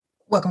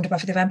Welcome to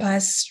Buffy the Vampire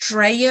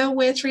Slayer,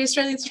 where three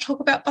Australians will talk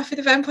about Buffy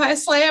the Vampire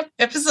Slayer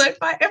episode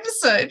by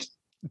episode.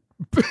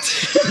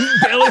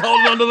 Barely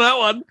holding on to that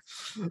one.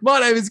 My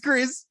name is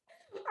Chris.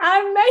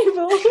 I'm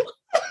Mabel.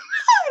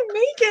 I'm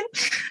Megan.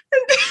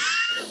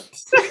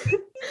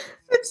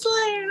 It's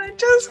Slayer, and I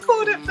just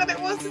called it, but it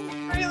wasn't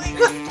really.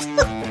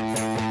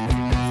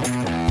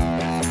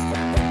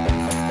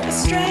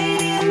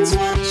 Australians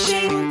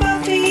watching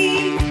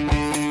Buffy.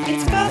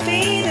 It's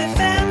Buffy the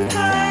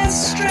Vampire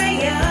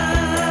Slayer.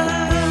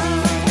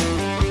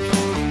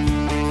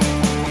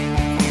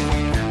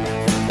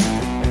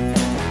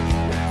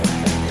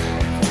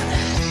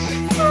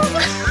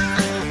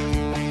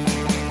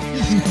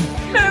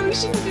 No, we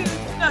shouldn't do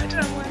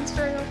nighttime ones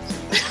very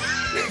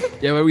often.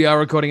 Yeah, well, we are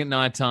recording at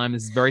night time.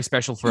 This is very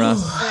special for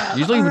us. Yeah.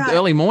 Usually All right.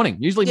 early morning.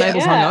 Usually Yeah.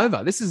 Mabel's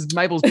hungover. This is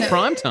Mabel's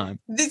prime time.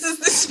 This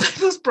is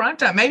Mabel's prime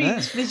time.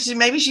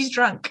 Maybe she's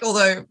drunk,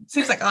 although it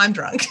seems like I'm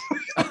drunk.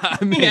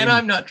 I mean, And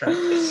I'm not drunk.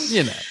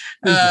 you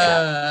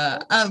know.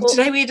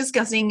 Today we're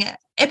discussing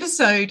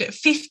episode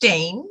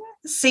 15,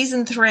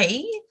 season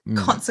 3,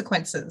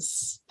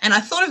 Consequences. And I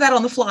thought of that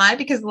on the fly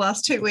because the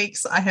last 2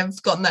 weeks I have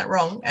gotten that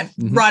wrong. And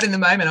right in the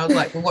moment I was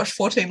like, we watched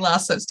 14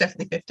 last, so it's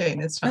definitely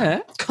 15. It's fine. Yeah.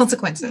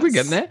 Consequences. We're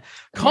getting there.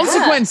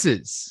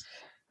 Consequences.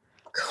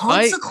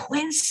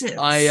 Consequences.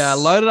 I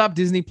loaded up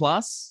Disney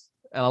Plus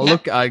and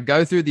I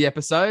go through the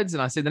episodes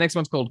and I see the next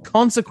one's called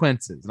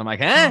Consequences. And I'm like,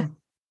 huh?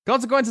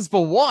 Consequences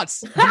for what?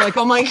 I'm like,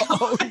 Oh my God.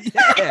 oh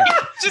yeah.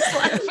 Just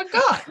like I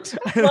forgot.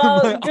 And I'm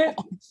Well, like, good-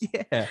 oh,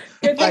 yeah.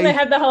 Good thing they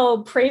had the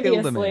whole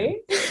Killed him,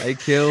 previously. They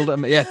killed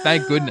him. Yeah,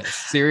 thank goodness.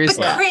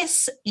 Seriously. But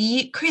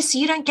Chris,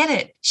 you don't get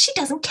it. She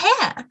doesn't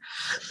care.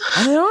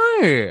 I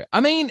know. I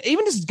mean,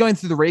 even just going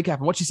through the recap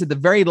and what she said, the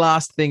very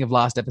last thing of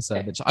last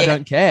episode, which I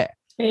don't care.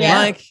 Yeah.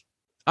 Like,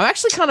 I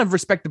actually kind of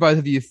respect the both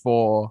of you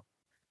for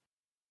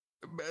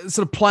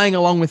sort of playing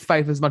along with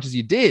Faith as much as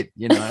you did,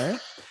 you know?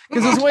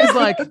 Because it's always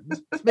like,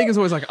 Megan's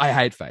always like, I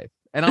hate Faith.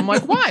 And I'm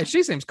like, why?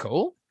 She seems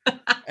cool.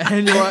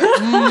 And you're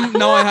like,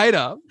 no, I hate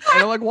her.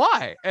 And I'm like,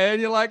 why?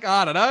 And you're like,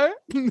 I don't know.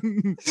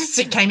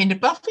 It came into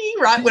Buffy,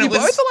 right? When You it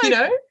was, both are like- you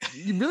know.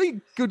 You're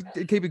really good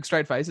at keeping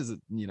straight faces,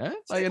 you know?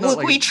 Like, you're not Look,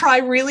 like, we try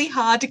really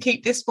hard to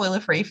keep this spoiler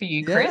free for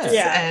you, Chris.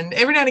 Yeah. And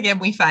every now and again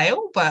we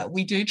fail, but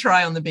we do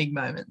try on the big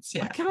moments. I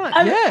Yeah. can't,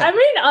 I yeah.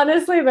 mean,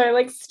 honestly though,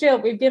 like still,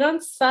 we've been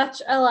on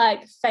such a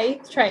like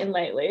Faith train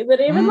lately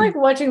that even like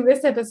watching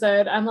this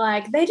episode, I'm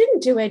like, they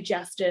didn't do her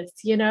justice,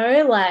 you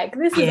know? Like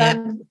this is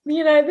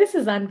this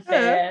is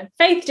unfair.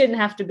 Faith didn't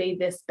have to be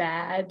this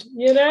bad,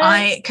 you know?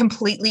 I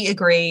completely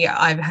agree.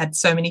 I've had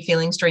so many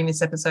feelings during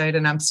this episode,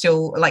 and I'm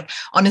still like,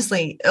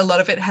 honestly, a lot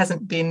of it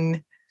hasn't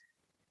been,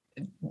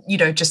 you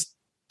know, just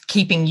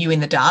keeping you in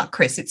the dark,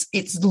 Chris.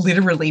 It's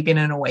literally been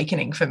an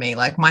awakening for me.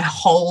 Like my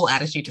whole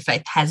attitude to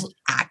Faith has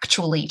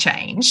actually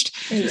changed.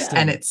 Yeah.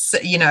 And it's,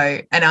 you know,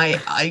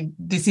 and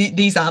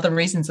these are the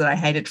reasons that I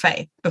hated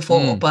Faith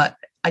before, but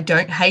I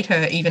don't hate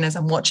her even as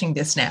I'm watching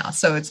this now.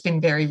 So it's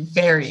been very,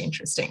 very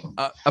interesting.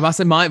 I must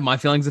say my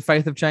feelings of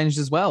Faith have changed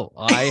as well.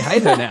 I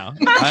hate her now.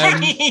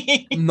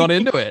 I'm not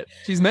into it.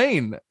 She's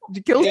mean.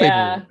 She kills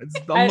Yeah.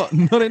 people.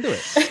 I'm not into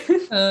it.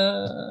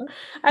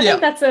 I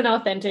think that's an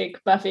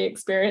authentic Buffy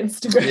experience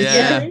to go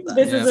Yeah. through.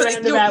 This is Yeah. a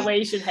roundabout where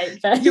you should hate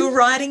Faith. You're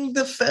riding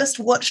the first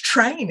watch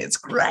train. It's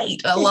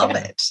great. I love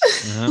it.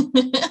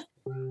 Uh-huh.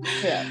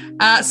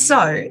 Yeah.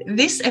 So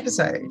this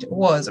episode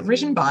was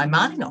written by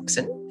Marty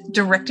Noxon,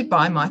 directed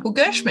by Michael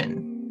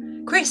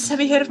Gershman. Chris,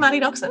 have you heard of Marty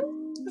Noxon?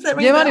 Is that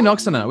ring a Marty bell?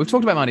 Noxon. We've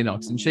talked about Marty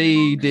Noxon.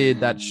 She did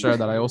that show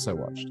that I also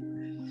watched.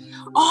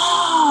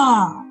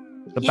 Oh,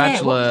 The Yeah,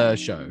 Bachelor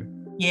show.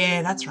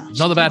 yeah, that's right. It's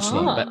not The Bachelor,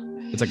 Oh. but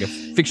it's like a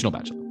fictional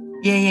Bachelor.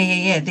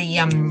 Yeah. The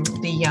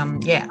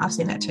yeah, I've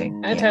seen that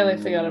too. I Yeah. totally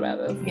forgot about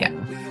this.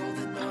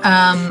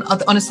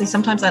 Honestly,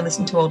 sometimes I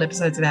listen to old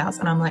episodes of ours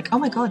and I'm like, oh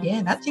my God,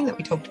 yeah, that thing that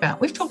we talked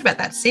about. We've talked about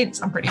that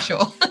since, I'm pretty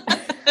sure.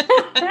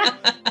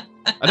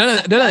 I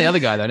don't know the other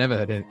guy though. I never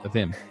heard of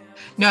him.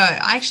 No,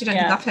 I actually don't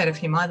think Yeah. I've heard of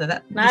him either. This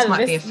Neither.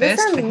 might be a This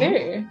first sounds for him.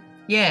 new.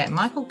 Yeah,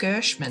 Michael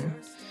Gershman.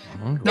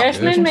 Not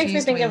Gershman Gershman. makes me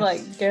think of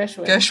Confused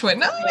like Gershwin. Gershwin.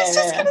 No, I was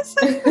just Yeah. going to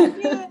say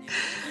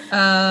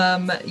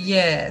that.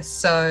 Yeah.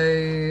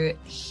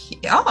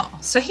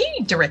 So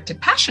he directed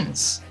Passion,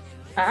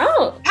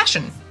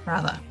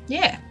 rather.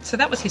 Yeah. So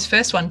that was his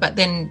first one, but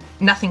then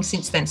nothing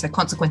since then. So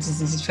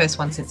Consequences is his first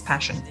one since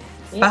Passion.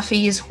 Yeah.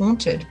 Buffy is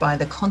haunted by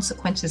the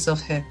consequences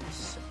of her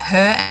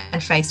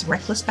and Faith's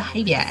reckless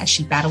behaviour as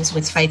she battles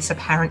with Faith's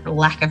apparent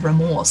lack of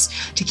remorse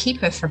to keep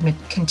her from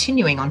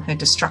continuing on her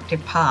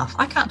destructive path.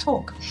 I can't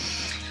talk.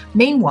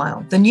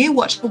 Meanwhile, the new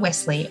Watcher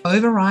Wesley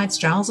overrides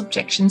Giles'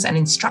 objections and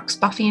instructs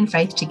Buffy and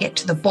Faith to get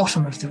to the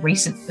bottom of the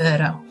recent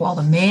murder, while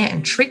the Mayor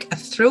and Trick are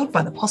thrilled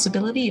by the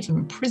possibility of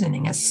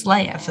imprisoning a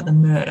Slayer for the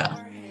murder.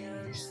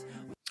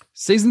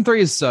 Season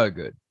 3 is so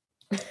good.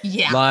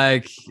 Yeah.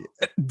 Like,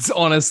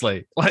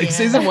 honestly, like Yeah.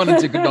 season 1 and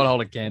 2 could not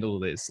hold a candle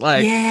to this.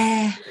 Like,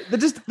 yeah. they're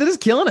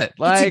just killing it.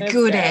 Like, It's a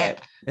good great.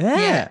 app.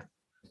 yeah.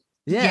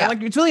 Yeah.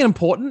 Like it's really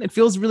important. It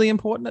feels really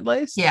important at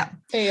least. Yeah.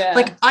 Yeah.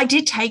 Like I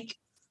did take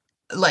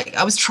like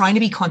I was trying to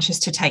be conscious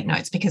to take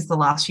notes because the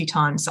last few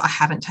times I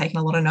haven't taken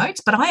a lot of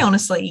notes, but I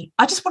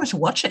just wanted to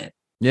watch it.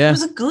 Yeah. It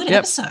was a good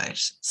episode.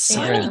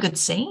 So Yeah. many good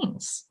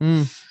scenes.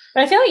 Mm.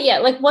 But I feel like, yeah,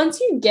 like once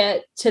you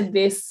get to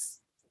this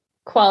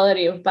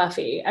quality of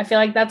Buffy, I feel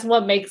like that's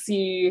what makes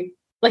you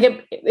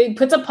like it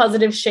puts a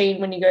positive sheen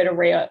when you go to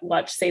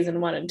re-watch season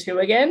 1 and 2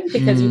 again,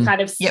 because you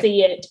kind of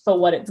see it for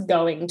what it's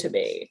going to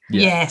be.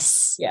 Yeah.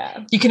 Yes.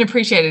 Yeah. You can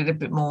appreciate it a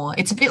bit more.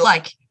 It's a bit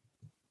like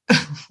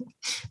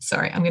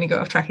sorry, I'm going to go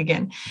off track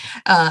again.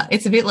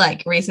 It's a bit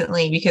like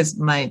recently, because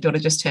my daughter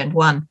just turned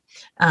 1.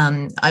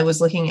 I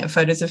was looking at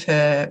photos of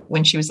her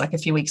when she was like a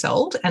few weeks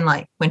old, and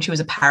like when she was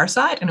a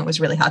parasite, and it was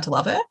really hard to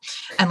love her.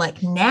 And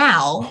like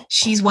now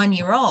she's 1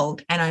 year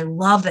old and I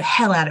love the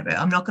hell out of her.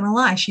 I'm not going to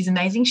lie. She's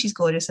amazing. She's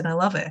gorgeous and I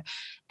love her.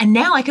 And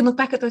now I can look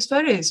back at those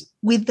photos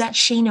with that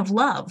sheen of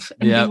love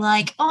and be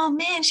like, oh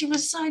man, she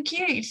was so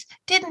cute.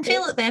 Didn't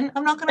feel it then.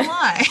 I'm not going to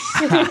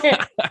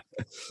lie.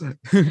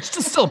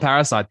 It's still a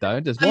parasite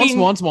though. Just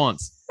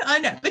wants. I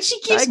know, but she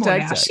gives more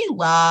now. She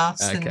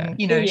laughs and,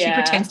 you know, she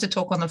pretends to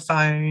talk on the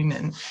phone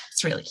and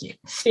it's really cute.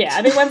 Yeah,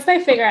 I mean, once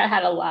they figure out how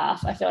to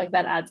laugh, I feel like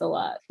that adds a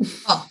lot.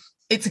 Oh,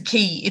 it's a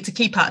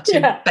key part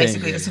to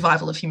basically the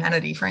survival of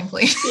humanity,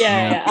 frankly.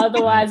 Yeah.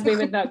 Otherwise, we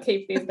would not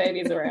keep these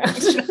babies around.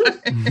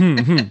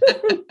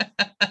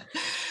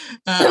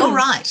 All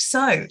right,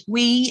 so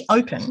we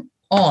open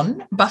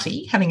on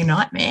Buffy having a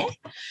nightmare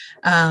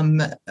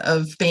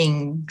of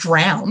being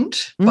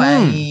drowned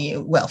by,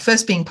 well,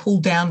 first being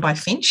pulled down by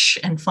Finch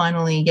and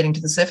finally getting to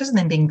the surface, and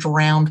then being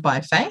drowned by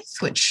Faith,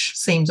 which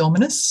seems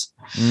ominous.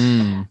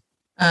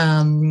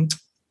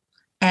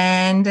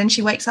 And then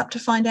she wakes up to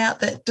find out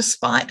that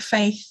despite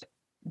Faith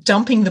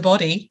dumping the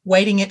body,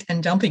 weighting it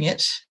and dumping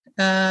it,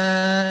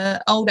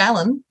 old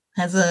Alan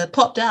has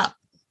popped up.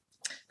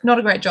 Not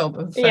a great job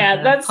of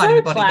that's hiding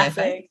so the body classic.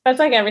 there. That's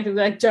like everything.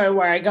 Like, don't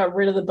worry, I got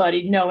rid of the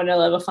body. No one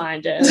will ever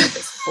find it. And it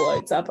just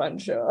floats up on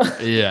shore.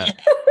 Yeah.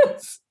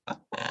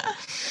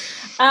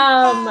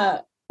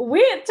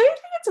 Weird. Do you think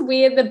it's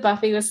weird that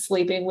Buffy was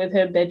sleeping with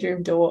her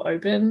bedroom door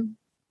open?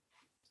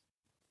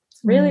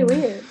 It's really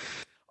weird.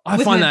 I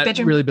With find her that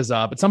bedroom- really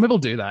bizarre, but some people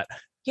do that.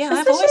 Yeah, I've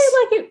Especially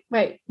always... like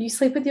wait, you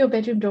sleep with your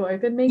bedroom door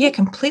open, maybe? Yeah,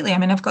 completely. I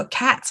mean, I've got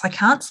cats. I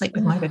can't sleep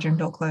with my bedroom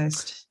door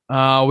closed.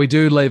 We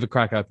do leave a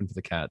crack open for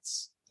the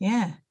cats.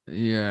 Yeah.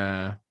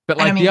 Yeah. But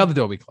And I like mean- the other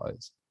door we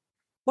close.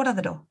 What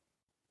other door?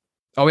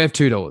 Oh, we have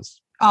 2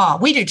 doors. Oh,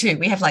 we do too.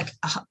 We have like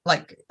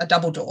a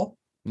double door.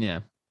 Yeah.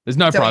 There's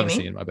no Is that what you privacy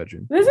mean? in my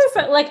bedroom. This is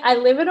like, I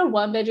live in a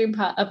 1-bedroom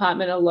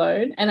apartment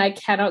alone, and I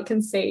cannot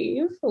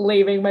conceive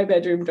leaving my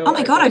bedroom door. Oh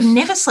my God, I've open.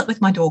 never slept with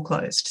my door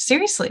closed.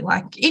 Seriously,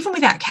 like even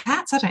without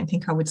cats, I don't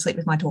think I would sleep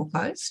with my door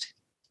closed.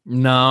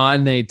 No, it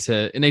needs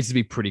to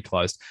be pretty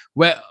close.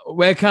 We're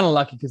kind of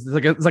lucky because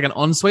it's like an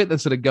ensuite that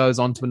sort of goes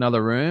onto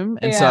another room.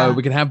 And so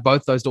we can have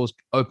both those doors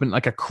open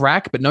like a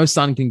crack, but no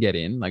sun can get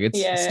in. Like it's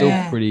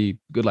still pretty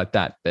good like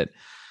that. But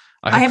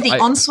I have the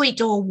ensuite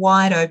door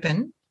wide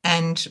open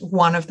and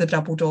one of the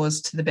double doors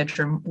to the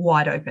bedroom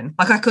wide open.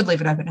 Like I could leave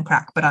it open and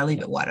crack, but I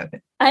leave it wide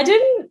open. I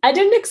didn't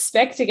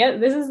expect to get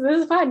this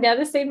is fine. Now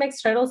this scene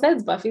makes total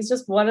sense. Buffy's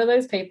just one of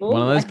those people.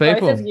 One of those like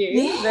people. Both of you.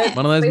 Yeah. that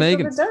One of those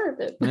sleeps with Megans. the door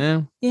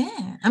open. Yeah.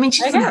 Yeah. I mean,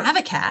 she doesn't Okay. have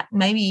a cat.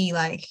 Maybe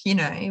like, you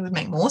know, it would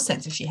make more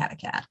sense if she had a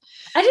cat.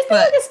 I just But-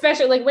 think like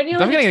especially like when you're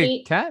Buffy like a getting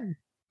a cat?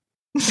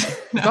 Is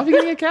Buffy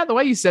getting a cat? The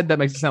way you said that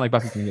makes it sound like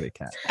Buffy's going to get a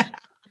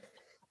cat.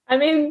 I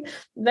mean,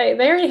 they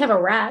already have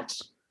a rat.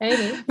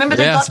 Amy. Remember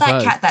they Yeah, I got that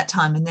suppose. cat that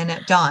time and then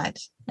it died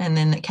and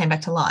then it came back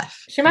to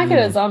life. She might get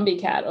a zombie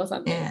cat or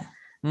something. Yeah.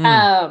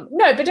 No,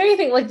 but don't you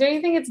think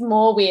it's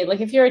more weird?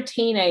 Like if you're a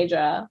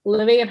teenager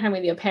living at home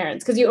with your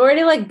parents, because you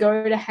already like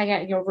go to hang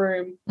out in your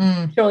room,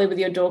 surely with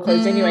your door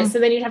closed anyway. So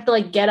then you'd have to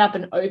like get up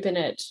and open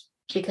it.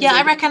 Because Yeah,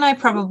 I reckon I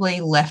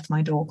probably left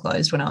my door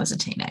closed when I was a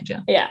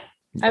teenager. Yeah,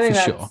 I think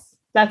For that's sure.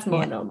 that's more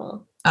Yeah.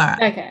 normal. All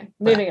right. Okay,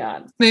 moving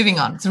on. Moving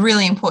on. It's a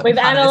really important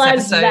We've part analysed of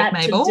this episode, that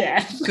Mabel. to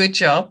death. Good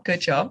job. Good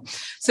job.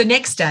 So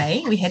next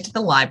day we head to the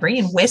library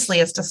and Wesley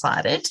has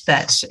decided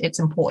that it's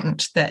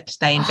important that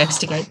they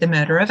investigate the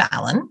murder of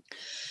Alan.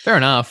 Fair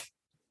enough.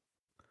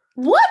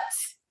 What?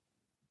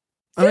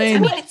 I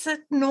mean, it's a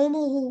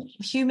normal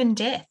human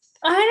death.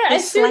 I don't know. They're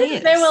As soon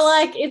as they were slayers.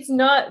 like, it's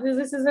not,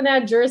 this isn't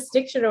our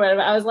jurisdiction or whatever,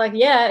 I was like,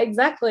 yeah,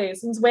 exactly.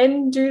 Since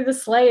when do the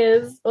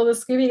Slayers or the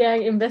Scooby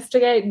Gang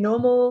investigate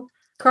normal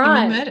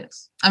crime? Human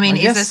murders. I mean, I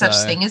is there guess such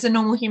so. thing as a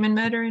normal human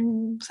murder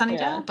in Sunnydale?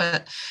 Yeah.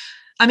 But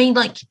I mean,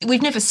 like,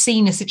 we've never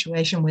seen a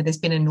situation where there's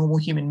been a normal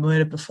human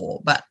murder before,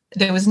 but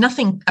there was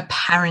nothing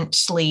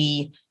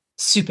apparently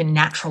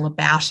supernatural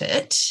about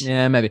it.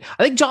 yeah, maybe.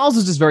 I think Giles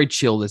is just very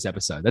chill this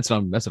episode. That's what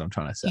I'm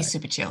trying to say. He's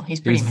super chill. He's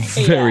He pretty was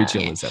amazing. very Yeah.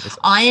 chill Yeah. this episode.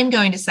 I am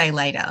going to say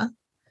later,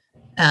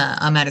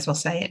 I might as well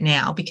say it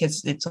now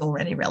because it's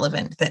already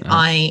relevant, that Oh.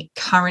 I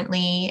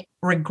currently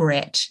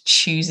regret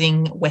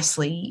choosing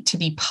Wesley to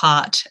be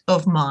part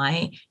of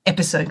my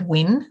episode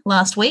win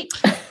last week.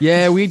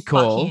 Yeah, we'd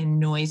call. Fucking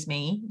annoys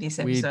me this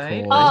We'd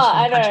episode. call.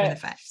 I Punch him know. in the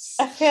face.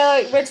 I feel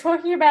like we're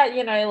talking about,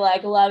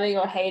 like loving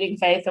or hating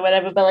Faith or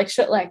whatever, but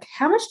like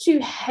how much do you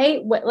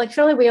hate? Like,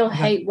 surely we all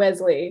hate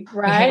Wesley, We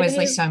right? hate Wesley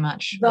He's so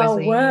much. the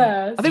Wesley.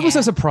 worst. I think we're so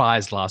Yeah.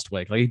 surprised last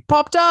week. Like he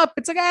popped up.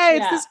 It's like, hey,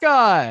 it's Yeah. this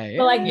guy.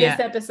 But like Yeah.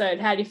 this episode,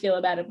 how do you feel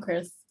about him,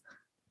 Chris?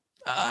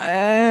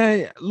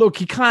 Look,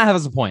 he kind of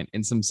has a point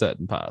in some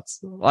certain parts.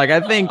 Like I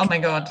think Oh my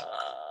god.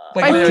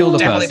 Wait, I we're killed a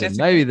definitely person.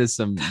 disagree. Maybe there's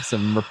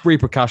some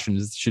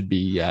repercussions should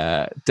be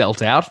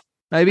dealt out.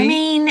 Maybe. I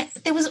mean,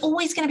 there was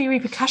always going to be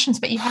repercussions,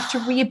 but you have to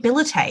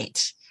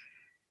rehabilitate.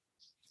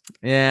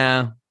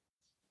 Yeah.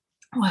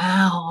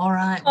 Wow. All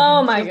right.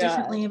 Oh We're gonna my feel God.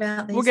 differently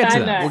about this. We'll get to I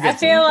that. know. We'll I get to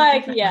feel that.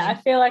 like, Differently. I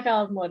feel like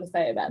I'll have more to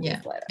say about Yeah.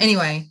 this later.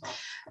 Anyway,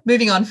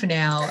 moving on for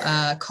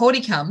now.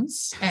 Cordy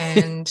comes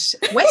and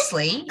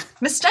Wesley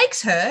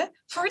mistakes her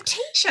for a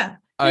teacher.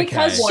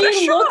 Because Okay. What a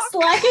she shock. looks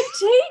like a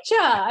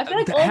teacher. I feel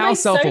like all How my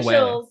self-aware.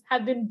 socials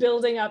have been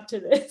building up to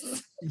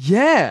this.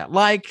 Yeah.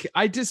 Like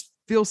I just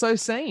feel so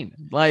seen.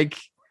 Like,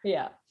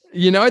 Yeah.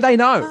 they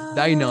know.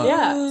 They know.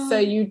 Yeah. So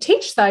you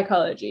teach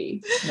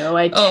psychology. No,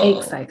 I take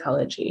Oh.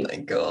 psychology. My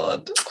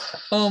God.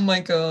 Oh my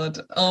God.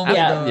 Oh my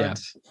Yeah. God. Yeah.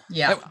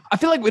 Yeah. I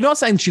feel like we're not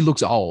saying she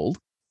looks old.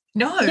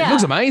 No. She Yeah.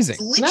 looks amazing.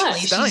 Literally, No.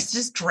 Stunning. she's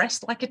just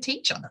dressed like a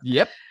teacher.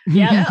 Yep.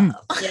 Yeah.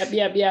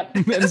 Yep.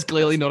 That is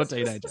clearly not a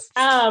teenager.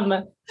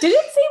 Did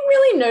it seem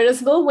really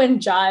noticeable when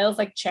Giles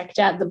checked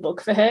out the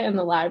book for her in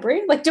the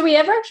library? Like, do we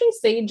ever actually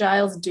see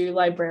Giles do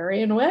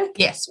librarian work?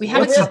 Yes, we have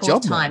What's a his couple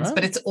job of now, times, right?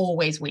 but it's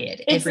always weird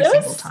It every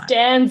always single time.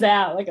 stands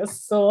out like a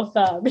sore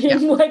thumb.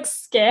 Him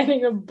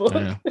scanning a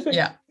book.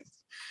 Yeah.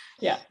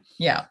 Yeah.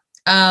 Yeah.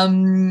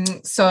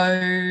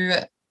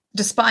 So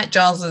despite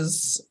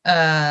Giles's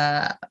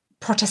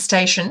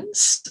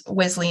protestations,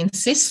 Wesley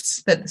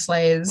insists that the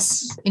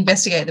Slayers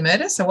investigate the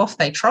murder. So off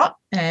they trot,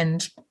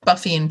 and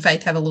Buffy and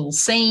Faith have a little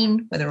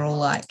scene where they're all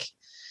like,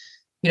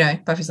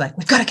 Buffy's like,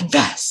 "We've got to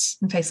confess,"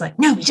 and Faith's like,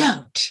 "No, we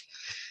don't."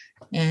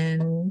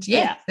 And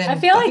then I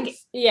feel Buffy-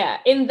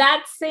 in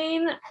that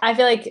scene, I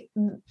feel like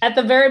at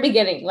the very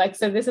beginning,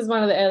 so this is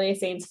one of the earlier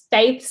scenes,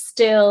 Faith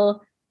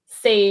still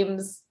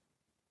seems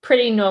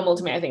pretty normal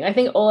to me. I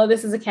think all of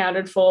this is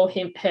accounted for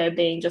her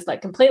being just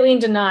completely in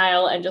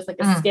denial and just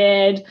a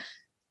scared,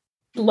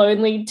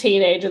 lonely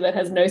teenager that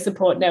has no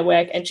support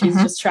network, and she's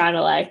just trying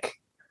to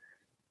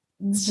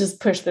just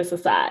push this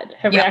aside.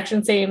 Her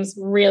reaction seems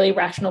really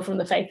rational from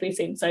the Faith we've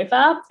seen so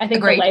far. I think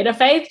Agreed. the later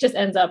Faith just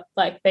ends up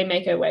they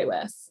make her way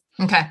worse.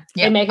 Okay.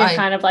 Yeah. They make her I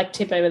kind of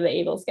tip over the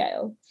evil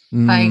scale. I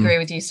Mm. agree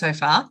with you so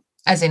far,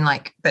 as in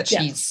that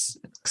Yeah. she's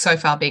so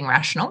far being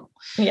rational.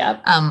 Yeah.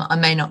 I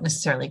may not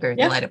necessarily agree with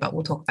Yeah. you later, but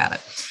we'll talk about it.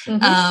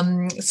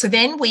 Mhm. So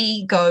then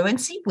we go and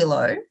see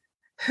Willow,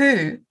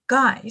 who,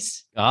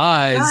 guys,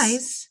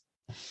 Guys,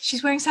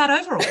 she's wearing sad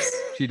overalls.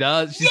 she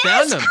does. She's Yes,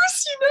 found them.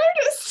 Chris, you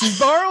noticed. She's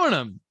borrowing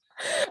them.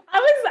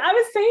 I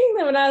was seeing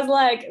them and I was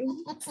like,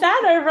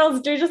 sad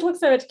overalls do just look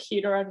so much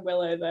cuter on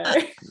Willow though.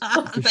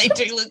 They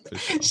do look.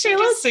 She She just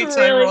looks suits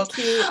really overalls.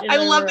 cute. In I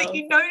love that overalls.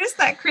 you noticed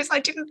that, Chris. I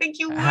didn't think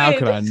you would. How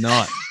could I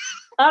not?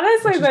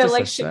 Honestly She's though,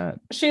 just so sad.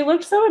 she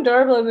looked so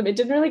adorable in them. It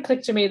didn't really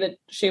click to me that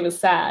she was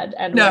sad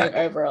and No. wearing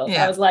overalls.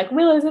 Yeah. I was like,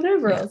 Willow's in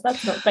overalls.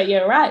 That's not, but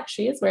you're right.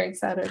 She is wearing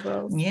sad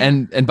overalls. Yeah.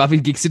 And Buffy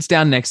Geek sits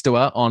down next to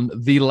her on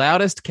the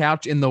loudest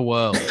couch in the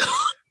world.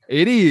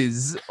 It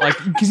is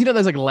because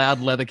those loud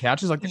leather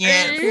couches,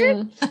 Yes.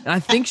 Mm. And I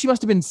think she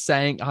must have been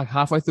saying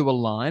halfway through a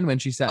line when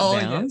she sat Oh,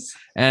 down, yes.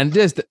 and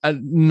just a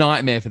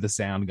nightmare for the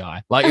sound guy.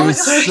 It Oh my was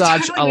God, I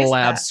such totally a missed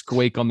loud that.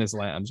 squeak on this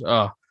lounge.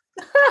 Oh,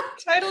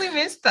 Totally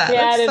missed that.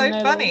 Yeah, I That's so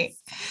didn't funny.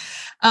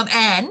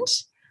 And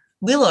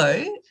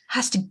Willow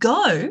has to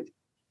go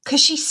because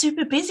she's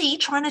super busy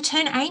trying to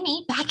turn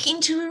Amy back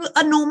into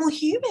a normal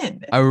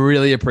human. I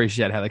really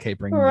appreciate how they keep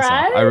bringing this up.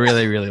 Right? I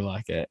really, really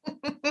like it.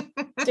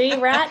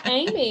 D-Rat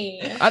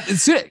Amy.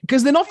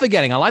 Because they're not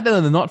forgetting. I like that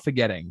they're not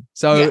forgetting.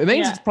 So Yeah. it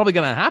means Yeah. it's probably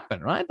going to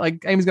happen, right?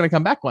 Amy's going to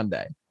come back one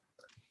day.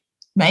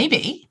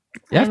 Maybe.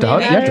 You have to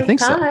hope. You have to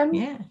think so. Time.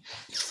 Yeah.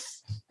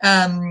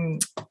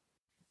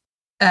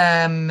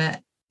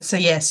 So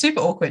yeah,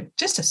 super awkward.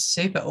 Just a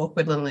super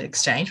awkward little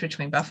exchange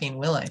between Buffy and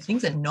Willow.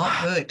 Things are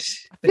not good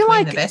between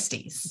like the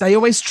besties. They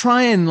always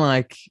try and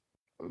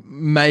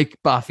make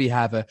Buffy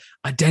have a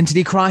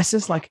identity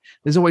crisis.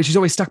 She's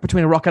always stuck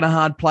between a rock and a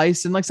hard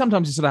place, and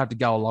sometimes you sort of have to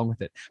go along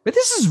with it. But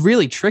this is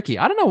really tricky.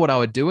 I don't know what I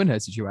would do in her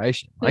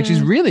situation.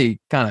 She's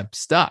really kind of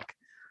stuck.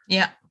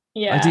 Yeah.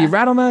 Yeah. Do you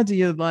rat on her? Do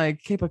you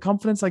keep her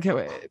confidence?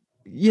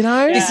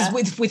 Yeah. This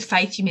is with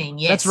Faith, you mean?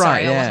 Yes. That's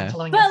right, Sorry, I yeah. wasn't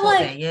following But, your thought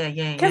there.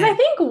 Yeah. Because I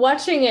think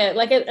watching it,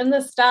 in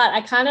the start,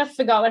 I kind of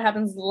forgot what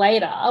happens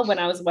later when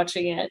I was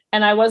watching it.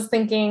 And I was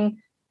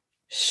thinking,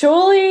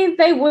 surely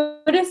they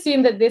would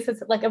assume that this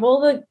is of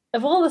all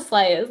the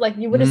Slayers,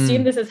 you would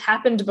assume this has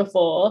happened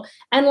before.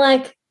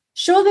 And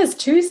sure, there's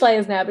 2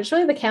 Slayers now, but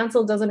surely the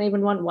council doesn't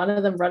even want one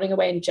of them running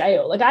away in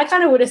jail. I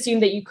kind of would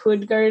assume that you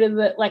could go to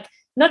the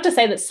not to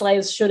say that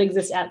Slayers should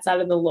exist outside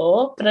of the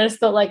law, but I just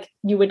thought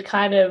you would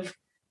kind of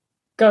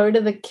go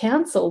to the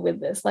council with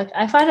this? Like,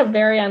 I find it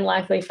very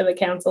unlikely for the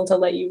council to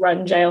let you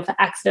run jail for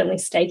accidentally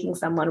staking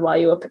someone while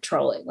you were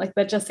patrolling. Like,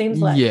 that just seems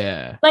like,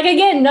 Yeah. like,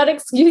 again, not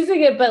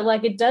excusing it, but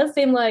like, it does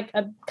seem like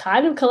a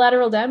kind of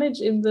collateral damage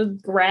in the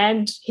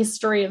grand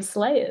history of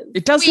Slayers.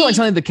 It does feel like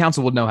something the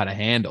council would know how to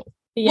handle.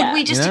 Yeah. Would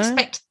we just You know?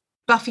 expect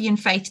Buffy and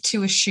Faith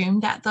to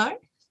assume that, though?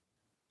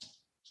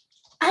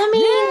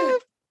 I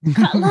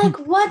mean, like,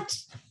 what?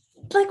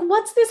 Like,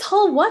 what's this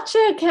whole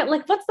Watcher account?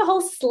 Like, what's the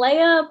whole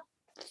Slayer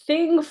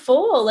thing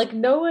for? Like,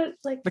 no one,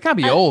 like, They can't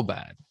be all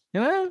bad,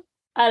 you know?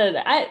 I don't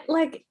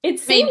know. It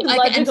seemed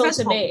like, and logical first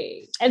to of all,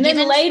 me. And then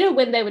given- later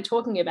when they were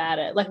talking about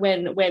it, like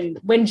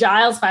when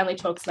Giles finally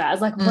talks about it, I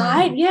was like,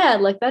 right, yeah,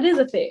 like that is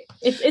a thing.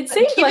 It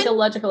seems like a given-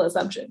 logical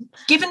assumption.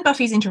 Given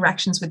Buffy's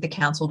interactions with the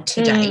council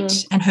to Mm.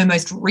 date, and her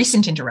most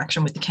recent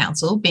interaction with the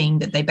council being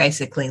that they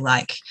basically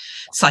like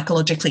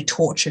psychologically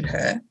tortured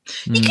her,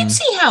 you can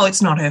see how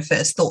it's not her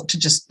first thought to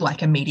just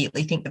like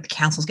immediately think that the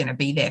council's going to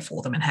be there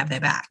for them and have their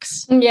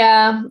backs.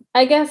 Yeah,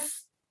 I guess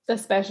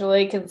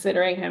especially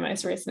considering her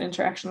most recent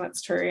interaction,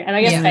 that's true. And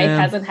I guess Yeah. Faith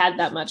hasn't had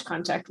that much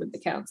contact with the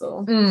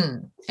council.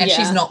 And Yeah.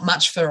 she's not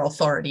much for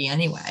authority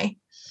anyway.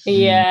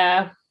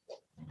 Yeah.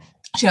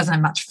 She doesn't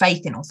have much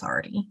faith in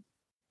authority.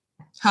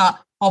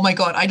 Oh my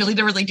God, I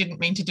literally didn't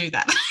mean to do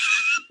that.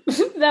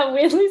 That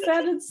weirdly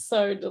sounded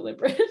so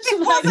deliberate.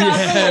 was.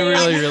 Yeah, it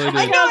really, really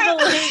I did. can't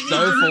believe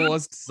So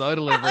forced, so I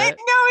deliberate.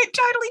 know it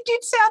totally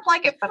did sound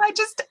like it, but I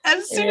just,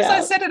 as soon as I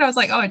Yeah. said it, I was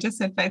like, oh, I just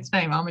said Faith's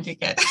name. I'm a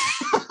dickhead.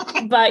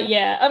 But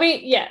yeah, I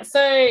mean, yeah.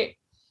 So,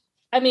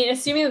 I mean,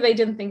 assuming that they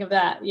didn't think of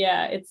that,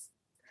 yeah,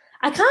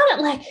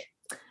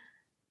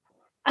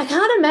 I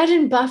can't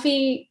imagine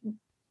Buffy.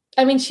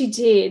 I mean, she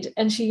did,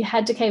 and she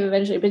had to cave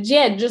eventually, but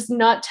yeah, just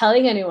not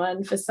telling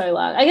anyone for so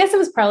long. I guess it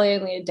was probably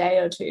only a day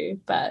or two,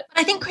 but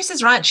I think Chris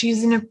is right.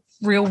 She's in a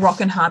real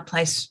rock and hard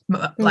place.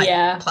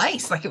 Yeah.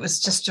 Like, it was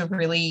just a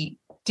really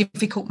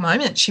difficult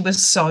moment. She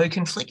was so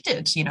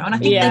conflicted, you know, and I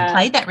think Yeah. they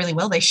played that really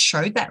well. They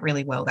showed that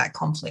really well, that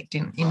conflict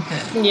in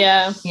her.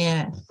 yeah.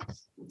 Yeah.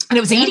 And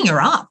it was eating her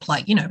up.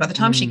 Like, you know, by the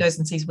time she Mm. goes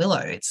and sees Willow,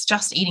 it's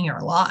just eating her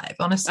alive,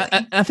 honestly.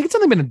 I think it's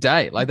only been a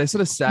day. Like they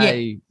sort of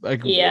say,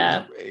 like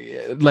Yeah.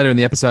 later in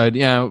the episode,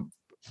 you know,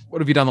 what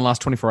have you done the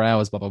last 24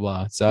 hours? Blah blah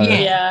blah. So Yeah.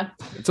 Yeah.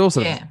 it's all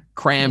sort of Yeah.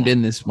 crammed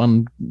in this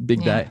one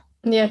big Yeah. day.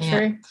 Yeah, Yeah.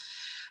 true.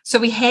 So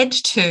we head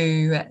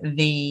to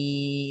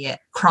the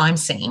crime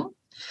scene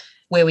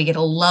where we get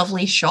a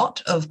lovely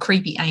shot of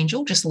creepy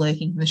Angel just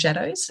lurking in the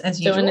shadows as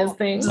Doing usual. his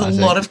thing. There's Nice.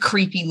 a lot of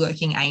creepy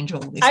lurking Angel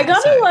this I got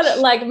episode. a lot of,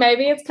 like,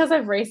 maybe it's because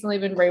I've recently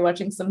been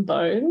rewatching some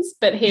Bones,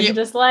 but him Yep.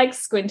 just like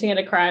squinting at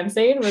a crime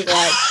scene was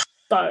like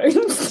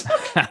Bones.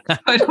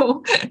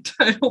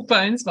 total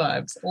Bones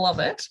vibes. Love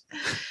it.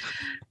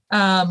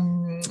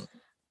 And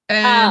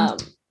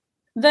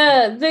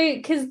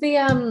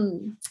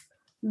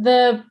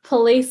The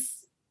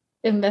police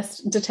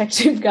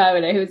detective guy,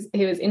 whatever,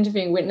 he was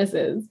interviewing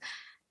witnesses,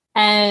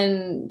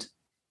 and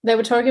they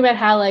were talking about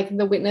how like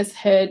the witness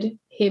heard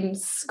him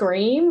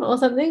scream or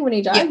something when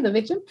he died, Yep. the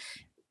victim.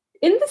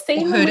 In the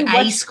scene or when heard we a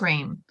watched,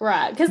 scream.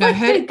 right? Because No, like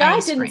heard the guy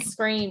a didn't scream.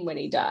 scream when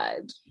he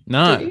died.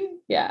 No, Did he?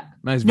 Yeah.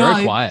 no, he's very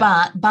No, quiet.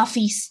 but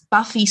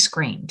Buffy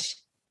screamed.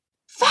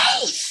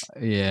 Faith.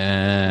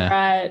 Yeah.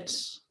 Right.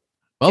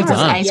 Well It was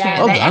done. a scream. Yeah.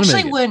 Well They done, actually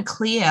Megan. weren't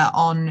clear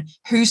on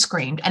who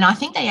screamed, and I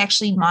think they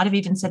actually might have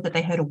even said that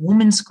they heard a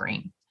woman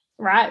scream.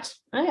 Right.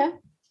 Okay.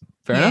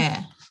 Fair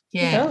enough.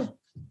 Yeah. Cool.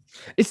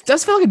 It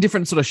does feel like a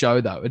different sort of show,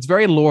 though. It's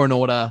very Law and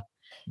Order,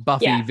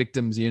 Buffy Yeah.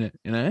 victims unit.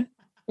 You know.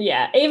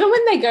 Yeah. Even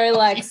when they go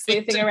like Victims.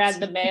 sniffing around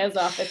the mayor's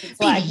office, it's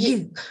Be like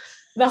you.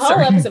 the whole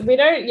Sorry. episode. We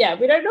don't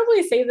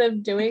normally see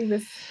them doing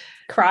this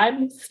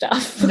crime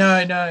stuff.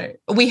 No.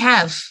 We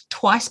have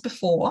twice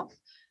before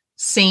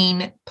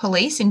seen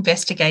police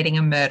investigating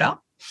a murder.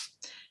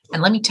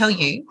 And let me tell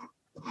you,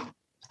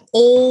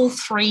 all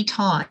three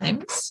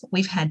times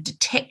we've had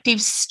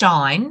Detective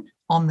Stein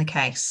on the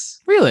case.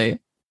 Really?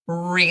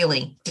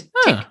 Really.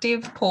 Huh.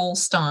 Detective Paul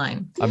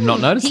Stein. I've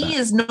not noticed He that.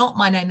 is not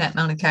my Name That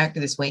Mounted character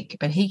this week,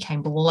 but he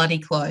came bloody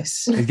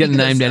close. He's getting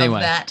because named of anyway.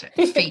 that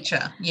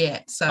feature. Yeah.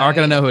 So I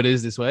reckon I know who it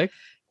is this week.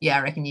 Yeah,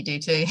 I reckon you do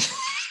too.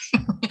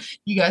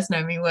 You guys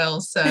know me well,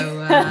 so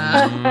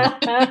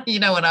you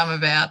know what I'm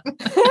about.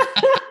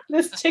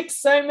 This ticks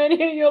so many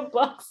of your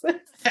boxes.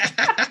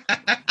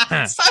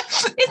 So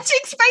it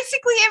ticks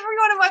basically every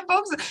one of my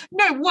boxes.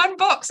 No, one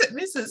box it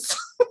misses.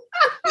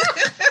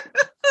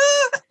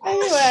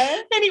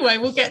 Anyway,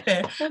 we'll get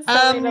there. That's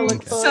something to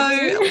look forward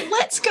So to.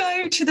 let's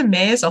go to the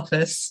mayor's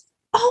office.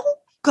 Oh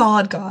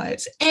God,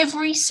 guys,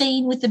 every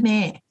scene with the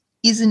mayor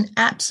is an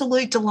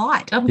absolute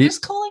delight. I'm He-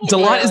 just calling it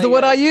Delight is the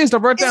word I good. used. I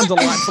wrote down Is it?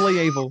 delightfully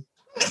evil.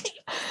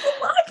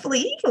 delightfully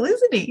evil,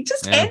 isn't he?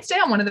 Just Yeah. hands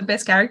down one of the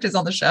best characters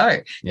on the show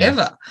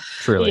ever.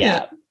 Truly.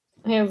 Yeah.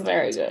 He was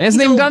very good. He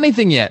hasn't He's even all- done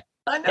anything yet.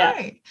 I know.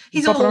 Yeah.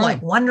 He's Popping all around.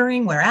 like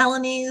wondering where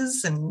Alan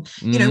is and,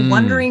 you know,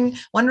 Mm.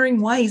 wondering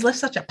why he's left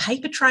such a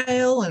paper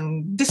trail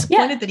and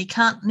disappointed that he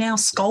can't now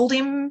scold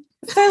him.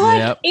 So, like,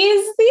 Yep.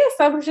 is the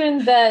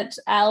assumption that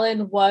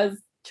Alan was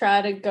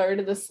try to go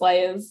to the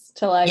Slayers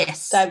to like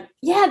Yes.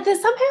 Yeah,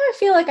 there's somehow I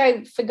feel like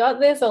I forgot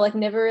this or like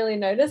never really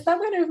noticed. That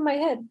went over my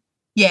head.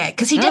 Yeah,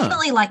 because he Oh.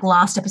 definitely, like,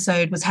 last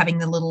episode was having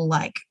the little,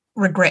 like,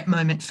 regret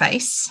moment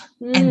face,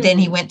 and then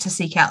he went to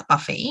seek out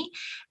Buffy.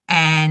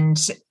 And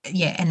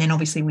yeah, and then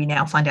obviously we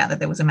now find out that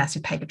there was a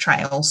massive paper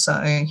trail. So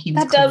he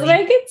was That does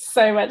clearly- make it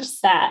so much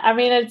sad. I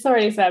mean, it's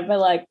already sad, but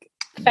like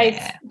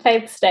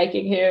Faith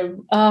staking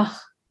him. Oh,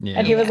 Yeah.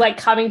 and he was like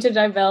coming to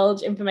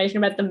divulge information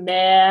about the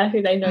mayor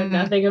who they know Mhm.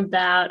 nothing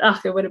about. Oh,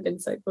 it would have been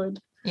so good.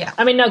 Yeah.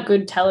 I mean, not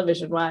good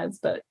television wise,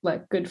 but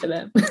like good for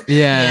them.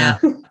 Yeah.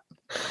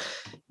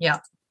 Yeah.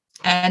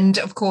 And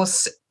of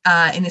course,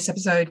 in this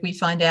episode, we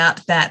find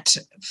out that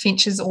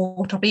Finch's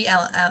autopsy,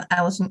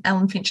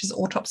 Alan Finch's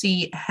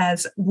autopsy,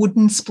 has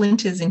wooden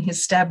splinters in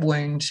his stab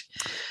wound.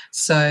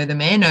 So the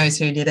mayor knows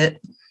who did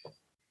it.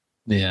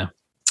 Yeah.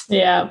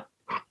 Yeah.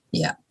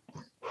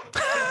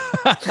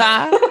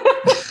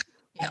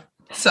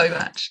 So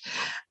much.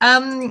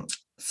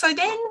 So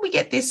then we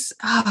get this.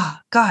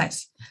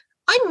 Guys,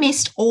 I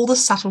missed all the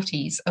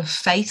subtleties of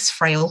Faith's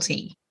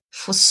frailty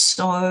for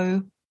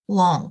so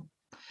long.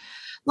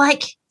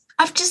 Like,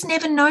 I've just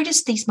never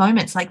noticed these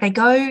moments. Like, they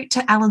go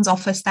to Alan's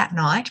office that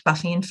night,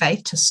 Buffy and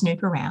Faith, to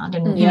snoop around.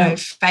 And, you know,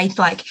 Faith,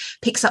 like,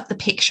 picks up the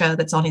picture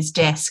that's on his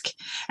desk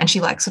and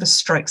she, like, sort of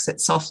strokes it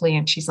softly.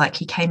 And she's like,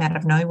 he came out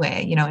of nowhere,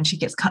 you know, and she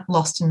gets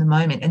lost in the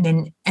moment. And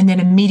then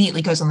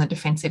immediately goes on the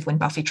defensive when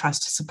Buffy tries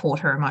to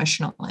support her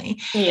emotionally.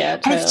 Yeah,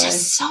 And totally. it's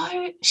just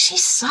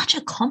she's such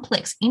a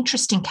complex,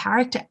 interesting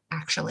character,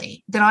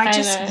 actually, that I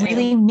just know.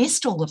 really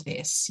missed all of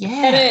this.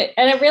 Yeah.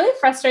 And it really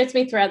frustrates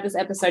me throughout this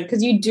episode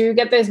because you do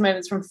get those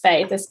moments from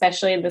Faith,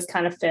 especially in this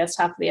kind of first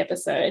half of the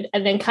episode,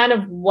 and then kind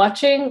of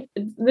watching,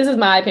 this is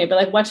my opinion, but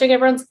like watching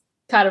everyone's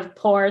kind of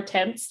poor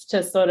attempts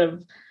to sort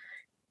of,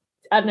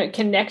 I don't know,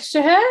 connect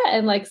to her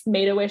and like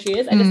meet her where she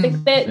is. I just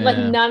think that like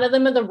Yeah. none of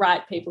them are the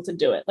right people to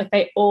do it. Like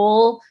they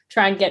all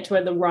try and get to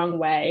her the wrong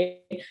way.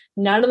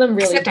 None of them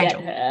really Except get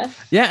Angel. her.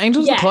 Yeah,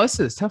 Angel's Yeah. the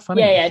closest. How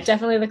funny. Yeah,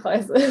 definitely the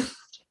closest.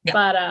 Yeah.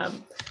 But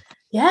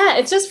yeah,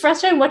 it's just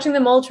frustrating watching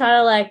them all try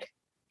to like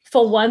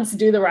for once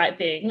do the right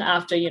thing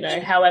after, you know,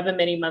 however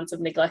many months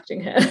of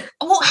neglecting her.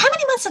 Well, how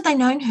many months have they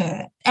known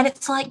her? And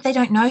it's like they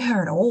don't know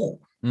her at all,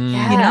 Mm.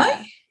 you know?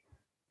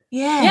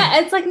 Yeah. Yeah,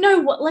 it's like no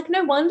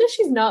wonder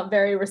she's not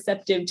very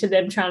receptive to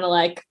them trying to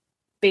like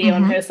be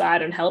on Mhm. her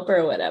side and help her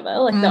or whatever.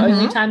 Like the Mhm.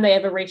 only time they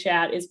ever reach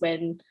out is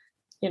when,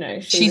 you know,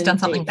 She's in done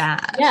something deep-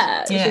 bad.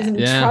 Yeah, she's in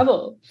Yeah.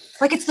 trouble.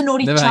 Like it's the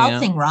naughty Never hang child out.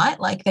 thing, right?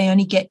 Like they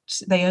only get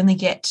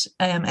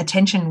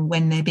attention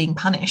when they're being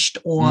punished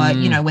or,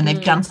 you know, when they've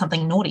Mm. done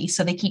something naughty.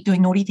 So they keep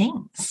doing naughty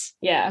things.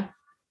 Yeah.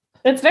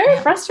 It's very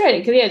Yeah.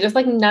 frustrating because, yeah, just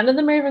like none of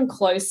them are even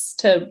close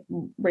to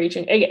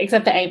reaching,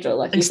 except for Angel,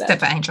 like you said.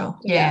 Except for Angel.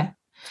 Yeah. Yeah.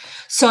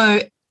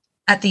 So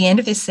at the end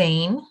of this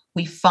scene,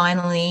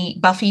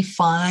 Buffy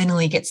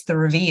finally gets the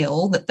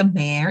reveal that the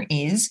mayor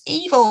is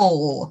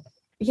evil.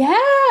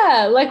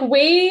 Yeah, like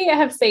we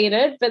have seen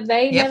it, but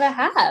they Yep. never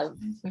have.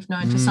 We've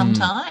known for some Mm.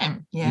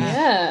 time. Yeah.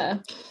 Yeah.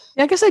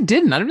 Yeah, I guess I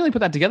didn't. I didn't really put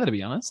that together, to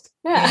be honest.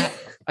 Yeah.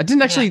 I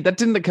didn't actually, that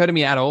didn't occur to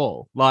me at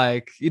all.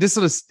 Like, he just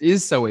sort of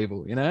is so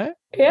evil, you know?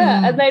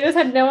 Yeah. Mm. And they just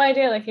had no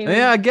idea. Like, he was,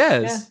 Yeah, I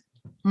guess.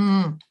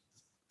 Mm.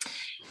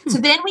 So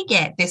then we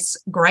get this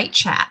great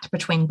chat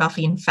between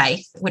Buffy and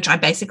Faith, which I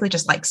basically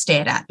just like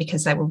stared at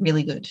because they were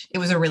really good. It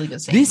was a really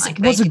good scene. This Like,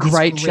 they was a did this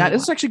great really chat. It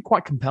was well. actually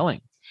quite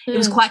compelling. It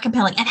was Mm. quite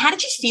compelling. And how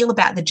did you feel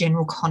about the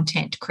general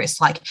content,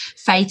 Chris? Like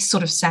Faith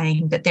sort of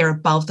saying that they're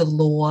above the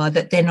law,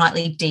 that their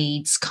nightly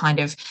deeds kind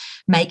of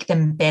make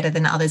them better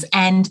than others,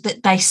 and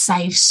that they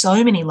save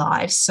so many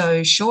lives.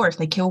 So sure, if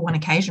they kill one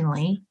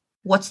occasionally,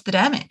 what's the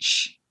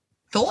damage?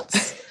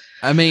 Thoughts?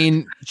 I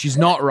mean, she's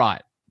not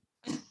right.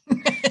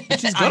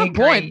 She's got I a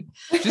point.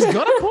 agree. She's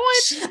got a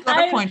point. She's got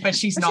a I- point, but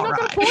she's Has she not not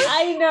got right. a point?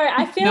 I know.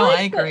 I feel No, like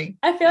I agree.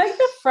 I feel like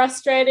the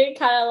frustrating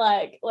kind of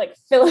like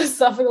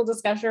philosophical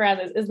discussion around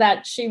this is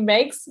that she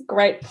makes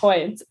great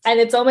points, and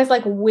it's almost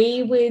like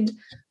we would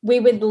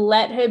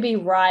let her be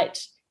right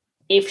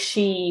if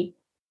she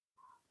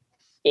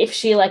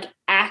like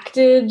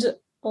acted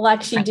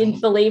like she Exactly.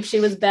 didn't believe she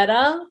was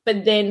better,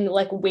 but then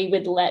like we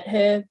would let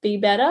her be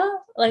better.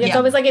 Like it's Yeah.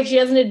 almost like if she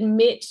doesn't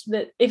admit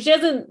that, if she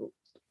doesn't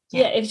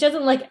if she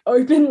doesn't like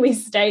openly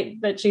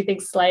state that she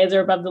thinks Slayers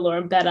are above the law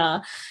and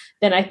better,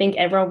 then I think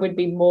everyone would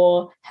be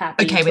more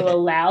happy Okay with to it.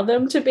 allow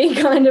them to be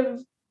kind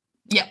of,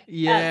 Yeah.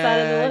 outside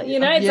of the law, you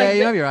know, it's yeah, like you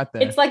the- might be right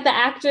there. it's like the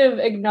act of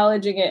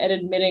acknowledging it and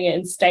admitting it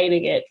and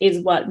stating it is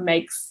what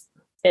makes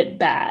it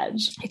bad.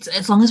 It's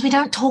as long as we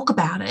don't talk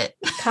about it.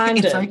 Kind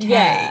It's of. okay.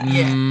 Yeah.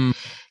 Mm,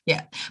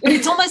 But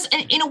it's almost,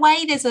 in a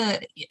way, there's a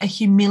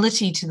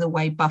humility to the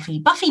way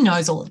Buffy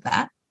knows all of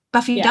that.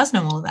 Buffy Yeah. does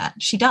know all of that.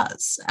 She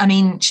does. I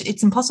mean,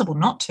 it's impossible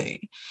not to.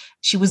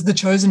 She was the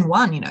chosen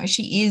one, you know.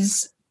 She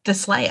is the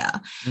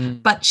Slayer.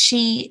 mm. But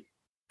she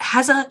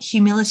has a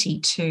humility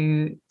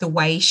to the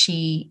way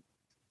she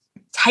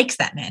takes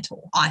that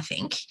mantle, I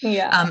think.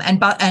 Yeah.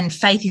 And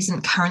Faith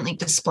isn't currently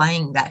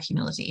displaying that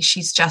humility.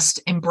 She's just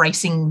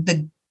embracing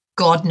the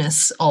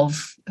godness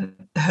of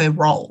her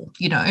role,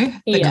 you know,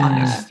 the kind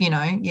Yeah. of, you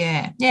know,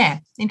 yeah,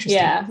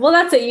 interesting. Yeah. Well,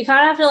 that's it. You kind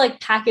of have to like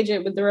package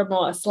it with the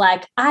remorse.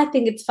 Like, I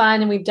think it's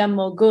fine and we've done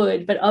more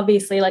good, but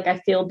obviously, like, I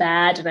feel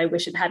bad and I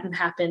wish it hadn't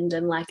happened.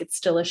 And like, it's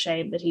still a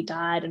shame that he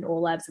died and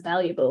all lives are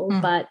valuable.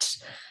 But,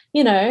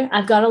 you know,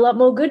 I've got a lot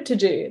more good to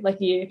do.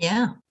 Like you.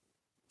 Yeah.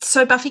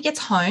 So Buffy gets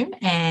home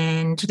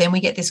and then we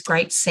get this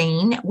great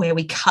scene where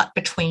we cut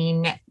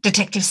between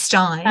Detective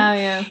Stein Oh,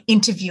 yeah.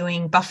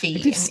 interviewing Buffy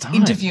Detective and Stein.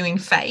 interviewing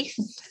Faith.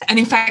 And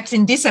in fact,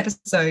 in this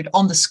episode,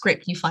 on the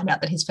script, you find out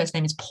that his first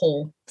name is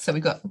Paul. So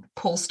we've got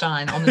Paul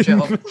Stein on the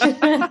job.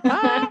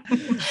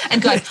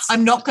 And guys,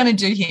 I'm not going to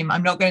do him.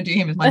 I'm not going to do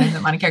him as my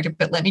name, minor character.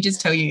 But let me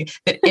just tell you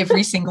that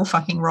every single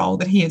fucking role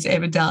that he has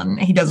ever done,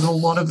 he does a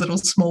lot of little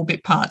small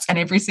bit parts. And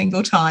every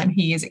single time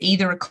he is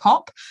either a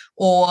cop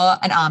or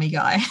an army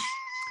guy.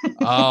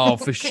 Oh,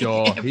 for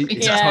sure.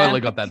 He's Yeah.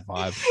 totally got that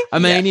vibe. I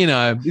mean, you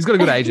know, he's got a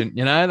good agent,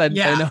 you know? They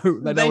Yeah. know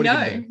what he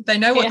can do. They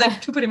know what Yeah.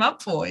 they put him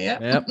up for, yeah.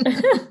 Yep.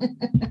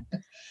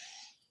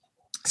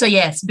 So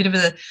yeah, it's a bit of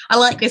I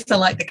like this. I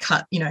like the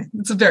cut, you know,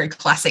 it's a very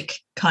classic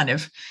kind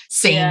of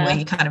scene Yeah. where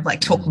you're kind of like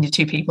talking to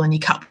two people and you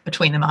cut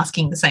between them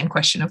asking the same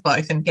question of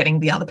both and getting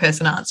the other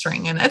person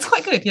answering. And it's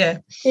quite good, yeah.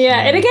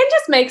 Yeah, it again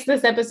just makes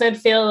this episode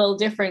feel a little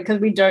different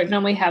because we don't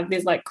normally have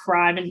these like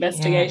crime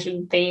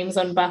investigation themes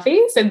on Buffy.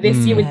 So this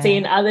you would see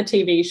in other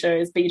TV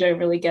shows, but you don't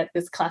really get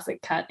this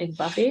classic cut in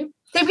Buffy.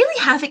 They really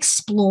have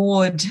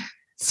explored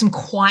some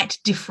quite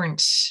different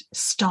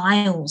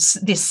styles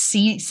this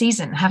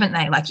season, haven't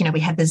they? Like, you know, we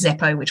had the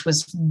Zeppo, which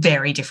was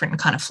very different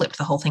and kind of flipped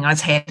the whole thing on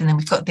its head. And then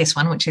we've got this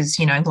one, which is,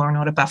 you know, Law and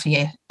Order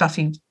Buffy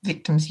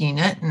Victims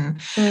Unit.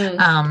 And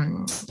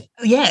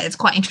yeah, it's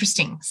quite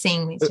interesting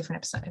seeing these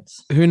different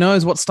episodes. Who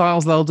knows what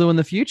styles they'll do in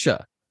the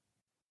future?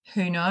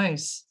 Who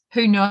knows?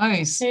 Who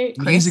knows? Chris?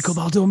 Musical,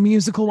 they'll do a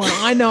musical one.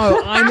 I know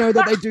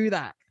that they do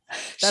that.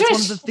 That's one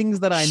of the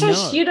things that I know.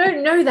 Shush, you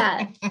don't know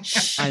that.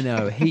 I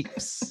know,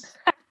 heaps.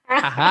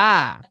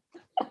 Ha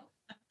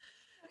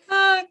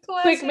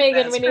Quick,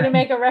 Megan, we need to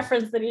make a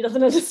reference that he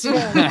doesn't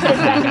understand. Put it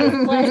back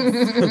in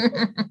his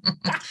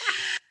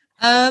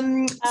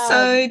place.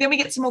 So then we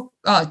get some more.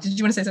 Oh, did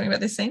you want to say something about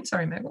this scene?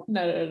 Sorry, Megan.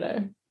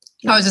 No.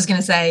 I was just going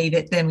to say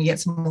that then we get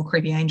some more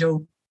creepy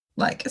Angel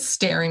like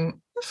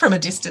staring from a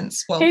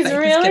distance while He's Faith is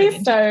really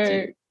getting so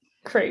interviewed.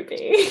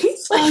 creepy.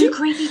 So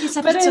creepy this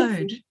But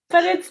episode.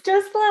 it's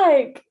just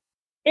like,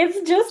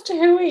 it's just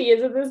who he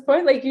is at this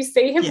point. Like, you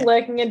see him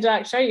lurking in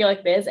Dark Shadow, you're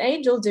like, there's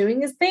Angel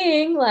doing his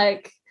thing.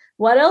 Like,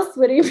 what else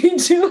would he be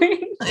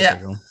doing?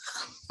 Yeah.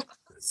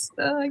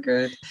 So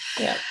good.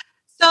 Yeah.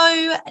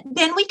 So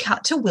then we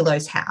cut to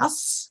Willow's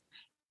house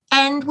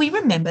and we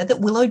remember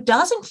that Willow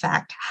does in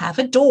fact have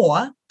a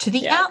door to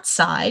the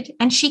outside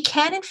and she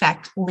can in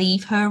fact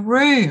leave her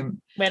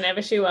room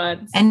Whenever she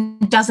wants.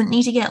 and doesn't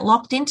need to get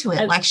locked into it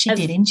As- like she as-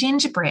 did in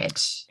Gingerbread.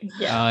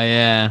 Yeah. Oh,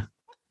 yeah.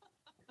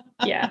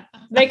 Yeah.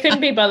 They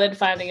couldn't be bothered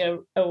finding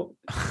a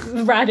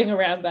writing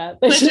around that.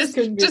 They just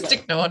couldn't be just bothered.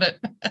 ignored it.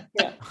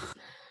 Yeah.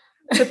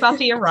 So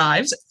Buffy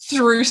arrives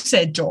through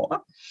said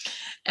door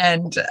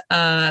and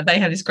they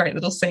have this great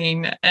little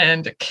scene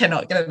and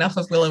cannot get enough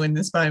of Willow in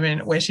this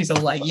moment where she's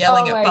all like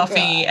yelling Oh at my Buffy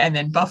God. and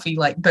then Buffy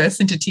like bursts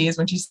into tears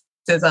when she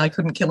says, I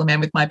couldn't kill a man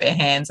with my bare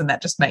hands, and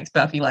that just makes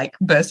Buffy like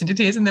burst into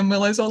tears, and then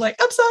Willow's all like,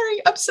 I'm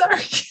sorry. I was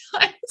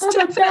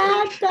I'm a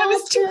bad I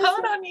was too person."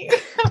 hard on you.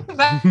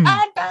 I'm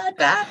a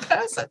bad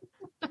person.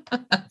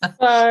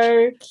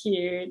 So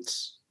cute.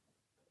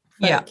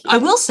 So Yeah, cute. I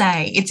will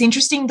say it's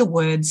interesting the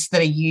words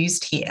that are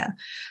used here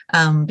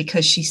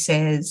because she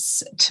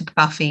says to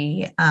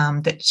Buffy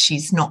that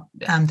she's not,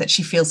 that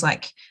she feels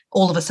like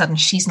all of a sudden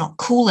she's not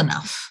cool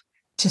enough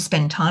to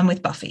spend time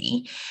with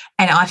Buffy.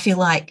 And I feel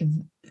like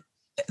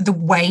the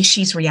way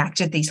she's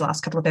reacted these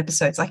last couple of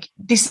episodes, like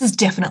this has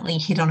definitely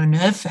hit on a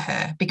nerve for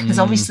her because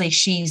obviously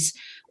she's,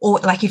 or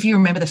like if you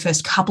remember the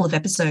first couple of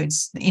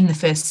episodes in the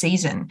first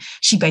season,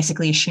 she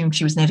basically assumed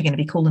she was never going to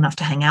be cool enough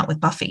to hang out with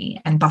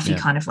Buffy, and Buffy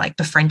kind of like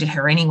befriended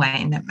her anyway,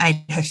 and that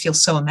made her feel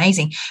so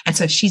amazing. And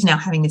so she's now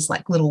having this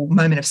like little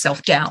moment of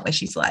self-doubt where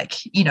she's like,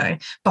 you know,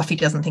 Buffy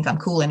doesn't think I'm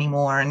cool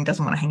anymore and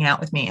doesn't want to hang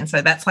out with me. And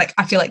so that's like,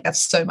 I feel like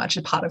that's so much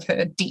a part of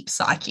her deep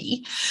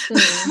psyche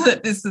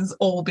that this has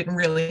all been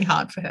really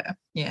hard for her.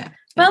 Yeah.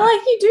 But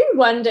like you do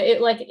wonder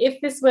if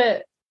this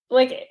were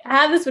like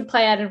how this would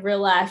play out in real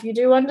life. You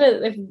do wonder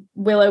if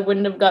Willow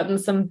wouldn't have gotten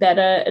some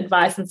better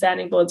advice and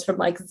sounding boards from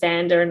like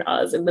Xander and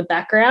Oz in the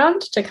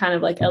background to kind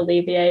of like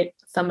alleviate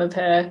some of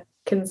her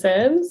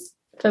concerns.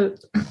 No,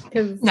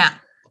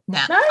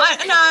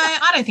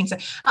 I don't think so.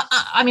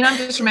 I mean, I'm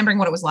just remembering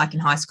what it was like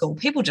in high school.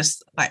 People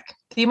just like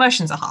the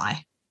emotions are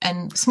high,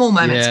 and small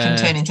moments can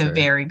turn into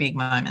very big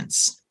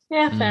moments.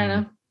 Yeah, fair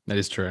enough. That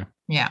is true.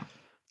 Yeah.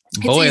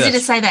 Boy, it's easy to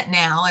that's- say that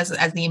now as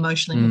the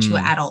emotionally mature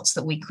adults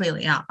that we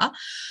clearly are.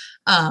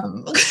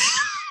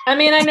 I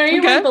mean, I know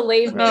you won't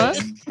believe me,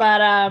 but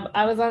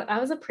I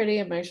was a pretty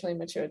emotionally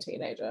mature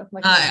teenager.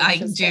 Like I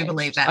do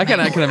believe that. I can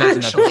Mabel,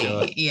 imagine that for actually.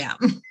 sure. Yeah.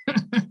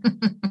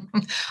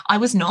 I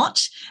was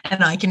not,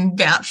 and I can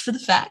vouch for the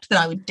fact that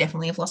I would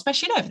definitely have lost my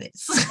shit over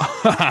this.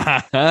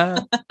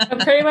 I'm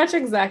pretty much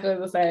exactly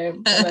the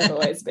same as I've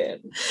always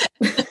been.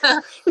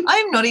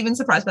 I'm not even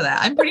surprised by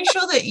that. I'm pretty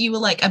sure that you were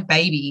like a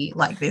baby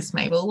like this,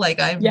 Mabel. Like,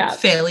 I'm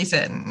fairly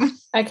certain.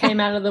 I came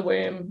out of the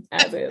womb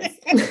as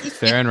is.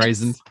 Fair and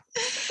reasoned.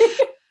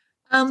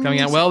 Coming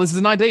out, well, this is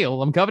an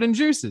ideal. I'm covered in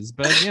juices,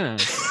 but, you know.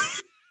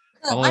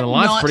 I'm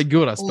life's not pretty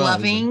good, I suppose.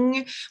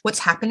 loving what's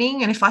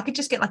happening, and if I could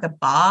just get like a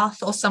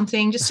bath or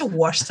something just to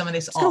wash some of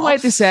this off. Gonna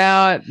wait this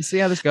out and see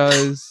how this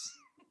goes.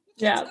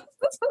 Yeah.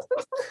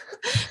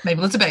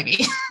 Maybe it's a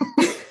baby.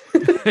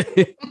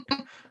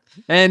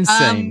 And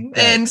scene.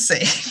 And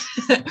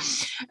scene.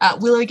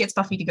 Willow gets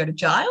Buffy to go to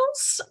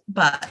Giles,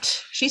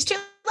 but she's too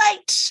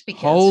late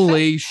because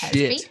Holy Faith has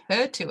shit. beat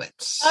her to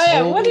it. Oh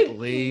yeah. What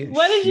Holy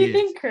did you shit.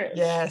 think, Chris?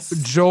 Yes.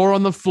 Jaw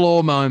on the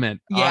floor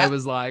moment. Yeah. I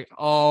was like,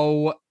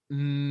 oh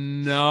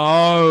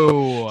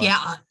no.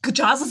 Yeah,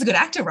 Giles is a good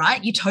actor,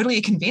 right? You totally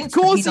are convinced Of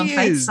that course he's on he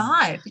Faith's is.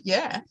 side.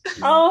 Yeah.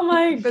 Oh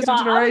my Best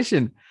god.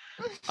 generation.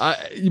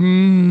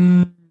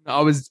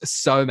 I was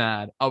so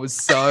mad. I was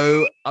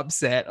so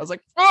upset. I was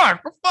like,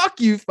 fuck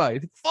you,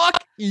 Faith.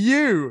 Fuck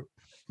you.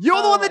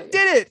 You're the one that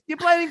did it. You're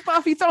blaming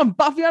Buffy, throwing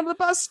Buffy under the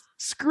bus.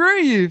 Screw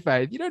you,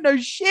 Faith. You don't know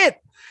shit.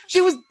 She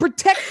was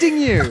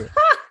protecting you.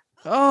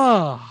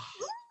 Oh.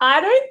 I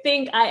don't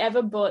think I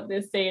ever bought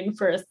this scene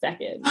for a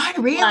second. Oh,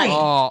 really?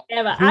 Oh,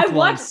 Ever. hook, I line,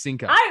 watched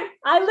sinker. I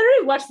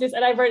literally watched this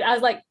and I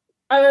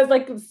was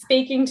like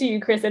speaking to you,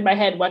 Chris, in my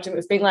head, watching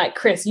this, being like,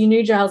 Chris, you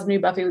knew Giles knew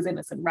Buffy was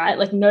innocent, right?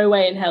 Like, no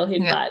way in hell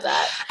he'd buy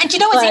that. And you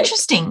know what's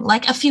interesting?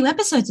 Like a few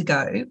episodes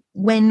ago,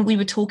 when we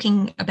were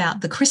talking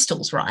about the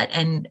crystals, right?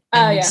 And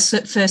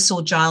first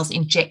saw Giles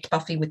inject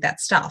Buffy with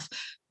that stuff.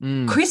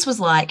 Chris was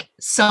like,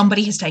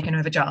 somebody has taken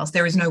over Giles.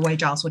 There is no way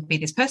Giles would be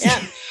this person.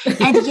 Yeah.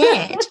 And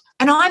yet,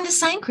 and I'm the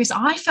same, Chris,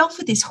 I fell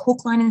for this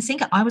hook, line, and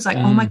sinker. I was like,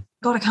 oh my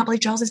God, I can't believe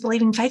Giles is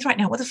believing Faith right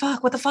now. What the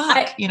fuck? What the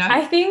fuck?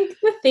 I think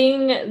the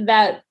thing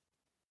that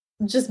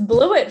just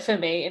blew it for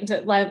me into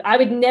like, I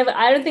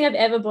don't think I've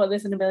ever bought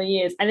this in a million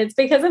years. And it's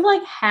because of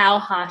like how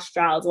harsh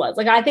Giles was.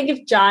 Like, I think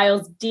if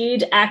Giles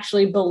did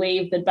actually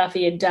believe that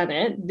Buffy had done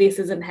it, this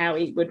isn't how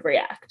he would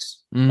react.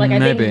 Like, I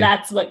think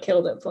that's what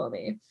killed it for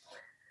me.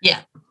 Yeah.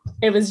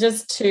 It was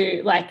just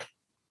too like,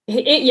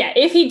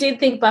 if he did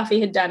think Buffy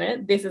had done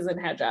it, this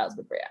isn't how Giles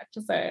would react.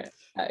 So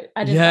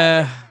I didn't.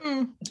 Yeah.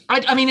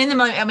 I mean, in the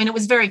moment, I mean, it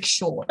was very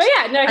short. But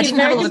yeah, no, I he's didn't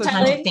have very a lot of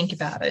time to compelling. think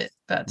about it.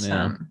 But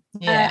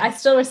I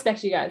still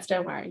respect you guys.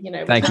 Don't worry. You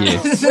know. Thank you.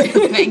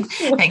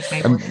 Thanks,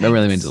 Mabel. That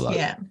really means a lot.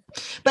 Yeah.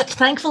 But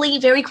thankfully,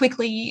 very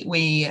quickly,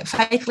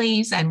 Faith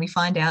leaves and we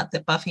find out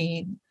that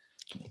Buffy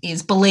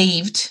is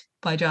believed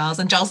by Giles.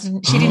 And Giles she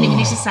didn't even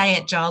need to say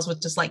it. Giles was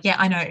just like, yeah,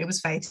 I know, it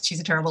was Faith. She's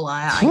a terrible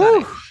liar. I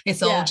got it.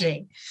 It's all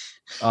G.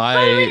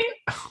 I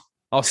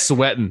was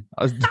sweating.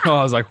 I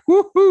was like,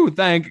 woohoo,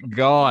 thank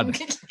God.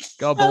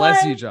 God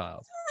bless you,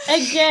 Giles.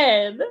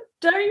 Again,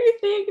 don't you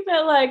think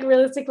that like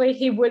realistically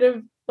he would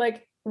have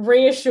like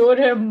reassured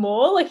her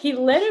more? Like, he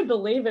let her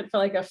believe it for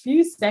like a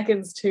few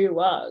seconds too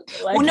long.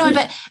 Like, well, no,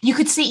 but you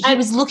could see he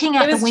was looking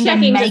out the window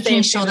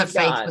making sure that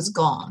Faith was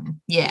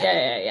gone.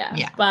 Yeah.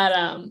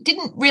 But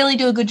didn't really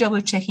do a good job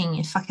of checking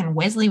if fucking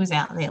Wesley was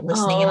out there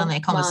listening in on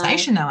their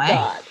conversation though,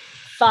 eh?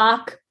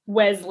 Fuck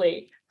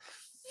Wesley.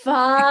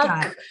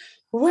 Fuck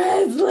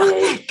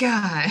Wesley. That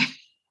guy.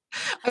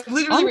 I've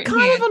literally I'm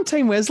kind of on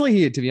Team Wesley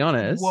here, to be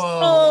honest.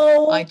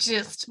 Whoa.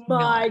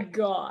 My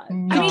God.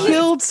 He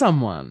killed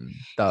someone,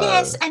 though.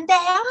 Yes, and they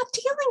are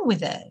dealing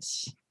with it.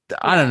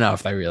 I don't know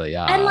if they really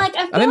are. And like,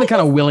 I think they're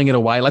kind of willing it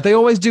away, like they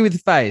always do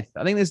with Faith.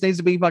 I think this needs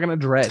to be fucking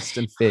addressed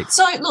and fixed.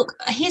 So, look,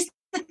 here's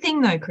the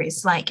thing, though,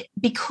 Chris. Like,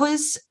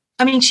 because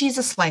I mean, she's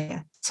a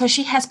Slayer, so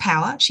she has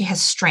power, she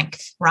has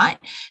strength, right?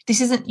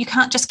 You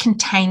can't just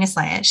contain a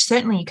Slayer.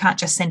 Certainly, you can't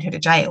just send her to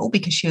jail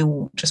because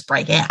she'll just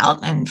break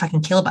out and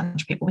fucking kill a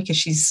bunch of people because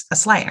she's a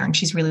Slayer and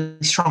she's really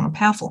strong and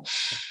powerful.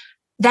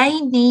 They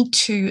need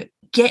to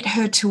get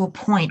her to a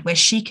point where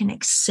she can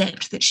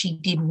accept that she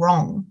did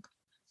wrong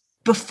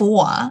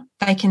before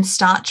they can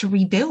start to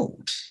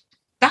rebuild.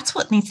 That's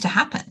what needs to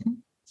happen.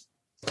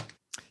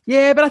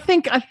 Yeah, but I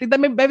think that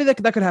maybe that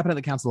could happen at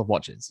the Council of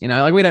Watchers. You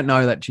know, like we don't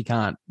know that she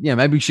can't. Yeah,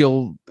 maybe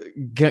she'll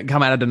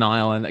come out of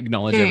denial and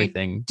acknowledge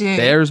everything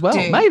there as well.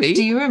 Maybe.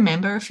 Do you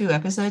remember a few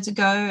episodes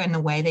ago and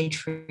the way they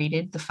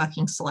treated the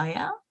fucking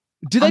Slayer?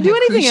 Do they do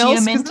anything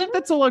else?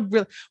 That's all I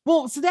really.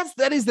 Well, so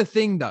that is the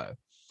thing though.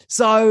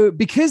 So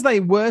because they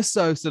were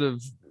so sort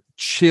of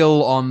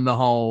chill on the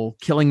whole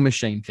killing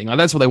machine thing, like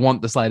that's what they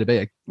want the Slayer to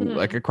be,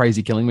 like a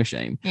crazy killing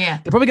machine. Yeah,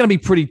 they're probably going to be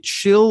pretty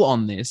chill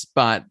on this,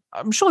 but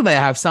I'm sure they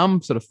have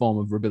some sort of form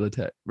of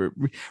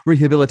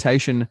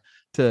rehabilitation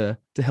to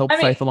help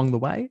Faith along the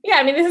way. Yeah,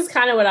 I mean, this is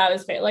kind of what I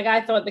was feeling. Like,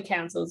 I thought the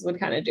councils would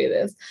kind of do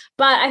this,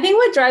 but I think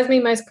what drives me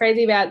most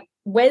crazy about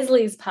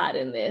Wesley's part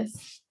in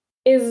this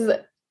is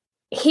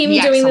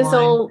him doing this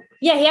all.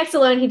 Yeah, he acts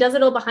alone. He does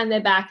it all behind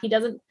their back. He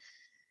doesn't.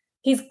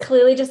 he's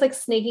clearly just like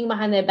sneaking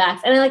behind their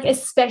backs. And like,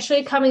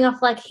 especially coming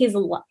off like his,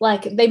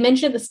 like they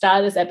mentioned at the start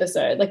of this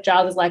episode, like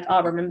Giles is like,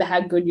 oh, remember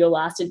how good your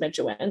last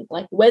adventure went?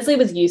 Like Wesley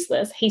was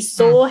useless. He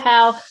saw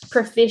how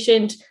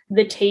proficient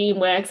the team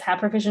works, how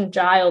proficient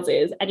Giles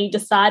is. And he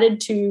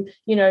decided to,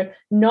 you know,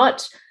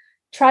 not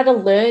try to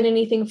learn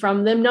anything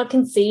from them, not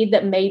concede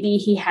that maybe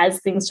he has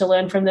things to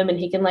learn from them and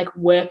he can like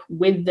work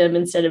with them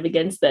instead of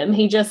against them.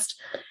 He just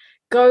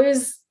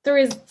goes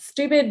through his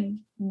stupid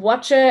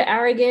watcher,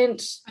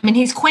 arrogant. I mean,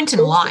 he's Quentin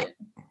bullshit. Light.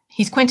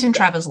 He's Quentin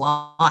Travers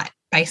Light,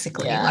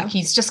 basically. Yeah. Like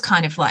he's just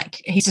kind of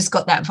like, he's just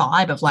got that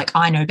vibe of like,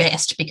 I know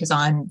best because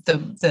I'm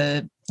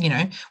the you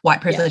know,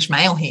 white privileged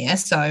male here.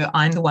 So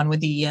I'm the one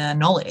with the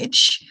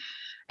knowledge.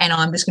 And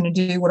I'm just going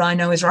to do what I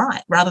know is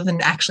right, rather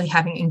than actually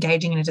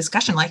engaging in a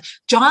discussion. Like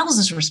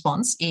Giles's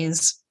response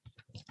is,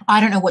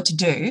 I don't know what to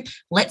do.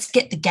 Let's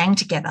get the gang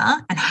together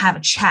and have a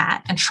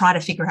chat and try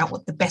to figure out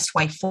what the best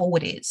way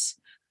forward is.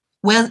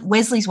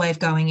 Wesley's way of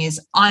going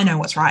is, I know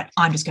what's right.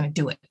 I'm just going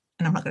to do it.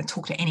 And I'm not going to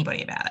talk to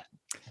anybody about it.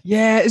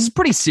 Yeah, this is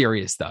pretty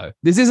serious, though.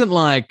 This isn't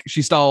like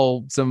she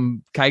stole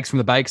some cakes from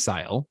the bake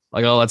sale.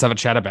 Like, oh, let's have a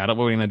chat about it.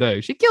 What are we going to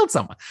do? She killed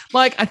someone.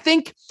 Like, I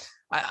think...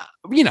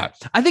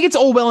 I think it's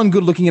all well and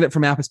good looking at it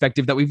from our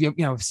perspective that we've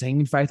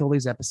seen Faith all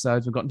these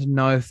episodes. We've gotten to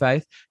know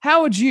Faith.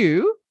 How would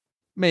you,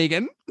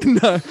 Megan?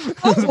 No,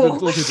 that was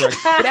a bit too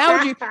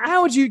direct. But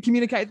how would you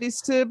communicate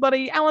this to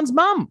bloody Alan's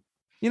mum?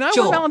 You know,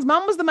 Sure. what if Alan's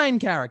mum was the main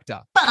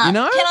character? But you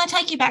know, can I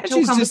take you back to a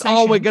she's conversation?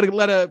 just, we're going to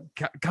let her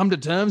come to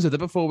terms with it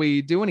before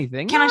we do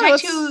anything.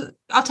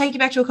 I'll take you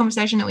back to a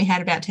conversation that we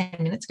had about 10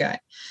 minutes ago.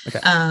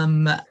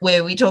 Okay.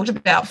 Where we talked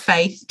about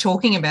Faith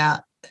talking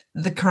about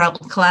the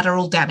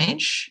collateral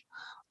damage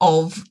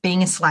of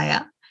being a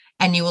slayer,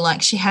 and you were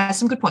like, she has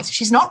some good points.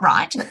 She's not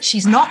right.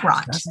 She's not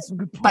right,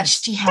 but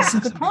she has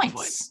some good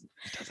points.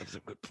 She does have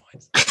some good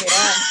points.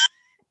 Yeah.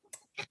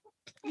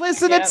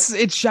 Listen,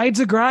 it's shades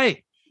of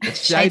grey.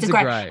 It's shades of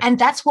grey. And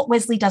that's what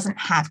Wesley doesn't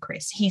have,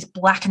 Chris. He's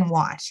black and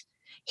white.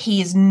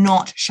 He is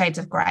not shades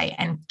of grey,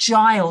 and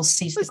Giles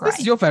sees the grey. This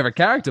is your favorite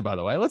character, by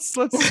the way. Let's.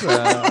 I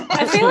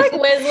feel like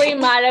Wesley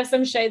might have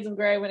some shades of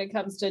grey when it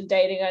comes to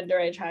dating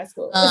underage high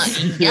school.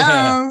 He Yeah.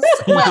 does.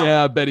 Well,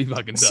 Yeah, I bet he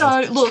fucking does.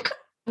 so look,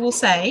 we'll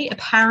say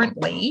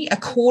apparently,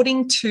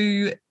 according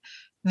to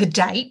the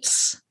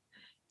dates,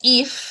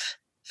 if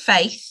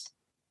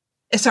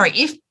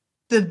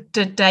the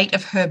date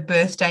of her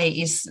birthday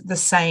is the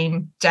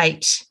same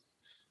date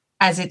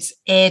as its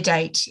air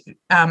date,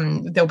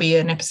 there'll be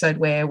an episode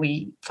where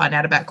we find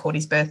out about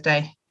Cordy's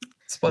birthday.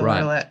 Spoiler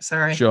Right. alert,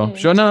 sorry. Sure.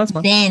 No, that's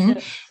fine.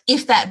 Then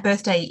if that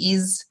birthday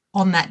is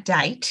on that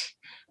date,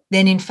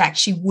 then in fact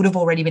she would have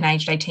already been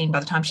aged 18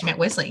 by the time she met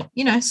Wesley.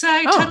 You know,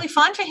 so totally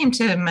fine for him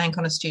to mank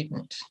on a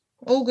student.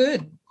 All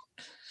good.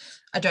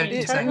 I don't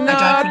think so. No,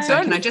 I don't think so.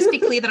 don't. Can I just be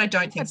clear that I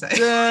don't think so?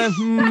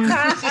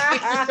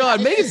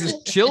 God, Megan's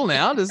just chill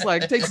now. Just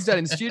like teaching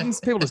studying students,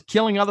 people just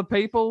killing other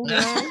people. You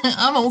know?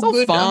 I'm all It's all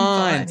good. fine. I'm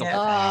fine. It's all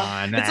Yeah.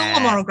 fine. It's all a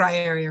moral grey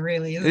area,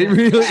 really, isn't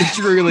It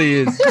truly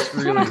is. It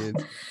really is.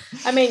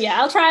 I mean, yeah,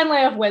 I'll try and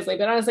lay off Wesley,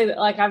 but honestly,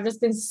 like I've just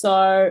been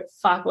so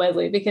fuck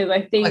Wesley because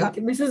I think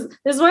this is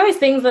one of those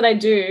things that I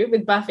do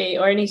with Buffy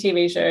or any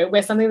TV show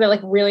where something that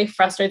like really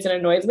frustrates and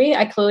annoys me,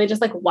 I clearly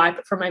just like wipe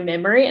it from my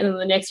memory, and then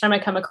the next time I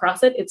come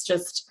across it, it's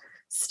just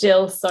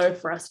still so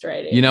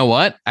frustrating. You know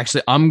what?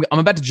 Actually, I'm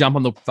about to jump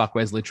on the fuck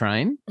Wesley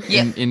train.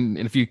 Yeah. In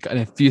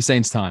a few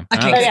scenes time.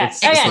 Okay, All right? Okay,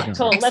 Excellent.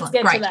 cool. Let's Excellent.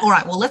 get Great. to that. All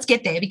right, well, let's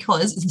get there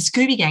because the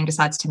Scooby Gang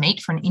decides to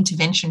meet for an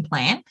intervention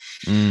plan.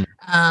 Mm.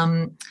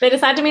 They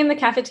decide to meet in the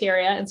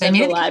cafeteria instead of meet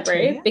the in the library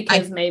cafeteria?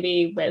 because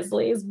maybe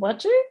Wesley's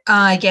watching.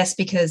 I guess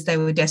because they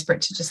were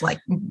desperate to just like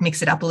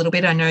mix it up a little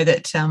bit. I know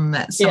that some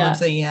of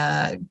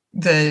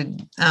the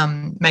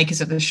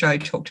makers of the show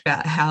talked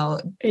about how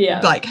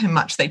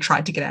much they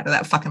tried to get out of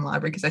that fucking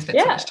library because they spent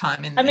so much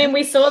time in I mean,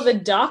 we saw the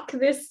doc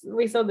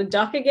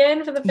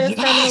again for the first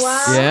time in a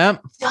while. Yeah.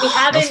 We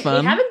haven't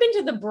fun. been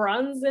to the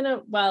bronze in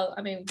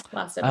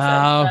last episode.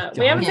 Oh, but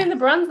we haven't God. seen the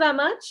bronze that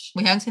much.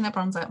 We haven't seen that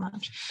bronze that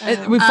much.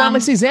 We finally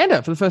see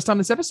Xander for the first time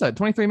this epised.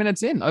 23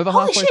 minutes in, over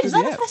Holy halfway shit, through is that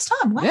the the app. first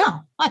time? Wow. Yeah.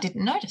 I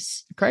didn't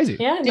notice. Crazy.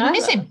 Yeah, Didn't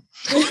miss him.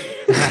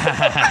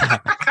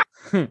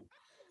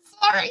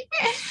 Sorry.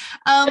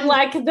 And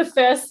like the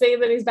first scene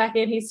that he's back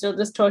in, he's still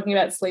just talking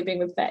about sleeping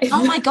with Faith.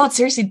 Oh my God,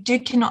 seriously,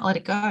 dude cannot let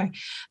it go.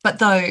 But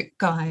though,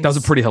 guys. That was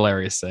a pretty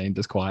hilarious scene,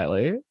 just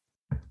quietly.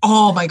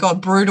 Oh my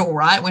God, brutal,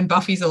 right? When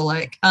Buffy's all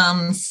like,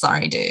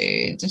 sorry,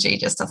 dude, she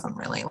just doesn't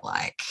really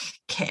like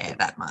care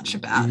that much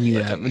about you.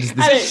 Yeah,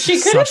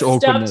 She could have such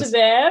awkwardness. stopped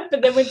there,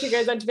 but then when she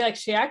goes on to be like,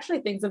 she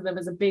actually thinks of them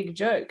as a big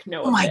joke.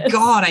 No, Oh my offense.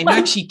 God, I know.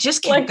 Like- She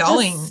just like, kept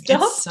going. just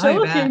stop It's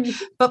so bad.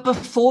 talking. But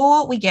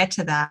before we get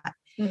to that,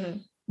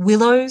 Mhm.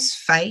 Willow's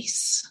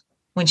face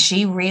when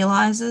she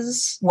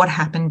realizes what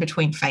happened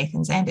between Faith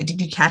and Xander.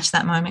 Did you catch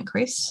that moment,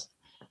 Chris?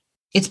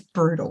 It's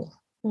brutal.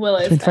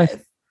 Willow's Between face.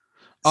 Faith-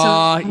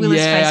 So Willow's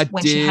yeah, face I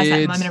when she has that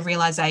did. moment of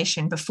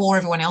realization before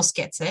everyone else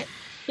gets it.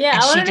 Yeah, and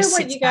I she want to know just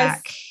what sits you guys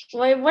back.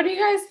 Wait, what do you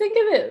guys think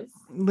of this?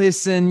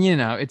 Listen,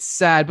 it's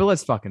sad, but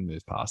let's fucking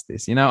move past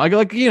this. I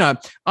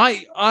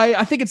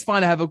think it's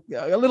fine to have a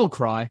little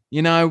cry.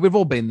 We've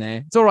all been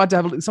there. It's all right to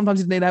have.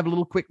 Sometimes you need to have a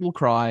little quick little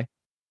cry.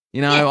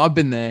 I've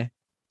been there,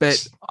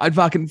 but I'd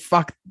fucking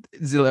fuck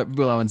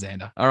Willow and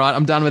Xander. All right,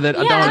 I'm done with it.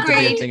 I don't want it to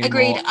be a thing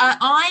agreed. anymore.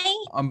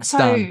 I'm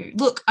done.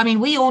 Look, I mean,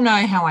 we all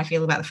know how I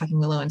feel about the fucking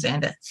Willow and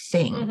Xander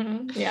thing.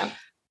 Mm-hmm. Yeah.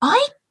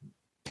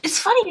 It's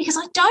funny because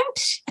I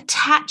don't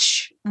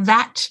attach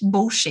that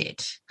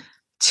bullshit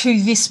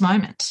to this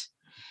moment.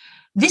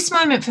 This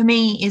moment for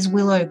me is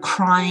Willow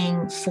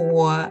crying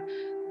for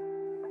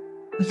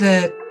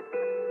the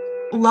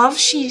love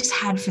she's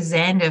had for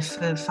Xander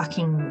for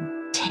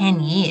fucking 10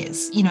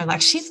 years.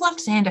 She's loved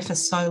Xander for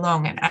so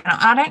long. And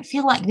I don't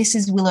feel like this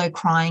is Willow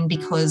crying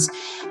because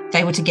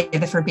they were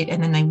together for a bit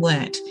and then they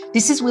weren't.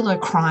 This is Willow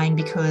crying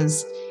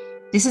because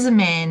this is a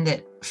man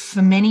that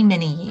for many,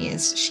 many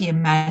years she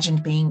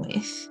imagined being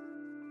with.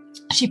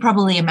 She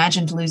probably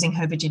imagined losing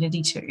her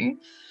virginity to.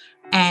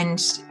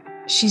 And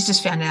she's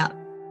just found out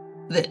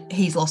that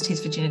he's lost his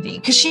virginity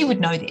because she would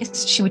know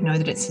this. She would know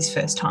that it's his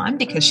first time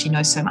because she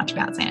knows so much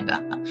about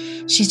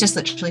Xander. She's just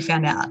literally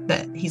found out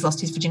that he's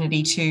lost his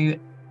virginity to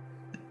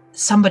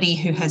somebody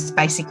who has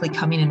basically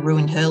come in and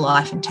ruined her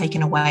life and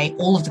taken away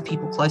all of the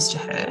people close to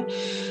her.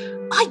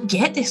 I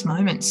get this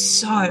moment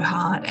so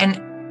hard.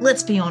 And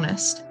let's be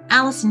honest,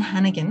 Alison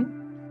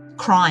Hannigan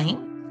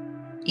crying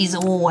is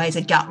always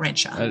a gut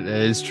wrencher. It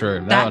is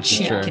true. That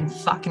shit can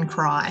fucking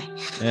cry.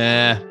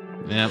 Yeah.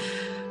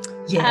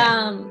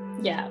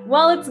 Yeah.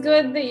 Well, it's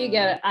good that you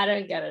get it. I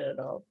don't get it at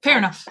all. Fair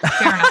enough.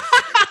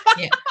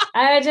 Yeah.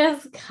 I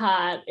just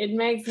can't. It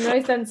makes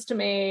no sense to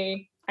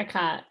me. I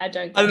can't. I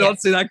don't get I did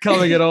not see that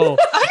coming at all.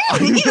 I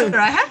didn't either,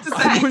 I have to say.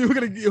 I thought you were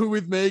going to go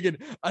with Megan.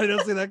 I did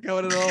not see that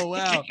coming at all.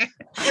 Wow.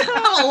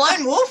 I'm a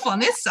lone wolf on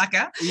this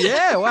sucker.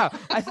 Yeah, wow.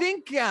 I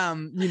think, Look,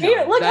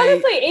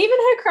 honestly, even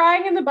her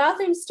crying in the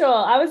bathroom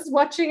stall, I was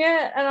watching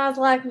it and I was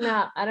like,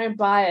 nah, I don't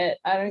buy it.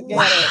 I don't get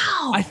it.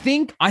 I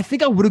think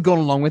I would have gone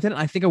along with it.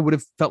 I think I would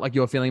have felt like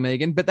you're feeling,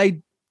 Megan, but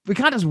we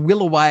can't just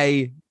will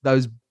away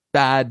those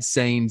bad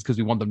scenes because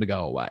we want them to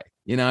go away.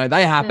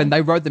 They happen.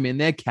 They wrote them in.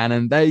 They're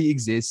canon. They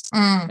exist,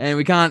 and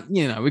we can't.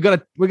 We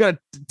got to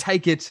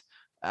take it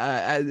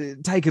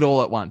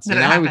all at once. We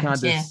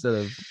can't just sort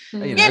of.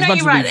 You're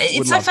right.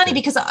 It's so funny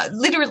because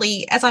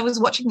literally, as I was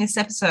watching this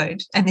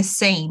episode and this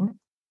scene,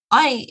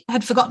 I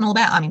had forgotten all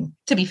about. I mean,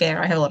 to be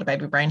fair, I had a lot of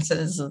baby brain, so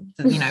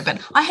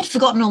but I had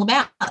forgotten all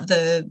about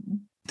the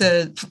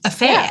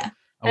affair. Yeah.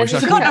 I'd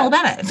forgotten all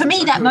about it. For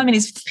me, that moment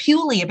is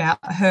purely about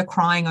her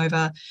crying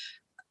over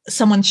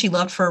someone she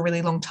loved for a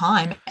really long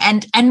time,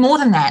 and more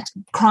than that,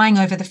 crying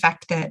over the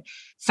fact that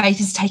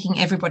Faith is taking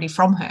everybody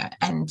from her,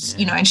 and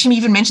and she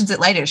even mentions it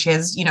later. She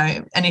has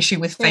an issue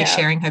with Faith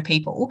sharing her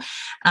people,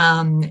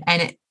 and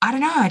I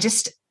don't know.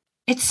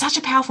 It's such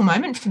a powerful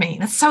moment for me.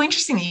 That's so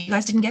interesting that you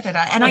guys didn't get it,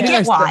 and I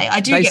get why.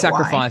 They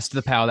sacrificed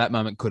the power that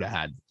moment could have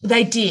had.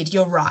 They did.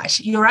 You're right.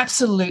 You're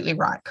absolutely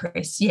right,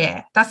 Chris.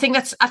 Yeah, I think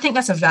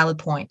that's a valid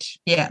point.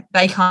 Yeah,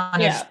 they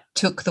kind of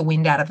took the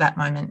wind out of that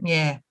moment.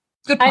 Yeah.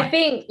 Good point.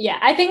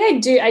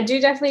 I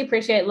do definitely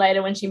appreciate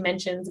later when she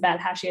mentions about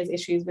how she has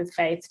issues with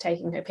Faith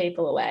taking her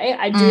people away.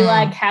 I do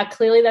like how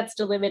clearly that's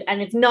delivered,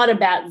 and it's not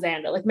about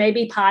Xander. Like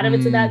maybe part of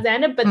it's about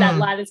Xander, but that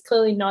line is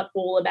clearly not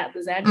all about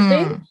the Xander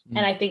thing.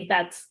 And I think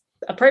that's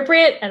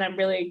appropriate, and I'm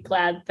really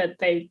glad that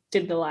they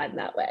did the line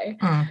that way.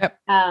 Yep.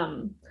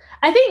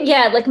 I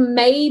think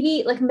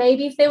maybe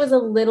if there was a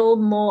little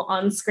more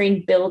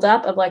on-screen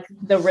build-up of like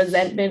the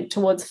resentment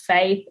towards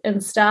Faith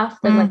and stuff,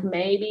 then like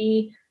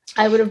maybe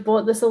I would have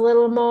bought this a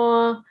little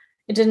more.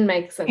 It didn't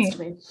make sense to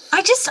me.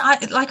 I guess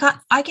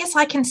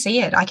I can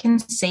see it. I can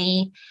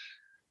see.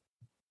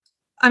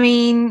 I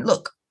mean,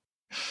 look.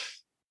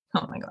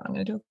 Oh my God, I'm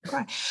going to do a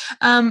cry.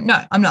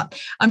 No, I'm not.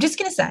 I'm just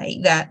going to say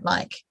that,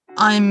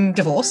 I'm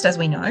divorced, as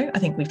we know. I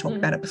think we've talked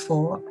about it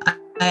before.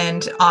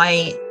 And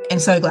I am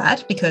so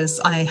glad because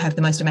I have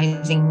the most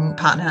amazing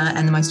partner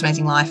and the most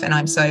amazing life, and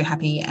I'm so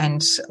happy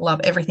and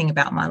love everything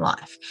about my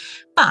life.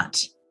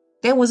 But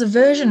there was a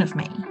version of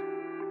me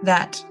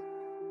that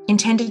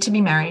intended to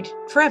be married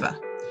forever.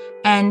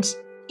 And,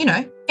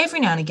 every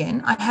now and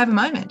again I have a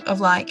moment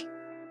of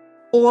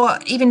or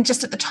even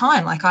just at the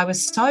time, I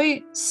was so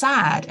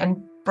sad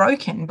and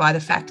broken by the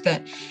fact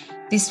that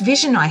this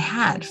vision I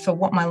had for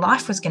what my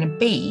life was going to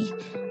be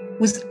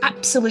was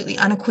absolutely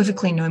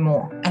unequivocally no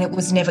more, and it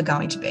was never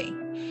going to be.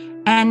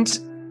 And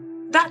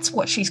that's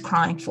what she's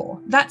crying for.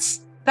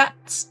 That's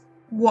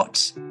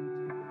what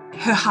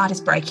her heart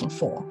is breaking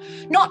for.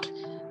 Not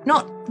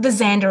the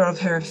Xander of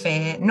her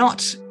affair,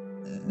 not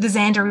the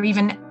Xander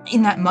even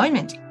in that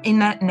moment, in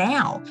that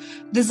now.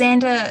 The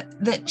Xander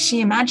that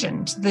she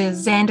imagined, the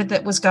Xander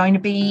that was going to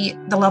be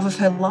the love of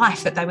her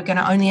life, that they were going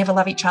to only ever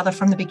love each other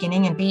from the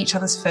beginning and be each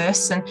other's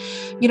firsts. And,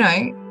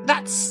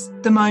 that's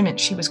the moment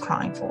she was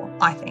crying for,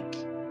 I think.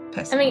 I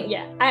personally. mean,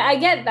 yeah, I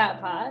get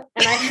that part,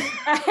 and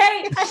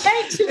I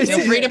hate to Feel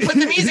free to put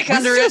the music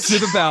under it. This is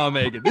your superpower,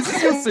 Megan. This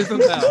is your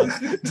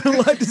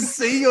superpower. To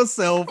see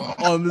yourself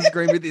on the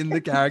screen within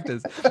the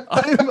characters.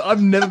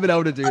 I've never been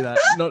able to do that.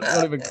 Not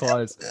even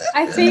close.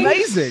 I It's think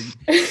amazing.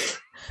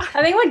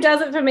 I think what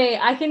does it for me,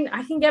 I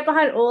can get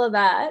behind all of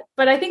that,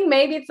 but I think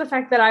maybe it's the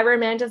fact that I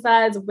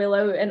romanticize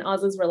Willow and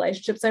Oz's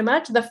relationship so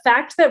much. The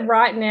fact that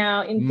right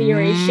now, in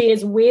theory, she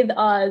is with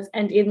Oz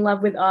and in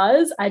love with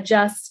Oz, I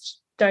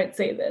just don't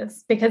see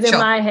this, because in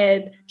my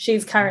head,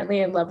 she's currently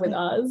in love with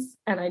Oz,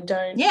 and I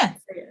don't see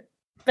it.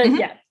 But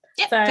yeah,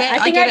 so fair, I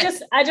think get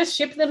I just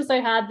ship them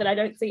so hard that I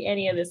don't see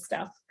any of this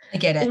stuff. I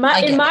get it. In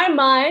my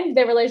mind,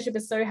 their relationship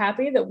is so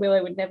happy that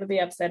Willow would never be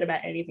upset about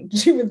anything to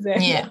do with them.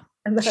 Yeah.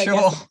 And then I Sure.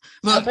 guess-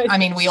 Look, I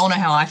mean, we all know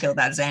how I feel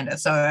about Xander,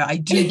 so I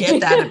do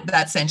get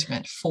that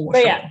sentiment for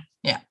But sure.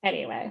 yeah.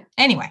 Anyway.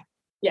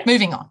 Yeah.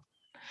 Moving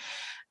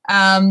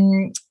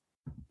on.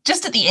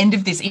 Just at the end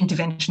of this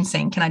intervention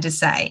scene, can I just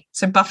say,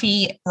 so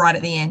Buffy right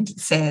at the end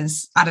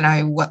says, I don't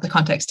know what the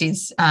context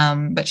is,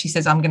 but she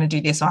says, I'm going to do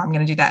this or I'm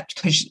going to do that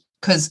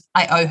because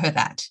I owe her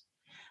that.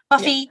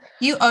 Buffy,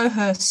 you owe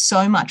her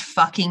so much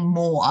fucking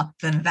more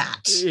than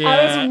that. Yeah.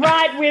 I was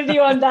right with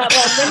you on that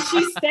one. When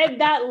she said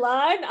that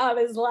line, I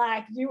was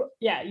like, you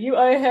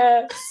owe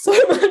her so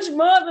much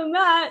more than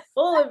that,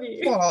 all of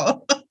you.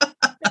 Oh.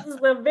 This is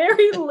the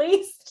very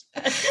least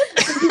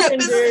you can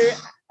do,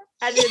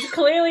 and it's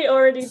clearly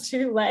already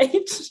too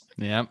late.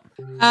 Yep.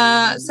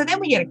 So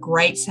then we get a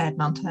great sad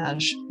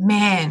montage.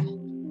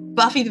 Man,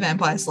 Buffy the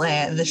Vampire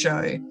Slayer, the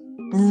show,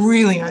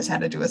 really knows how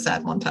to do a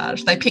sad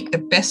montage. They pick the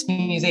best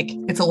music.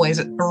 It's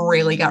always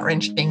really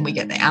gut-wrenching. We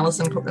get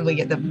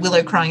the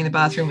Willow crying in the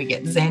bathroom. We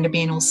get Xander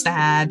being all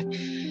sad.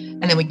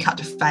 And then we cut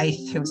to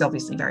Faith, who was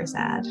obviously very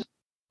sad.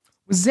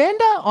 Was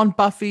Xander on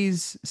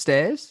Buffy's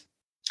stairs?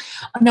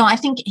 No, I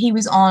think he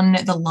was on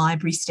the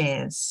library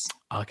stairs,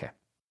 Okay.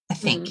 I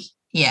think.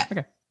 Yeah.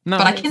 No,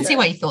 But I can see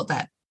why you thought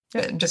that.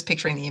 Just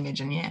picturing the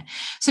image and yeah.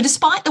 So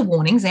despite the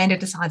warning, Xander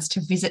decides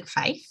to visit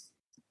Faith.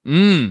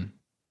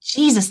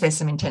 Jesus, there's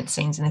some intense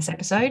scenes in this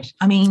episode.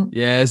 I mean,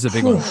 yeah, it's a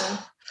big one.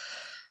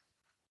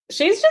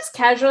 She's just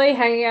casually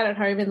hanging out at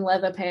home in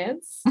leather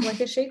pants.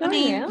 Like, is she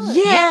going out?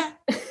 Yeah.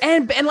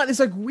 and like this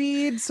like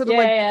weird sort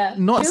of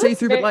not She see looks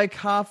through, very- but like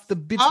half the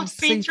bits I'll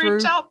see through.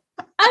 top.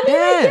 I mean,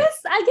 Yeah.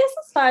 I guess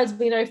as far as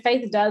we know,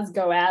 Faith does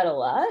go out a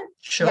lot.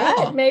 Sure.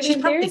 Right? Maybe She's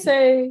in probably,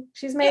 theory, so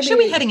she's yeah, maybe she'll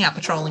be heading out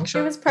patrolling. She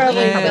Sure. was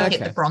probably Yeah, get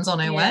okay. the bronze on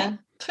her Yeah. way.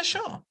 For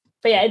sure.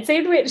 But yeah, it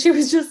seemed weird. She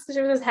was just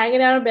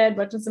hanging out in bed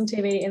watching some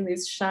TV in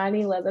these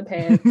shiny leather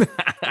pants. It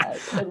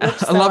looked I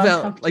so love how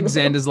uncomfortable. like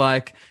Xander's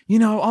like,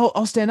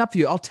 I'll stand up for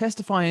you. I'll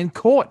testify in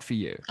court for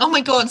you. Oh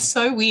my God,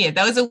 so weird.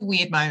 That was a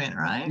weird moment,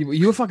 right?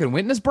 You a fucking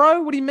witness,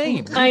 bro? What do you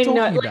mean? What are you I know.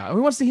 talking about?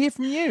 Who wants to hear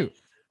from you?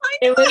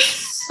 It was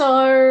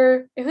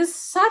so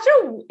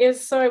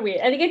weird.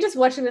 And again, just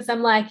watching this,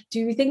 I'm like, do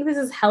you think this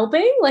is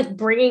helping? Like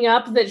bringing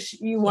up that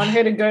you want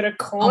her to go to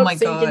court my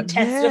so you can God.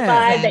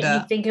 testify Yeah, that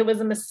Xander. you think it was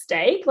a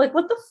mistake? Like,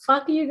 what the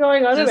fuck are you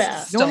going on Just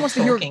about? No one wants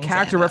to hear a talking,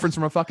 character Xander. reference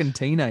from a fucking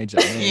teenager.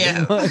 Man.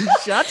 Yeah. Like,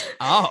 shut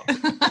up.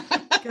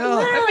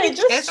 God. Nobody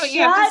just cares what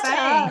you have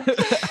to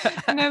shut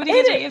say. Nobody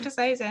cares what you have to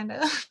say,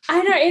 Xander.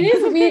 I know it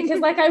is weird because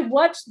like I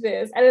watched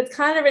this and it's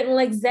kind of written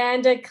like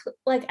Xander,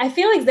 like I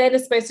feel like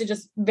Xander's supposed to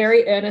just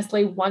very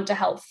earnestly want to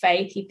help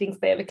Faith. He thinks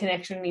they have a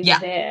connection and he's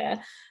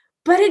there,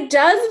 but it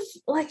does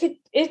like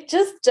it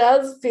just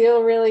does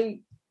feel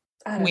really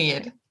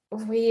Weird.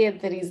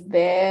 weird that he's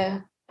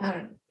there. I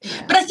don't.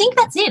 Yeah. But I think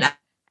that's it. I'm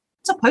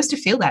supposed to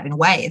feel that in a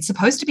way. It's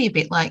supposed to be a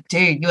bit like,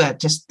 dude,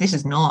 this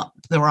is not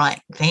the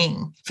right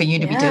thing for you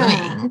to be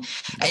doing,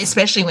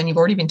 especially when you've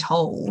already been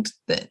told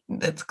that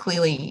that's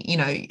clearly,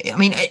 I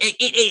mean,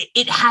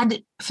 it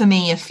had for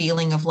me a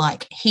feeling of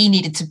like he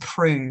needed to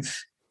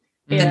prove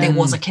that there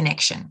was a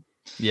connection.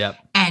 Yep.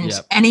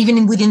 And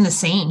even within the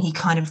scene, he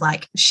kind of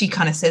like, she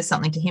kind of says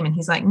something to him and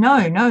he's like,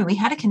 no, we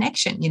had a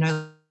connection,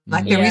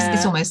 like there is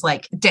this almost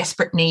like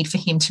desperate need for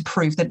him to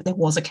prove that there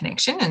was a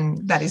connection,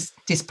 and that is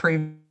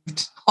disproved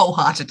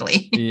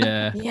wholeheartedly.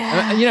 Yeah.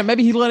 Yeah.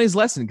 Maybe he learned his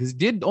lesson because he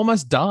did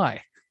almost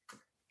die.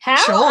 How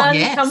Sure,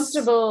 yes.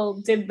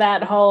 uncomfortable did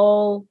that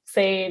whole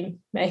scene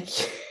make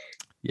you?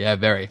 Yeah,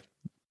 very. It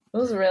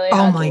was really Oh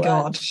hard my to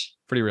God. watch.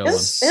 Pretty real It one.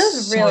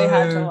 was really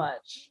hard to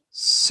watch.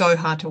 So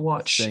hard to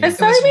watch. Dang. For It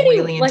so was many,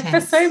 really like for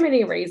intense. so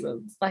many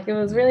reasons. Like it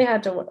was really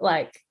hard to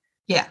like.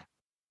 Yeah.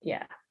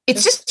 Yeah.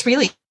 It's just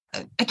really,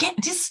 again,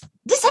 this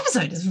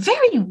episode is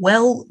very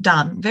well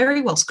done,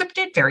 very well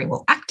scripted, very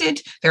well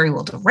acted, very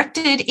well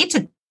directed. It's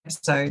an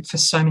episode for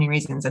so many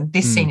reasons, and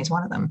this scene is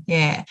one of them.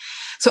 Yeah.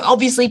 So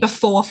obviously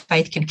before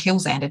Faith can kill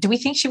Xander, do we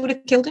think she would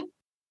have killed him?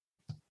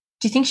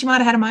 Do you think she might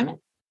have had a moment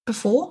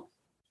before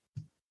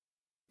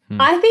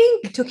I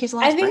think he took his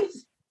last breath?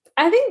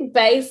 I think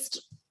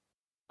based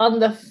on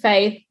the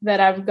Faith that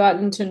I've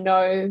gotten to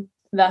know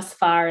thus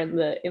far in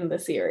the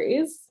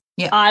series,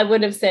 I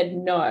would have said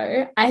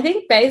no. I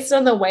think based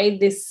on the way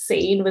this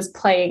scene was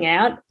playing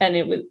out, and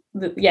it was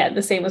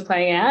the scene was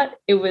playing out,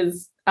 it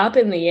was up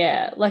in the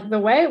air. Like the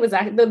way it was,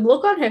 the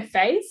look on her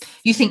face.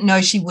 You think,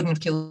 no, she wouldn't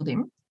have killed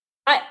him?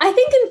 I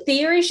think in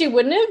theory she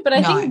wouldn't have, but I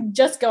No. think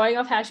just going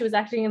off how she was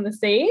acting in the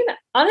scene,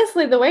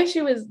 honestly, the way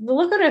she was, the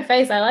look on her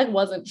face, I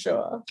wasn't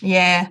sure.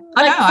 Yeah.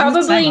 I Like know. I'm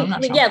the same. I'm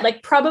not probably, sure. yeah,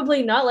 like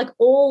probably not. Like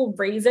all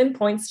reason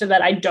points to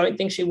that. I don't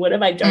think she would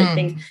have. I don't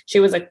think she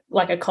was a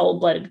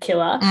cold-blooded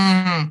killer,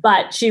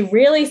 but she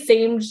really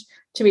seemed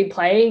to be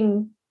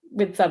playing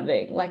with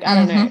something. Like I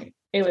don't know.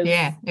 It was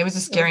It was a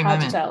scary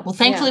hard to moment. tell. Well,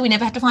 thankfully we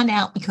never had to find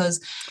out because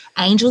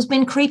Angel's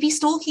been creepy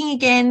stalking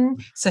again.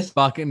 So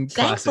Fucking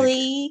classic,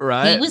 thankfully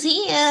right? he was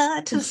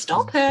here to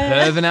stop her.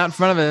 Perving out in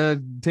front of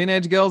a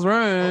teenage girl's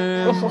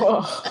room.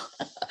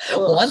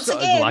 Once So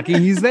again. lucky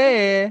he's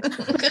there.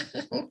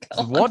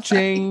 Just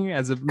watching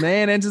as a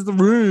man enters the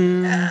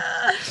room.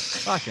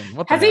 Fucking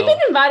what the Has he hell? been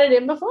invited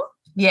in before?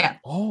 Yeah.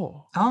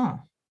 Oh. Oh.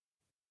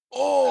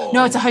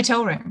 No, it's a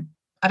hotel room.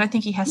 I don't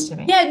think he has to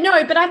be. Yeah,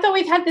 no, but I thought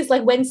we've had this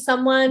like when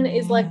someone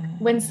is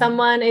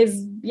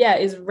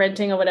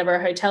renting or whatever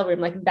a hotel room,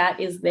 like that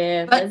is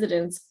their But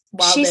residence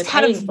while She's they're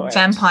had a paying for it.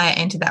 vampire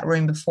enter that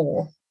room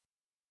before.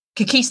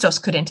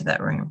 Kakistos could enter that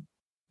room.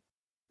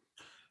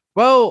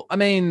 Well, I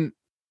mean,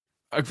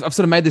 I've sort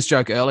of made this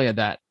joke earlier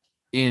that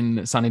in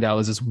Sunnydale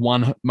is this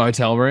one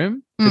motel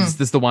room. It's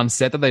this the one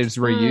set that they just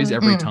reuse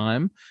every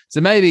time.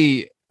 So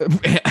maybe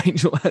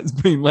Angel has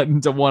been let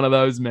into one of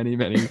those many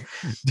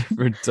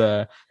different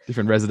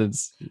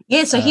residents.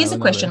 Yeah, so here's a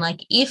another- question.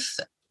 Like if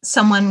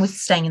someone was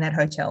staying in that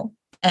hotel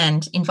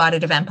and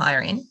invited a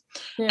vampire in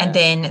and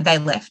then they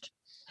left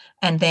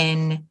and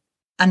then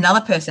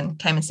another person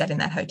came and sat in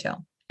that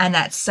hotel and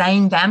that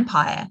same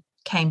vampire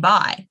came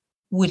by,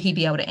 would he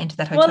be able to enter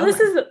that hotel Well, this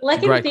room? is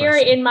like in Great theory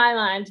question. in my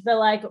mind, the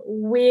like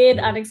weird,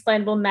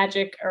 unexplainable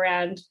magic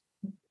around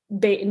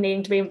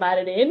needing to be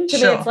invited in. To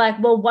me, Sure. it's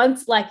like, well,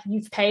 once like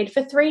you've paid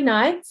for 3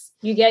 nights,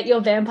 you get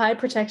your vampire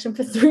protection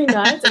for 3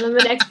 nights, and then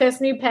the next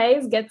person who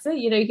pays gets it.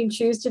 You know, you can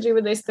choose to do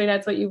with those 3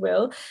 nights what you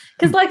will.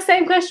 Because like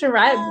same question,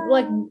 right?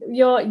 Like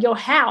your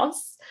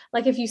house,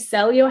 like if you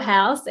sell your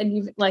house and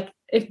you've like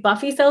if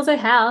Buffy sells her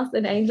house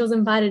and Angel's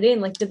invited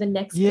in, like do the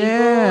next people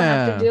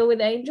have Yeah. to deal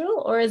with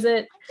Angel, or is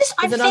it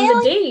I'm on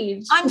the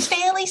deed? I'm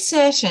fairly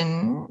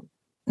certain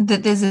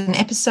that there's an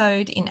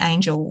episode in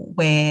Angel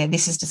where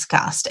this is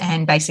discussed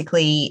and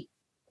basically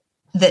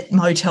that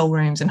motel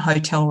rooms and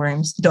hotel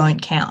rooms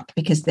don't count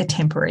because they're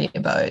temporary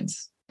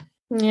abodes.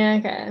 Yeah,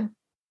 okay.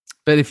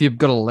 But if you've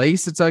got a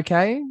lease, it's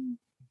okay.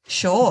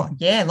 Sure.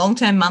 Yeah.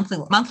 Long-term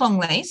month-long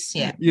lease.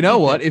 Yeah. You know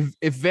what? If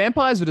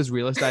vampires were just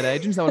real estate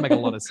agents, that would make a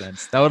lot of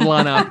sense. That would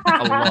line up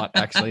a lot,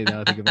 actually,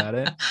 now I think about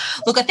it.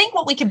 Look, I think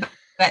what we can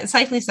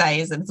safely say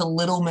is that it's a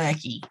little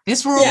murky.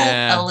 This rule,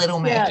 Yeah. a little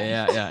murky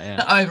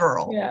Yeah.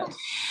 overall. Yeah.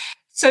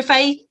 So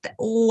Faith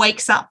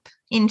wakes up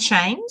in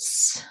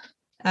chains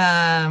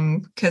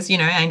because, you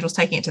know, Angel's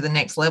taking it to the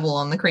next level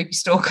on the creepy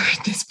stalker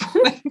at this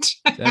point.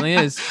 Certainly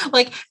is.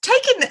 Like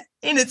taken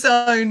in its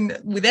own,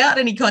 without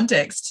any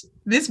context,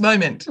 this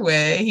moment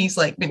where he's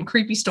like been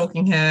creepy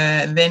stalking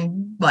her,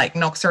 then like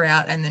knocks her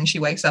out and then she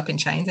wakes up in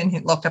chains and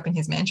locked up in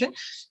his mansion.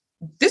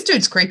 This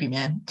dude's creepy,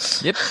 man.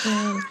 Yep.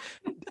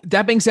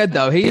 That being said,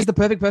 though, he is the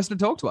perfect person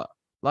to talk to her.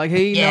 Like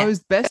he Yeah. knows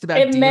best about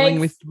It dealing makes-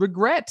 with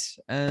regret.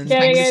 And Yeah,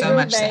 Makes yeah, so it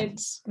much made,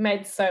 sense.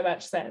 made so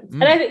much sense.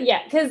 Mm. And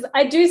because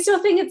I do still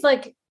think it's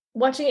like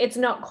watching it, it's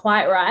not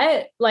quite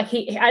right. Like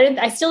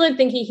I still don't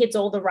think he hits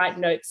all the right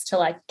notes to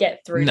like get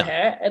through No.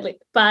 her. At least,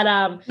 but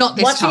Not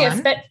this watching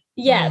time.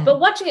 it, but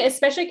watching it,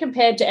 especially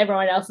compared to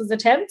everyone else's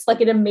attempts, like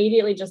it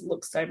immediately just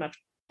looks so much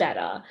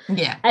better.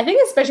 Yeah. I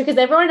think especially because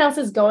everyone else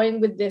is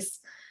going with this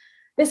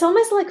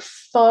almost like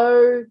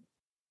faux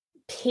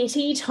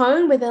pity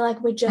tone where they're like,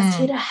 we're just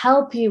here to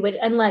help you.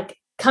 And like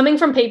coming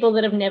from people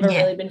that have never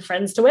really been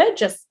friends to her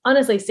just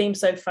honestly seems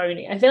so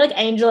phony. I feel like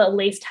Angel at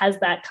least has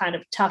that kind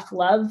of tough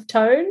love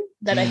tone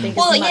that I think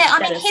is much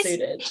better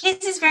suited. His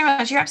is very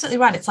much, you're absolutely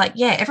right. It's like,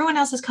 yeah, everyone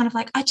else is kind of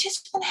like, I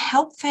just want to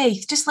help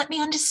Faith. Just let me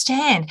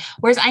understand.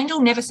 Whereas Angel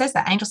never says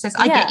that. Angel says,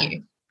 I get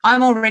you.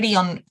 I'm already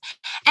on.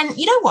 And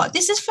you know what?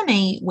 This is for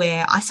me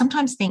where I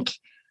sometimes think,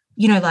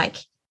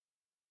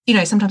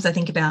 sometimes I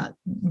think about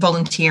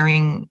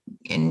volunteering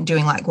and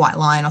doing like White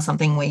Lion or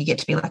something where you get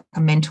to be like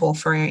a mentor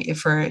for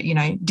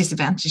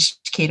disadvantaged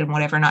kid and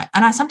whatever. And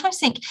I sometimes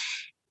think,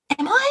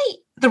 am I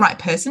the right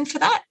person for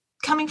that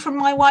coming from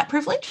my white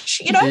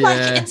privilege?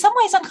 Like in some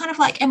ways I'm kind of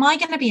like, am I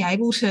going to be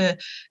able to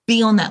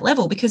be on that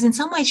level? Because in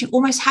some ways you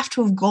almost have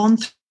to have gone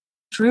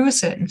through a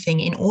certain thing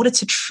in order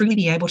to truly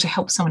be able to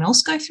help someone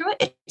else go through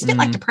it. It's a bit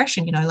like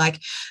depression, like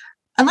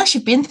unless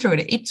you've been through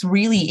it,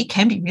 it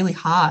can be really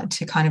hard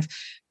to kind of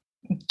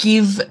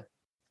give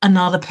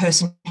another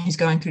person who's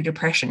going through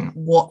depression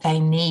what they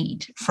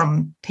need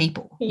from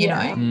people,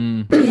 Yeah.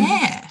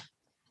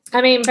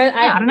 I mean, but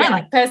I don't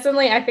know.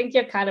 Personally, I think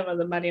you're kind of on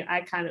the money.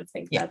 I kind of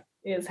think that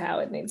is how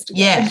it needs to go.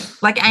 Yeah,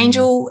 like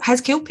Angel has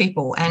killed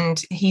people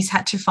and he's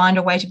had to find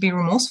a way to be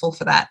remorseful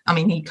for that. I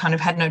mean, he kind of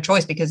had no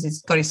choice because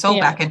he's got his soul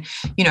back and,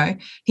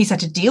 he's had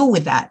to deal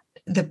with that,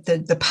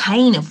 the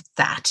pain of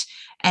that.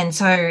 And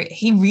so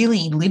he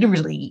really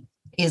literally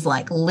is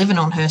like living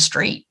on her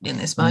street in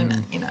this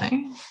moment, you know?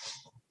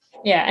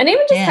 Yeah, and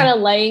even just Yeah. kind of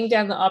laying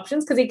down the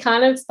options, because he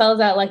kind of spells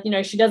out like, you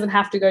know, she doesn't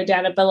have to go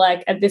down it, but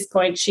like at this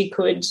point she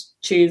could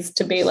choose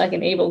to be like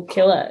an evil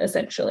killer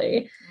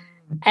essentially.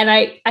 And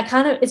I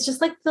kind of, it's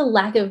just like the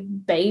lack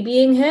of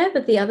babying her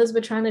that the others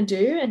were trying to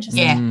do, and just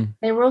Yeah. like,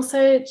 they were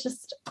also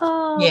just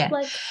Yeah.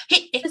 like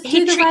just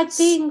He do the right treats-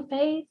 thing,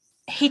 Faith.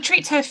 He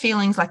treats her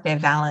feelings like they're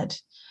valid,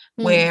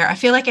 Mm. where I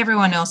feel like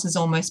everyone else has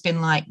almost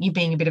been like, you're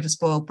being a bit of a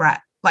spoiled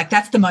brat. Like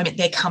that's the moment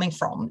they're coming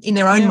from in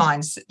their own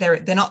minds. They're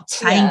not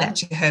saying that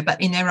to her,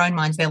 but in their own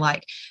minds, they're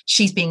like,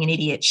 she's being an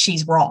idiot.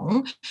 She's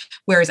wrong.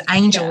 Whereas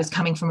Angel is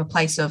coming from a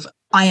place of,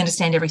 I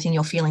understand everything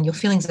you're feeling. Your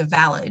feelings are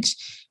valid,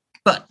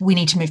 but we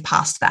need to move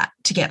past that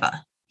together.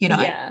 You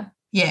know?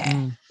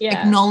 Yeah.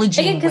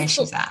 Acknowledging Again, 'cause where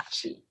she's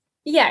at.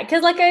 Yeah,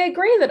 because like I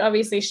agree that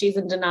obviously she's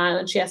in denial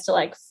and she has to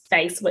like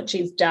face what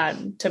she's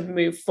done to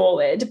move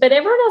forward. But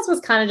everyone else was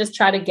kind of just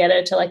trying to get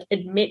her to like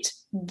admit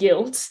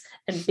guilt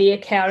and be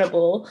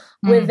accountable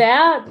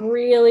without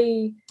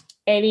really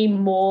any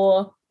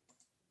more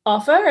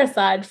offer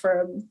aside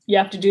from you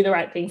have to do the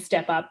right thing,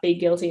 step up, be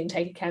guilty and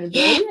take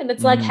accountability. And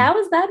it's like, how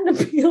is that an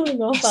appealing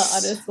offer,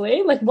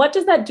 honestly? Like, what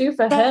does that do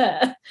for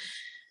her?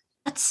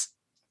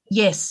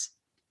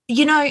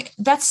 You know,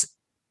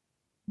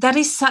 that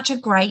is such a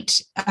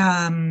great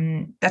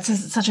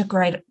such a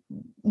great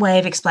way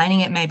of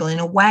explaining it, Mabel, in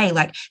a way.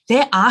 Like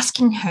they're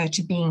asking her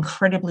to be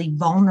incredibly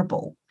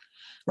vulnerable,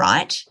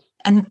 right?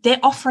 And they're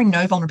offering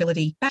no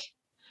vulnerability back.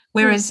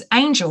 Whereas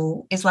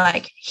Angel is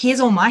like, here's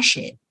all my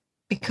shit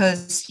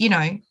because, you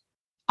know,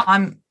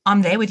 I'm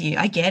there with you.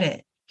 I get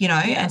it, you know,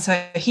 and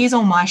so here's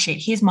all my shit.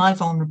 Here's my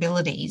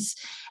vulnerabilities.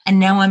 And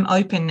now I'm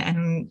open,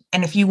 and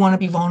if you want to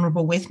be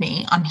vulnerable with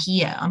me, I'm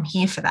here. I'm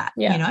here for that,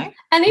 you know?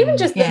 And even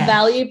just the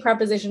value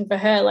proposition for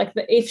her, like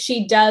if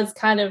she does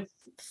kind of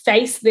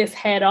face this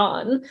head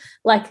on,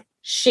 like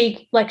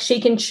she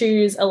can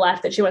choose a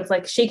life that she wants.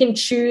 Like she can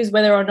choose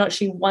whether or not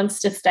she wants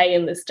to stay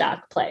in this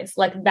dark place.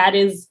 Like that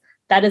is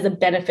a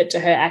benefit to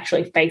her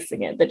actually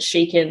facing it, that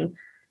she can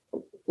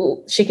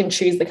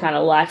choose the kind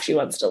of life she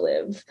wants to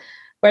live.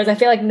 Whereas I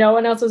feel like no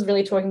one else was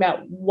really talking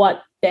about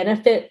what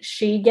benefit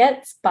she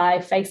gets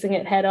by facing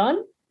it head on.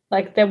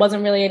 Like there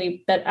wasn't really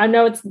any, but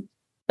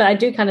I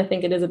do kind of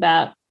think it is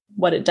about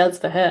what it does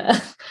for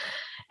her.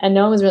 And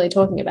no one was really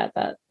talking about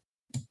that.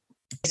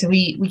 So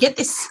we get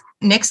this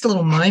next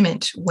little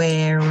moment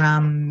where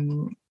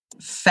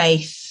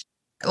Faith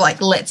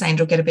like lets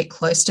Angel get a bit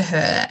close to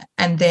her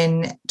and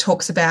then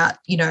talks about,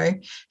 you know,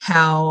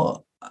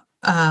 how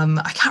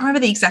I can't remember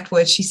the exact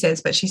words she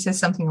says, but she says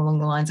something along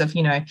the lines of,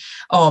 you know,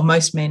 oh,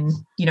 most men,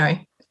 you know,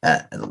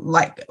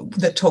 like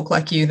that talk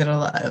like you that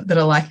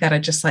are like that are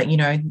just like, you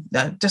know,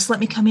 just let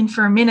me come in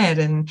for a minute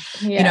and,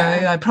 you know,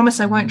 I promise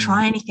I won't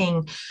try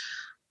anything.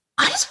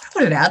 I just want to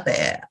put it out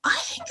there. I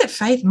think that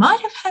Faith might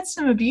have had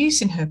some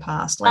abuse in her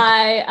past,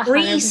 like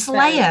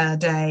pre-Slayer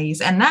days,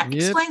 and that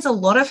explains a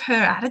lot of her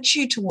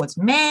attitude towards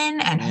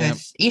men and her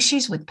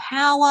issues with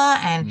power.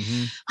 And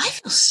I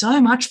feel so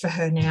much for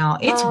her now.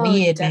 It's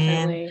weird,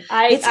 definitely.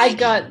 man. I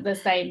got the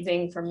same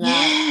thing from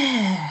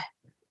that.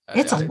 Yeah,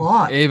 it's a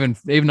lot. Even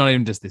not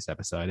even just this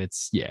episode.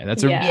 It's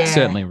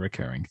certainly a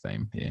recurring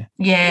theme.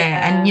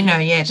 And you know,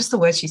 just the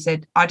words she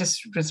said. I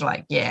just was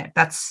like,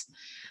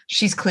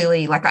 she's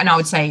clearly like, and I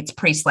would say it's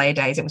pre-Slayer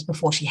days. It was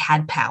before she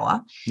had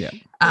power.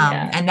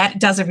 And that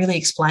does really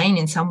explain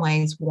in some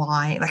ways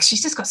why, like,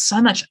 she's just got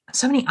so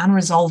many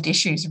unresolved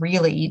issues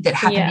really that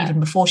happened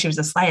even before she was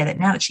a Slayer, that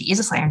now that she is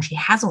a Slayer and she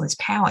has all this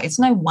power, it's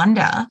no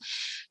wonder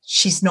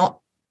she's not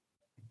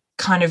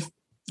kind of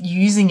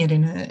using it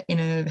in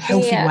a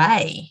healthy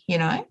way, you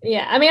know?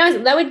 I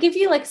mean, that would give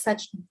you like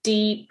such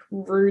deep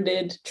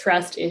rooted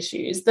trust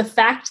issues. The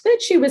fact that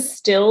she was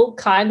still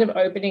kind of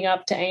opening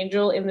up to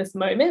Angel in this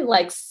moment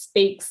like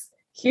speaks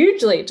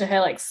hugely to her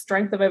like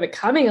strength of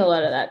overcoming a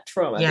lot of that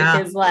trauma,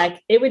 because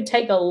like it would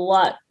take a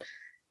lot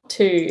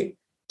to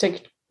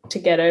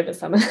get over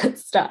some of that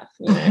stuff,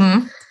 you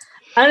know?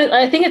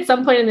 I think at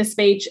some point in the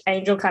speech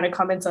Angel kind of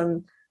comments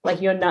on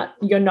like, you're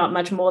not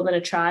much more than a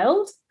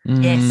child.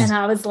 Yes. And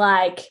I was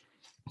like,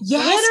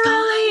 yes,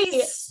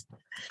 guys.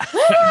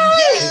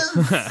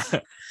 Yes.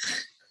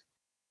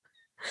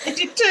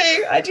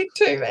 I did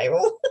too,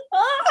 Mabel.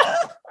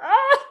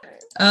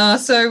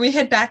 So we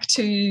head back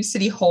to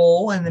City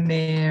Hall, and the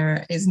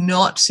mayor is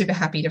not super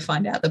happy to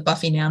find out that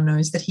Buffy now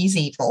knows that he's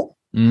evil,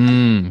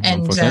 and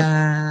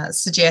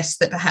suggests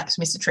that perhaps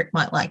Mr. Trick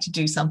might like to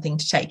do something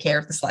to take care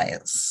of the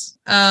Slayers.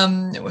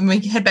 When we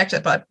head back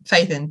to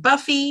Faith and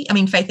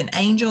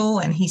Angel,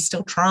 and he's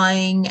still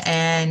trying,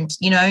 and,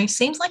 you know,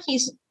 seems like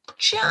he's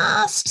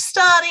just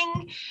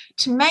starting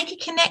to make a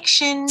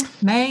connection,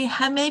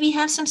 maybe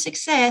have some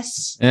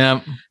success.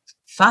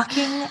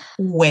 Fucking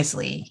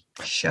Wesley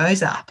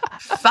shows up.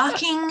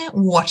 Fucking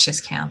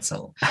Watchers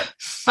Council.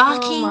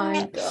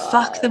 Fucking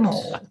fuck them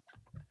all.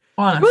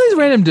 What are these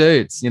random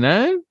dudes, you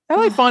know? How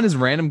do they find as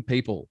random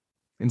people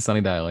in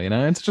Sunnydale, you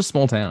know? It's such a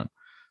small town.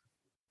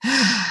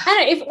 I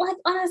don't know, if like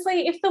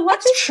honestly, if the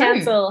Watchers true.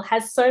 Council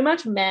has so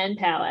much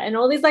manpower and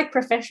all these like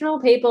professional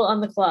people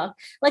on the clock,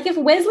 like if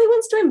Wesley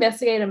wants to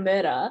investigate a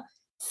murder,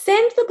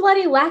 send the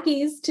bloody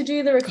lackeys to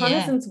do the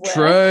reconnaissance work.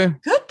 True.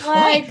 Good point.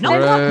 Like Not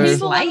they've got True.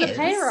 people on the slayers.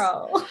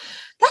 payroll.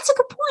 That's a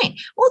good point.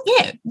 Well,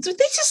 yeah, they're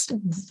just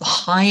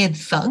hired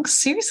thugs.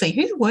 Seriously,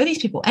 who were these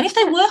people? And if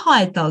they were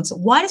hired thugs,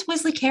 why does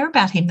Wesley care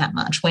about him that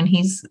much when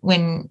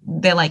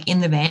they're like in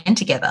the van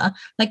together?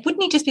 Like,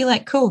 wouldn't he just be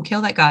like, cool,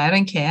 kill that guy. I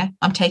don't care.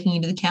 I'm taking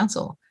you to the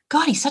council.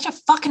 God, he's such a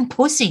fucking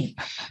pussy.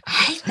 I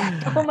hate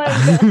that guy. Oh my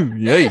god.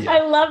 yeah. I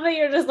love that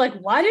you're just like,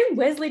 why didn't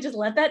Wesley just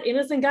let that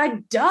innocent guy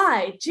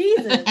die?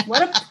 Jesus,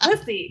 what a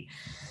pussy.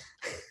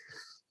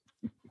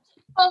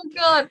 Oh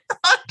God,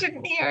 I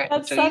didn't hear it.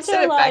 That's until you such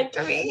said a it back like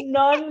to me.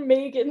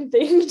 non-Megan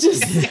thing to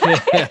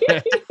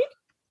say.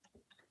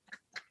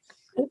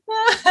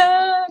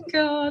 Oh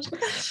God.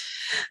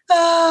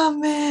 Oh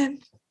man.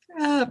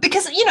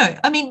 Because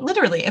I mean,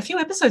 literally a few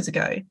episodes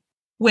ago,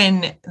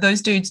 when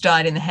those dudes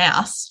died in the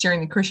house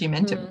during the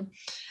Cruciamentum,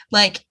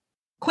 like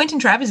Quentin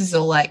Travers is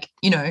all like,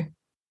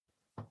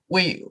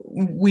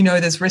 we know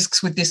there's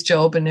risks with this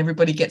job and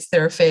everybody gets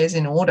their affairs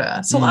in order.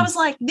 So I was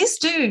like, this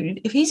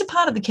dude, if he's a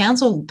part of the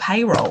council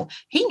payroll,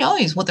 he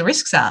knows what the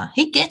risks are.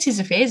 He gets his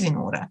affairs in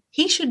order.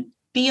 He should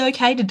be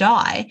okay to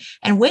die.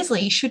 And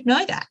Wesley should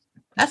know that.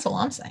 That's all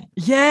I'm saying.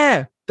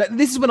 Yeah.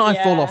 This is when I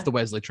fall Yeah. off the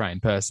Wesley train,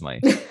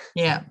 personally.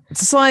 Yeah.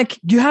 It's just like,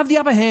 you have the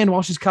upper hand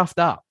while she's cuffed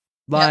up.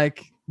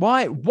 Like,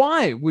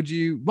 why would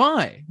you?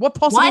 Why? What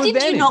possible Why did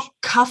advantage? you not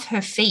cuff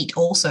her feet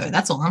also?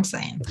 That's all I'm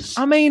saying.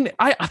 I mean,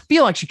 I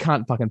feel like she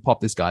can't fucking pop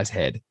this guy's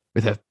head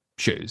with her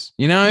shoes,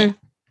 Like,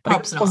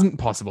 Props it not. wasn't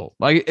possible.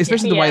 Like,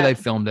 especially the way Yeah. they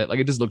filmed it. Like,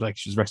 it just looked like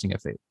she was resting her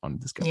feet on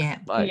this guy. Yeah.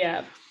 Like,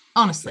 Yeah.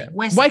 Honestly,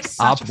 Wesley's wake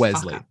such up, a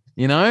Wesley. fucker.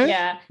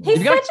 Yeah. If He's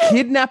you're going such to a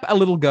kidnap a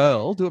little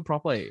girl, do it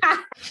properly.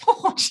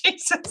 Oh,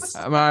 Jesus.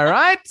 Am I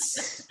right?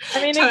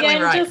 I mean, Totally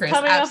again, right, just Chris.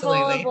 coming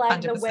Absolutely. off of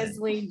like the 100%.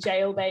 Wesley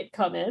jailbait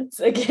comments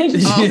again.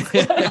 Oh.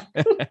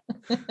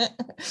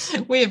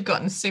 We have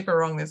gotten super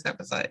wrong this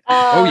episode.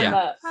 Oh,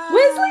 yeah.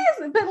 Wesley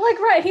is, but like,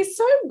 right, he's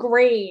so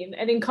green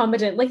and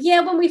incompetent. Like,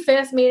 yeah, when we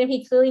first meet him,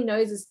 he clearly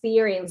knows his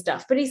theory and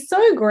stuff, but he's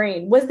so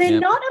green. Was there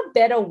Yep. not a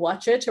better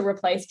watcher to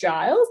replace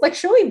Giles? Like,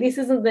 surely this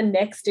isn't the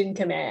next in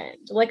command.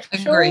 Like,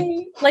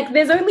 surely, like,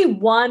 there's only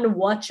one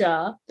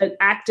watcher that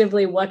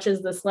actively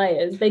watches the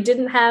Slayers. They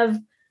didn't have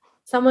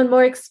someone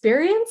more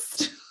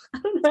experienced. I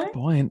don't know.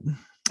 Point.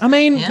 I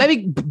mean, Yeah.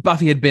 maybe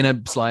Buffy had been a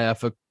Slayer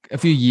for a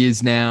few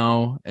years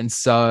now, and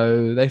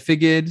so they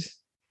figured,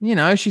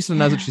 she sort of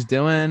knows what she's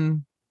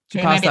doing. She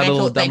Yeah, passed maybe that they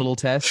little thought dumb they'd little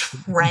test.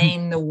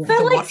 Train the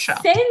So, like, watcher.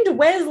 send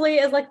Wesley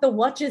as like the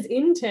watcher's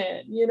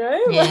intern, Yeah,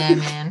 Like,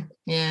 man.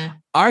 Yeah.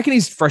 I reckon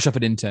he's fresh off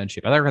an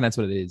internship. I reckon that's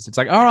what it is. It's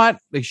like, all right,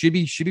 he should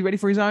be ready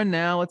for his own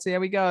now. Let's see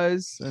how he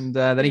goes, and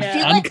then he Yeah. I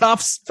feel like-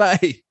 uncuffs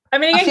Faye. I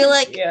mean, I feel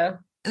like- yeah.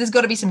 There's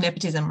got to be some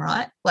nepotism,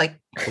 right? Like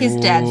his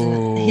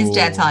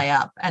dad's high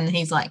up, and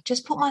he's like,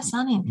 just put my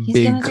son in. He's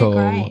Big gonna call, do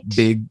great.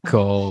 big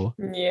call.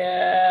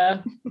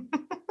 Yeah.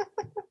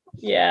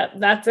 Yeah,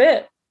 that's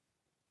it.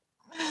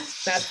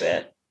 That's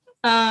it.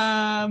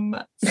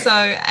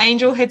 So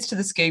Angel heads to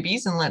the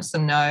Scoobies and lets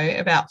them know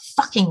about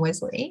fucking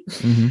Wesley.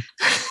 Mhm.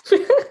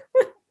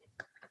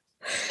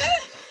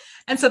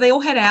 And so they all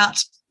head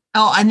out.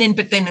 Oh,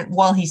 but then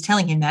while he's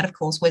telling him that, of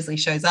course, Wesley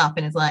shows up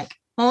and is like,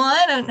 oh,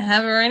 I don't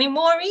have her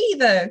anymore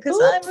either because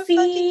I'm a fucking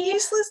Oopsie.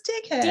 useless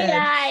dickhead. Did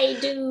I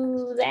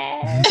do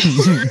that?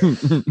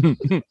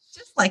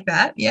 Just like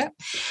that, yeah.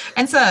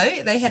 And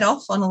so they head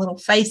off on a little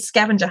face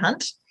scavenger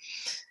hunt,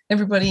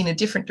 everybody in a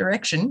different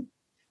direction.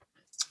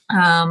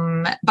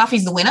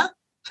 Buffy's the winner.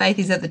 Faith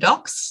is at the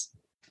docks,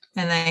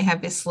 and they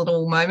have this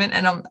little moment.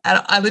 And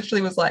I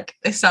literally was like,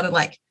 they started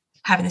like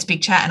having this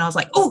big chat, and I was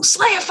like, oh,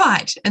 Slayer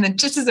fight. And then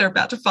just as they're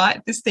about to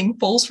fight, this thing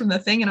falls from the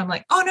thing, and I'm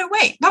like, oh, no,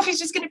 wait, Buffy's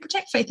just going to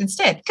protect Faith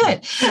instead.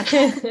 Good.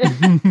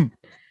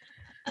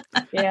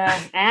 Yeah.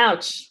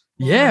 Ouch.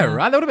 Yeah,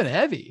 right. That would have been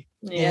heavy.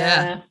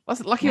 Yeah.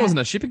 Lucky it Yeah. wasn't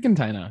a shipping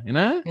container,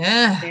 Yeah.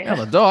 Yeah,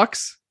 the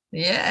docks.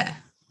 Yeah.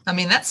 I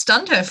mean, that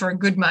stunned her for a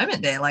good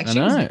moment there. Like I she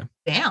was know.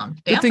 down.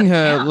 Good down thing for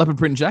her down. leopard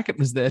print jacket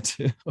was there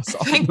too.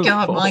 Thank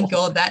God, my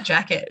God, that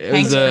jacket. It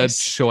Thanks, was a Chris.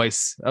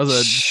 choice. That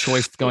was a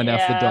choice going down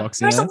for the Yeah. docks.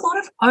 There's a lot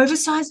of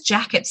oversized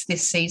jackets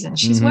this season.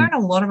 She's Mhm. wearing a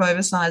lot of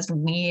oversized,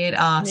 weird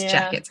ass Yeah.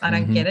 jackets. I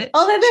don't Mhm. get it.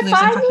 Although She they're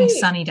lives in fucking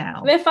finally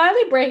Sunnydale. they're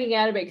finally breaking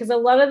out a bit because a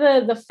lot of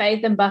the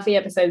Faith and Buffy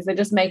episodes they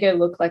just make her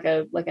look like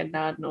a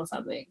nun or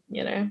something,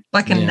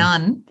 Like a Yeah.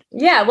 nun.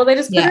 Yeah, well they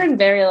just put Yeah. her in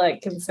very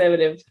like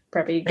conservative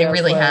preppy They girl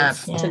really clothes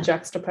have, yeah. to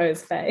juxtapose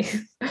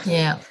Faith.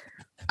 Yeah.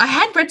 I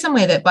had read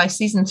somewhere that by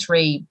season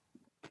 3,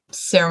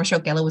 Sarah Michelle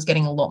Gellar was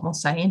getting a lot more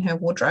say in her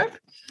wardrobe.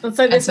 And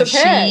so And this so was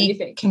her, you she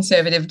think?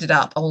 conservatived it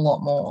up a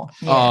lot more.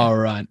 Yeah. All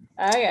right.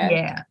 Okay.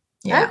 Yeah.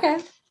 Yeah. Okay.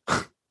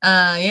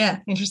 Yeah,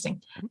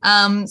 interesting.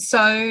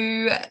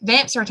 So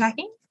vamps are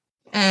attacking,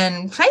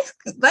 and Faith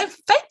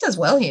does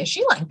well here.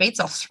 She like beats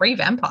off 3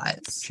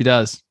 vampires. She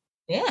does.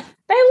 Yeah,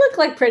 They look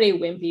like pretty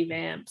wimpy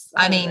vamps.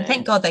 I don't mean, know.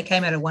 thank God they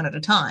came out of one at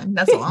a time.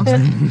 That's all I'm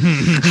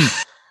saying.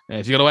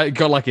 Yeah, she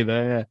got lucky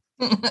there.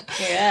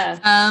 Yeah.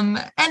 And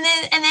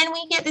then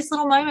we get this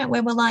little moment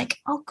where we're like,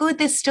 oh, good,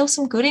 there's still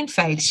some good in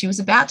Faith. She was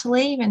about to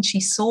leave and she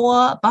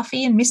saw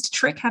Buffy and Mr.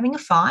 Trick having a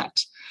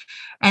fight.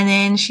 And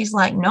then she's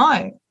like,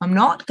 no, I'm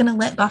not going to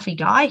let Buffy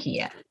die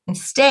here.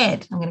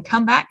 Instead, I'm going to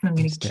come back and I'm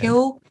going to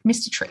kill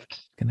Mr. Trick.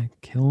 Gonna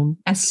kill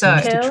And so,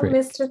 Kill Mr. Trick.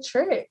 Mr.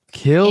 Trick.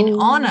 Kill in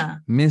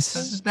honor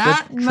Mr. of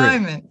that Trick.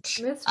 moment,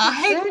 Mr.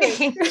 I Trick.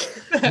 think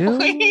that Kill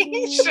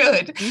we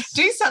should Mr.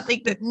 do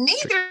something that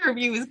neither of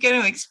you is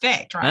going to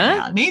expect right Huh?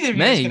 now. Neither of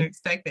you is Me? going to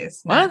expect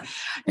this. No, What?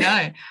 no.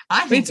 I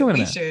are you think that talking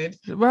we about? should.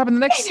 What happened in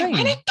the next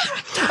scene?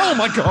 Oh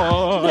my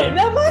god!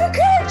 That minor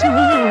character.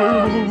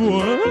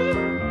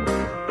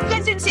 You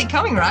guys didn't see it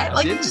coming, right?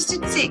 Like, you didn't. just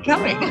didn't see it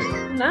coming.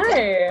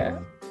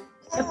 No.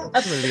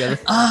 Put it together.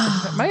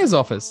 Ah. Mayor's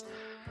office.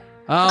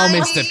 Oh, Like, Mr.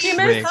 Posthumous?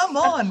 Trick. Come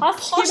on.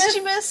 Posthumous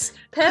Posthumous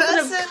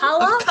person of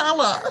colour.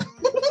 colour.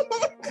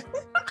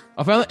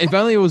 If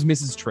only it was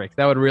Mrs. Trick,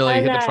 that would really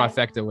I hit the know.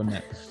 trifecta, wouldn't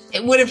it?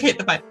 It would have hit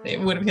the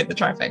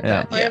trifecta.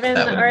 Yeah. Or Yeah, even,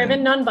 that would have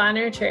been-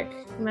 non-binary Trick.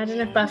 Imagine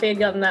if Buffy had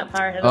gotten that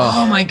far ahead. Oh.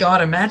 Oh my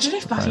god, imagine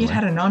if Buffy Totally.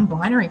 had had a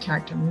non-binary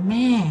character.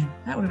 Man,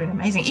 that would have been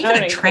amazing. Even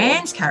That'd a be cool.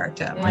 trans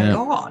character. My Yeah.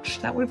 gosh,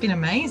 that would have been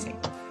amazing.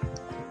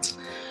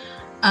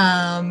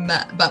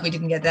 But we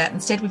didn't get that.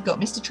 Instead, we've got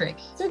Mr. Trick.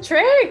 It's a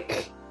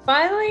Trick.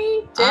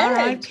 Finally dead.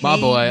 R.I.P. My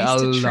boy, I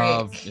Mr. Trick.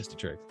 love Mr.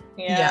 Trick.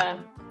 Yeah.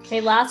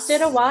 He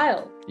lasted a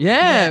while.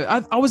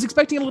 Yeah, I was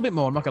expecting a little bit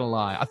more. I'm not going to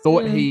lie. I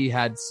thought Mm. he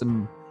had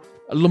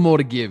a little more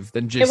to give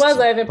than just was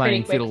over pretty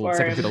playing quick fiddle, for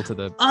second him. fiddle to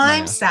the.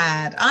 I'm mayor.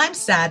 sad. I'm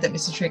sad that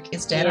Mr. Trick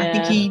is dead. I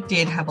think Yeah. he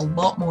did have a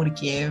lot more to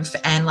give.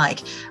 And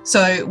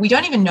so we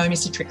don't even know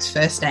Mr. Trick's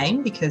first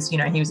name because, he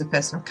was a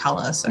person of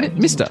colour. So he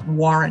Mr. didn't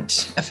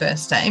warrant a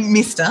first name.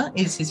 Mr.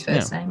 is his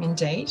first name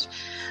indeed.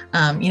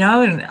 And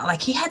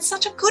he had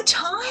such a good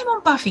time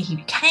on Buffy. He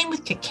came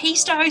with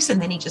Kakistos and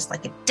then he just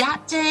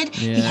adapted.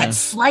 He Yeah. had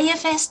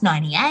Slayerfest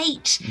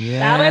 98.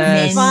 Yeah.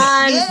 That was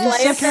fun. Yes.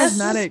 Slayer So Fest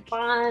was charismatic.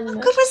 fun. How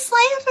good was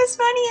Slayerfest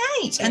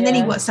 98? And then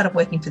he Yeah. started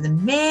working for the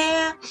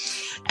mayor.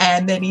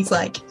 And then he's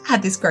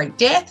had this great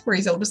death where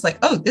he's all just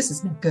oh, this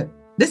is no good.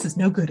 This is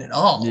no good at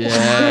all.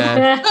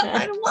 Yeah.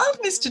 I love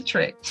Mr.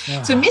 Trick.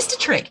 So Mr.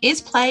 Trick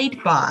is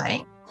played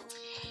by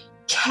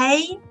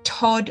K.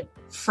 Todd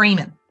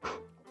Freeman.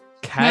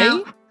 K?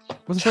 Now,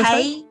 What's the first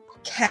name?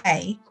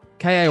 K.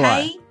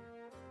 K-A-Y.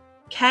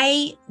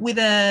 K with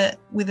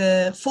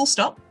a full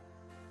stop.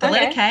 The Okay,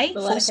 letter K, the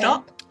full letter K.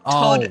 stop. Oh.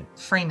 Todd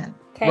Freeman.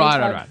 Okay, Right,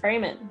 Todd right.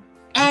 Freeman.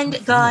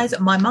 And guys,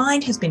 my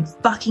mind has been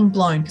fucking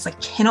blown because I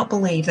cannot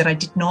believe that I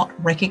did not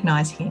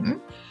recognize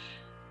him.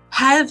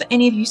 Have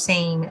any of you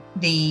seen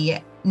the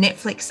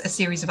Netflix A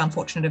Series of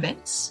Unfortunate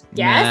Events?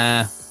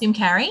 Yes. Jim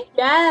Carrey?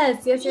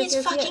 Yes. Yes. He Yes. is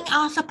Yes. fucking yes.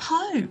 Arthur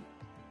Poe.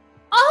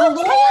 Oh the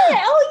yeah.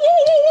 lawyer.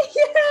 Oh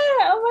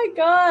yeah. Oh my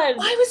god.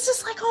 I was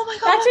just oh my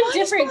god. Such my a mind's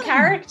different blown.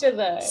 character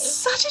though.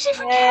 Such a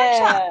different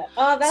character. Yeah.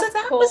 Oh, that's So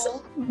that cool.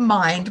 was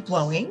mind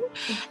blowing.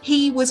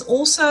 He was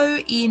also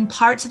in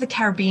Pirates of the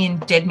Caribbean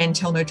Dead Men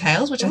Tell No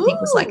Tales, which I think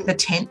was Ooh. the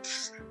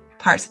 10th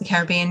Pirates of the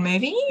Caribbean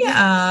movie.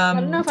 I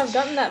don't know if I've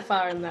gotten that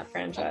far in that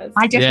franchise.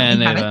 I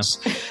definitely Yeah, neither.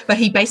 haven't. But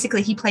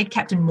he played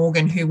Captain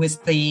Morgan, who was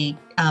the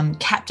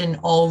captain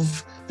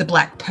of the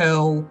Black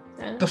Pearl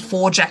Yeah.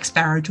 before Jack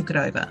Sparrow took it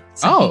over.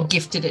 So Oh. he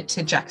gifted it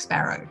to Jack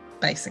Sparrow,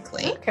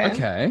 basically. Okay.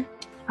 Okay.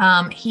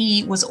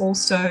 He was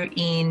also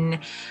in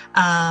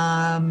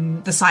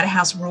the Cider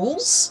House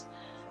Rules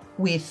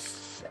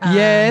with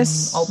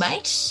Yes. Old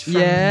Mate. From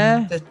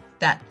Yeah.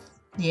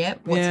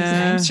 What's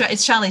Yeah. his name?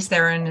 It's Charlize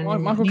Theron. And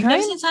Michael you've never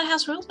Caine? seen Cider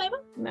House Rules, maybe?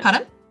 No.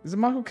 Pardon? Is it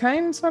Michael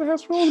Caine inside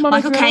House Rules? Am I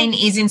Michael making that Caine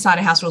up? is in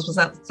Cider House Rules.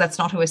 That's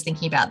not who I was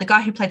thinking about. The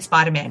guy who played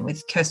Spider-Man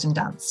with Kirsten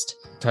Dunst.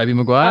 Toby Oh,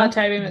 Maguire?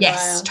 Toby Maguire.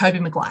 Yes, Toby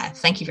Maguire.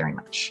 Thank you very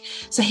much.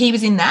 So he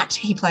was in that.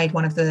 He played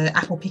one of the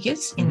apple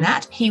pickers in Mhm.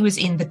 that. He was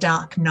in The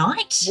Dark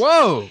Knight.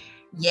 Whoa.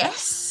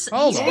 Yes.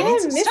 Hold he's on. been Yeah, in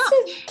some stuff.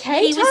 Mr.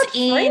 K. He was Todd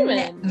in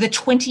Freeman. the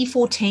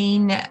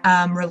 2014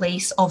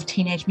 release of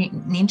Teenage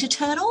Mutant Ninja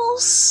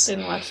Turtles.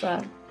 Didn't watch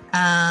that.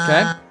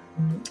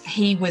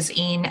 He was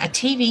in a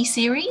TV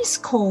series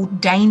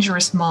called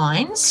Dangerous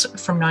Minds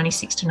from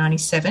 96 to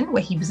 97,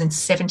 where he was in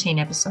 17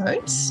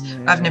 episodes.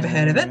 I've never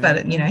heard of it,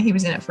 but he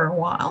was in it for a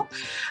while.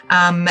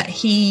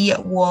 He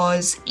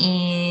was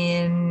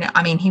in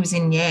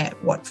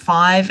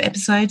 5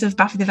 episodes of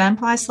Buffy the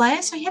Vampire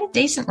Slayer, so he had a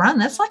decent run.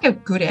 That's a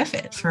good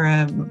effort for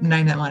a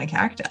name that minor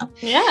character.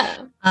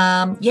 Yeah.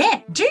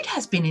 Dude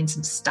has been in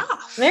some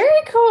stuff. Very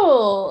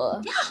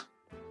cool.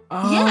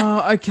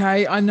 Oh,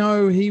 okay. I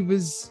know he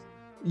was.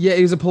 Yeah,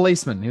 he was a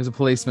policeman. He was a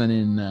policeman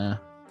in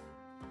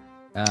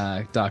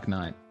Dark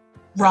Knight.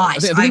 Right. I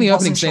think in the opening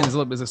wasn't scene,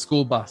 sure. there's a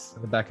school bus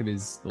at the back of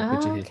his little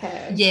picture here.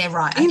 Okay. Yeah,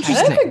 right. Okay.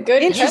 Interesting. That's a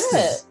good Interesting.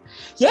 pivot.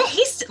 Yeah,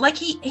 he's like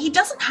he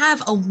doesn't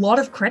have a lot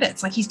of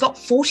credits. Like he's got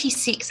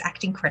 46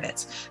 acting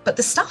credits, but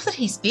the stuff that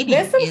he's been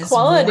There's some in is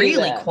quality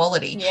really there.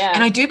 quality. Yeah.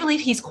 And I do believe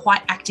he's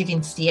quite active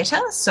in theatre.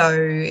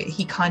 So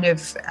he kind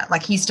of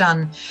like he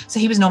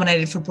was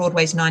nominated for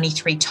Broadway's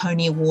 93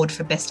 Tony Award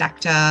for Best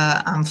Actor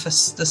for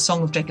The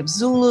Song of Jacob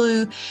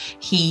Zulu.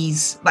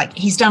 He's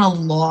done a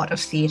lot of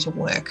theatre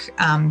work,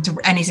 and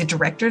he's a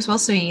director as well.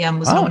 So he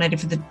was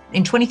nominated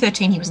in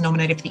 2013. He was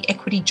nominated for the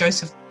Equity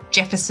Joseph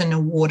Jefferson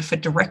Award for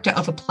Director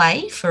of a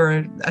Play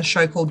for a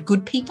show called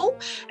Good People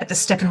at the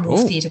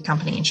Steppenwolf Theatre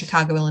Company in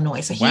Chicago,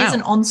 Illinois. So he is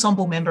an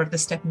ensemble member of the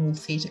Steppenwolf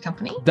Theatre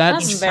Company.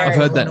 I've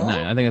heard that Illinois.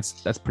 name. I think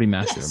that's pretty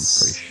massive.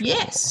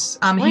 Yes.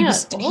 I'm pretty sure.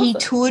 Yes. Wow, He awesome.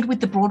 toured with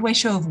the Broadway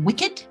show of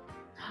Wicked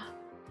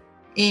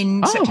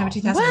in September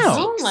 2006.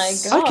 Oh my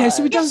god. Okay,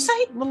 so he Yeah, does so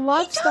the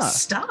live He does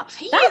stuff. stuff.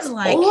 He That's is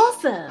like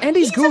awesome. And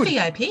he's good. a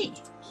VIP.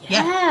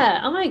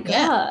 yeah. Oh my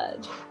Yeah.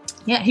 god.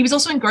 Yeah, he was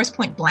also in Gross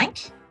Point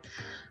Blank.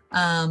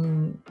 I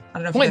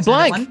don't know if Point you guys know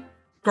that Blank? one.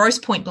 Gross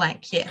Point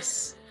Blank,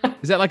 yes.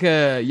 Is that like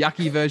a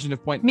yucky version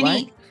of Point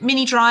Blank?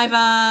 Mini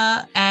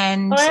Driver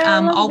and Oh, yeah, I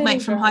love old Mini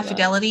mate from High Driver.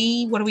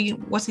 Fidelity.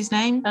 What's his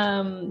name?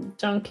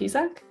 John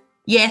Cusack.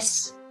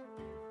 Yes.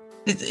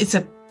 It's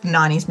a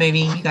 90s movie.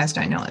 You guys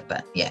don't know it,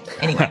 but yeah.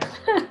 Anyway.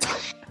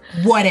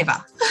 Whatever.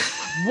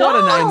 What a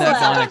name that guy.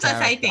 Sometimes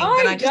I say things Oh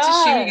and my I just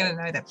assume God. you're going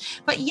to know them.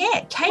 But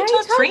yeah, K. K. Todd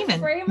Todd Freeman,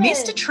 Freeman.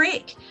 Mr.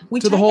 Trick. We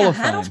To the take Hall our of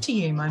hat Fame. off to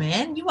you, my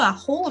man. You are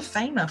Hall of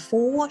Famer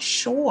for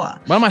sure.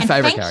 One of my And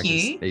favorite thank characters.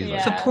 you easily.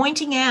 Yeah. for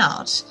pointing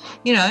out,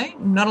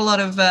 not a lot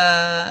of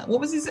what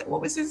was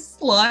his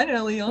line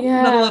early on?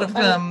 Yeah, Not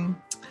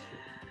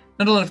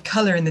a lot of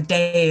color in the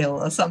dale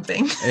or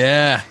something.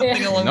 Yeah.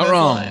 Something along Not those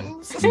wrong.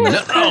 lines.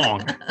 Not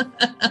wrong.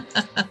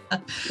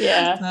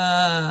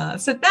 Yeah.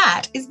 So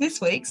that is this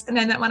week's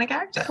Name That Minor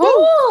Character.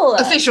 Cool.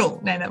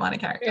 Official Name That Minor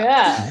Character.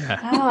 Yeah.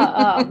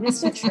 Yeah.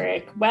 Mr.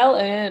 Trick. Well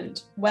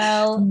earned.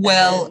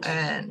 Well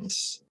earned.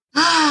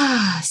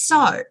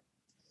 So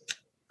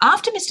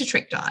after Mr.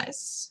 Trick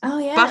dies, Oh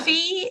yeah.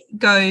 Buffy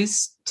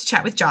goes to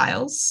chat with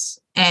Giles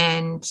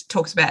and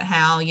talks about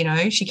how,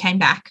 she came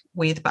back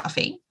with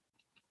Buffy.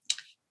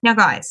 Now,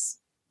 guys,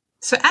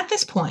 so at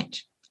this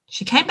point,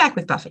 she came back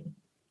with Buffy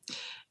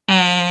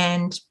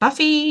and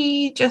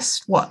Buffy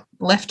just,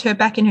 left her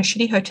back in her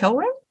shitty hotel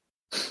room?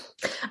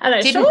 I know,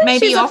 Didn't surely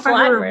maybe she's offer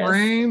flight her a risk.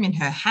 room in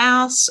her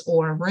house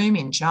or a room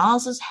in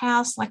Giles's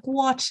house? Like,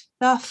 what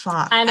the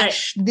fuck? I know. At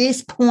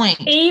this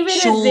point, Even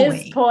surely. at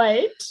this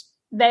point,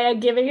 they are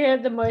giving her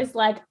the most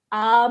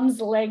arm's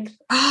length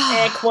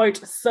air quote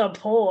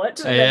support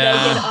that they Yeah.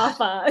 can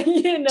offer,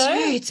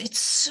 Dudes, it's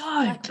so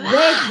Like, bad.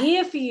 we're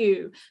here for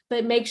you,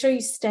 but make sure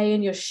you stay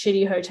in your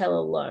shitty hotel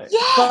alone.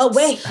 Yes. But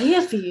we're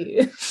here for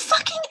you.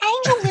 Fucking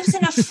Angel lives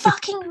in a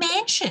fucking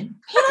mansion.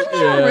 He doesn't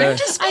have a Yeah. room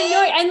to spare.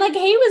 I know, and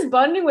he was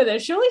bonding with her.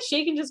 Surely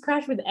she can just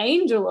crash with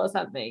Angel or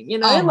something,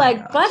 Oh my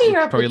gosh. buddy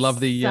her up Probably with love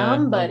the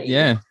somebody.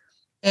 yeah.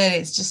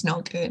 It is just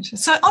not good.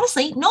 So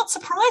honestly, not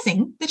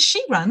surprising that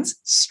she runs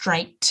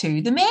straight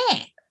to the mayor.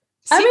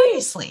 I mean,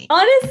 Seriously.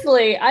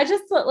 Honestly, I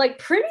just thought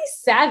pretty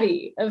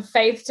savvy of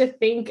Faith to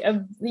think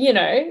of,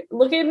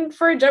 looking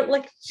for a job.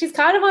 She's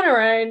kind of on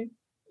her own,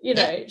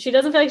 she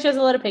doesn't feel like she has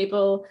a lot of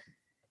people.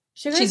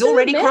 She's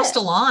already crossed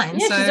a line.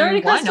 Yeah, so she's already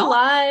why crossed a not?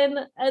 line.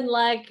 And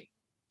I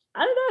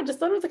don't know, I just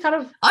thought it was a kind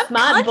of I'm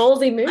smart, kind of-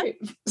 ballsy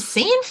move.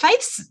 Seeing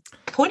Faith's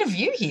point of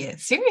view here.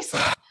 Seriously.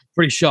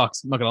 Pretty shocked,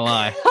 I'm not gonna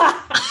lie.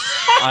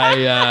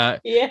 Yeah.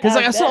 Because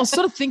I was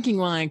sort of thinking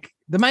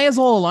the mayor's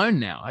all alone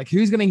now.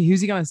 Who's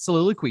he gonna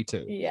soliloquy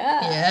to?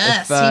 Yeah.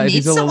 Yes. If he he's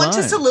needs all someone to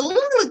alone.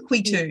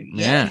 soliloquy to.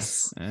 Yeah.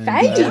 Yes. And,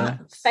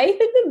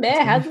 Faith in the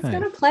mayor. How's this Faith.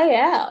 going to play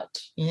out?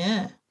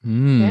 Yeah.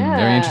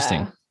 Very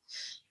interesting.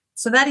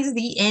 So that is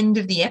the end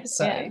of the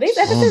episode. Yeah, these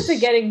episodes are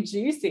getting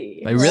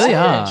juicy. They really So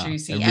are.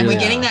 juicy. They And we're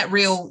really getting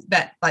are.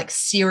 that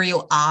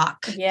serial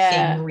arc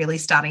Yeah. thing really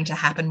starting to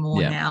happen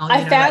more Yeah. now. I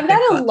found that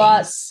they've a got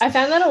lot. these- I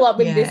found that a lot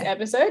with this Yeah.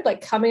 episode,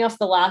 coming off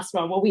the last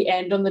one where we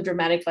end on the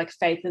dramatic,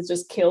 Faith has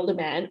just killed a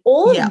man.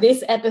 All Yeah. of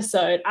this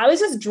episode, I was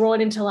just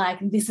drawn into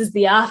this is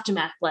the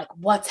aftermath,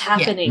 what's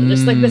happening,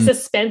 just the Mm.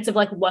 suspense of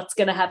Yeah. what's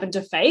going to happen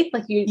to Faith.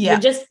 You're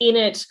just in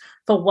it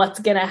for what's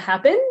going to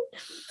happen.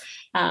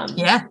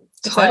 Yeah.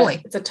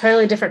 Totally. It's a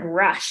totally different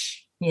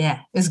rush. Yeah,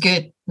 it was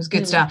good. It was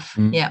good Mm. stuff.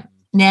 Mm. Yeah.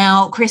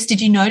 Now, Chris,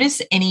 did you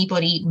notice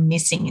anybody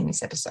missing in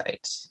this episode?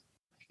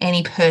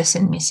 Any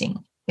person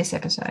missing this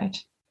episode?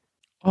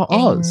 Oh,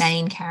 Any Oz.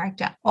 main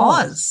character?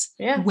 Oz. Oz.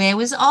 Yeah. Where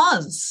was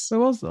Oz?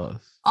 Where was Oz?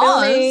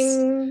 Oz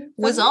Filming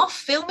was something. off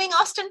filming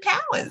Austin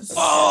Powers.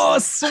 Oh,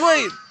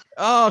 sweet.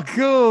 Oh,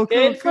 cool.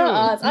 Good for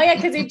us. Oh yeah,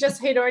 because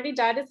he'd already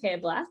dyed his hair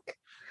black.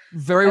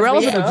 Very As we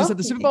relevant. know. Just at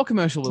the Super Bowl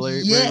commercial where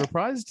he Yeah.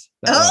 reprised.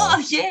 that Oh,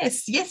 role.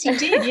 yes. Yes, you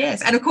did.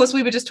 Yes. And of course,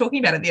 we were just talking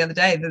about it the other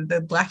day,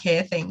 the black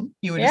hair thing.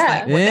 You were just Yeah.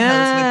 like, what the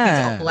hell is with his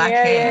Yeah. black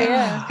Yeah, hair?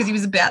 yeah. Because he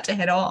was about to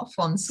head off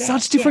on set.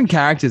 Such different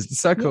characters. It's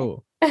so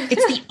cool.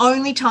 It's the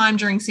only time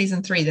during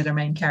season 3 that a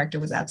main character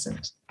was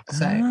absent.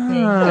 So there you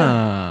go.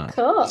 Ah.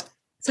 Cool.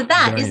 So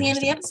that Very is the end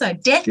of the interesting.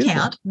 episode. Death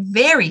Beautiful. count,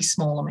 very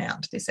small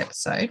amount this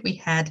episode. We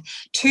had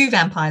 2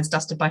 vampires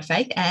dusted by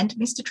Faith and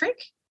Mr. Trick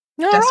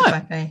All dusted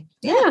right. by Faith.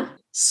 Yeah.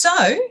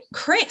 So,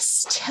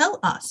 Chris, tell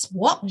us,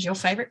 what was your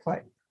favourite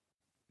quote?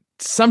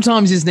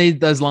 Sometimes you just need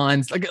those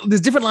lines. Like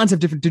there's different lines of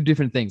do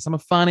different things. Some are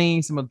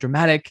funny, some are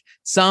dramatic,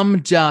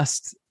 some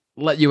just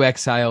let you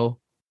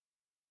exhale.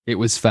 It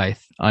was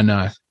Faith. I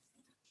know.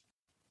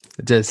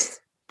 It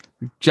just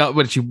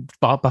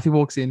Buffy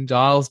walks in,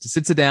 Giles just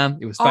sits her down.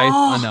 It was Faith.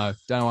 Oh. I know.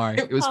 Don't worry.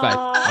 It was Faith.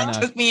 I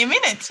know. Took me a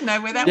minute to know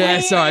where that Yeah,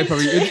 was. sorry.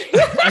 Probably.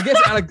 I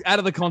guess out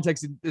of the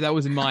context, that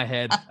was in my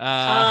head.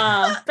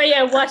 But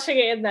yeah, watching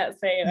it in that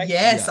scene. Okay.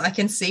 Yes, Yeah. I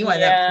can see why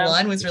Yeah. that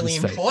line was really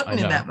It was Faith. important I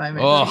in know. that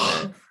moment.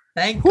 Oh.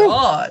 Thank Whew.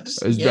 God.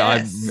 It was,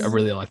 Yes. I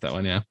really like that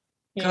one. Yeah.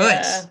 Good,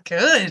 Yeah.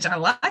 good. I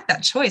like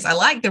that choice. I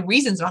like the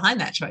reasons behind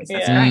that choice.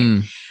 That's Yeah. great.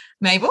 Mm.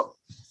 Mabel?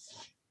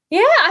 Yeah,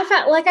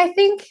 I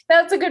think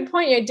that's a good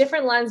point.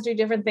 Different lines do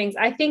different things.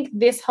 I think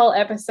this whole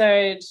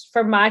episode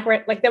for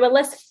Margaret, there were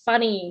less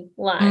funny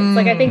lines.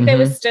 I think there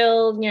was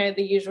still, the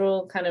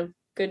usual kind of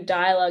good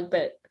dialogue,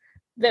 but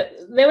there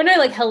were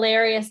no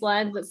hilarious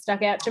lines that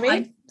stuck out to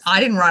me. I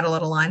didn't write a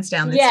lot of lines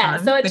down this Yeah,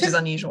 time, so it which took- is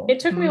unusual. It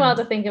took me a while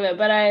to think of it,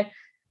 but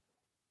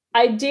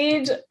I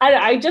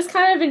just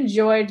kind of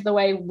enjoyed the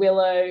way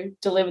Willow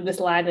delivered this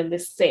line in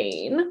this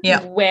scene.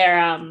 Yeah.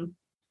 Where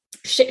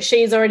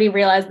she's already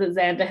realized that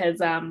Xander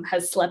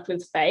has slept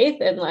with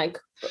Faith, and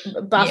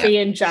Buffy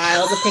and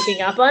Giles are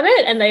picking up on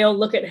it, and they all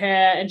look at her,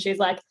 and she's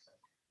like,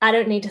 I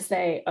don't need to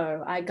say,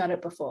 oh, I got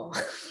it before.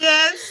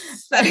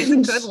 Yes, that is a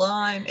good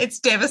line. It's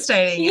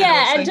devastating.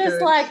 Yeah, and also just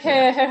good.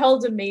 her whole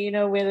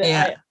demeanor with it,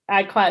 Yeah.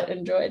 I quite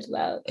enjoyed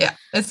that. Yeah,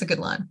 that's a good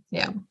line.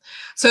 Yeah.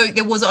 So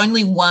there was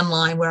only one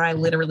line where I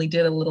literally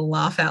did a little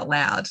laugh out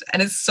loud,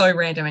 and it's so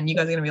random, and you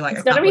guys are going to be like,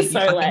 It's I can't gonna be believe you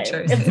so fucking lame.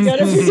 chose It's this.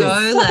 gonna be It's so so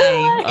lame.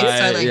 lame. It's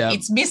so lame. Yeah.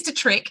 It's Mr.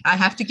 Trick. I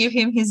have to give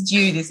him his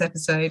due this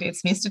episode.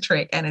 It's Mr.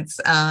 Trick, and it's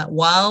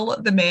while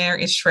the mayor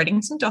is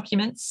shredding some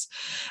documents,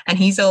 and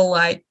he's all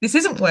like, this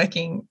isn't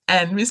working,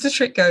 and Mr.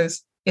 Trick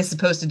goes, it's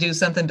supposed to do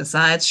something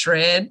besides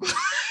shred.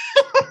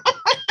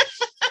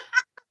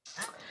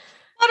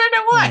 I don't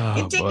know why. Oh,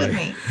 It tickled boy.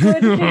 me.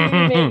 Good for you,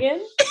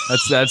 Megan.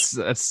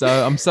 That's so.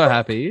 I'm so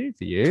happy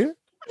for you.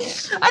 I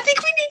think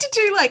we need to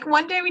do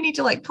one day we need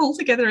to pull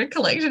together a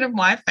collection of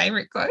my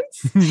favorite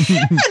quotes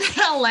and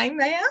how lame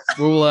they are.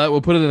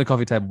 We'll put it in a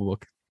coffee table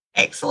book.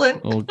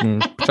 Excellent. Or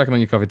chuck it on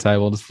your coffee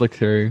table. Just flick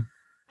through.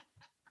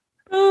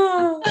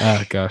 Oh.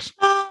 Oh gosh.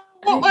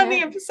 What won the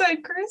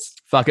episode, Chris?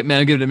 Fuck it,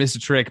 man. Give it to Mr.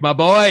 Trick, my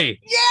boy,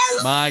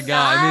 Yes. my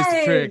guy,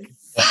 Mr. Trick.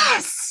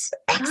 Yes.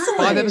 Excellent.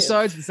 5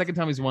 episodes. The second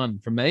time he's won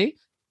from me.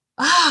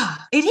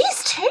 Ah, it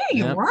is too.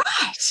 You're Yeah. right.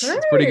 It's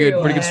pretty good.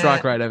 Pretty good Yeah.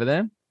 strike rate over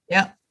there.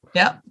 Yep.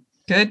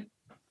 Good.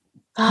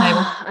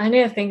 I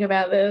need to think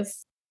about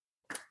this.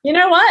 You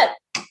know what?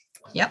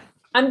 Yep.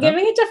 I'm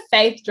giving it to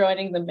Faith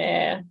joining the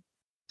mayor.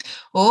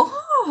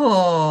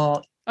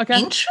 Oh, Okay.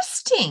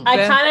 interesting. I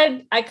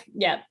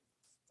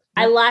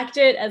liked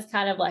it as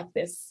kind of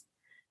this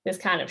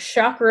kind of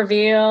shock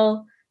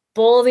reveal,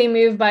 ballsy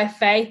move by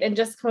Faith, and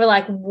just for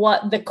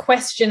what the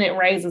question it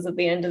raises at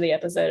the end of the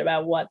episode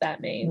about what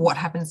that means. What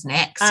happens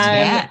next? I'm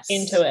Yes.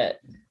 into it.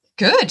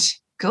 Good.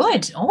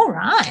 All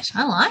right.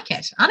 I like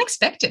it.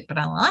 Unexpected, but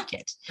I like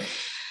it.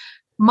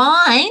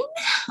 Mine,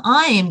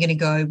 I'm going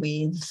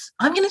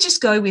to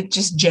just go with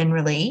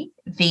generally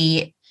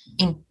the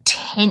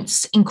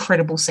intense,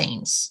 incredible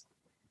scenes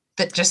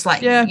that just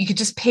you could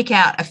just pick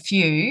out a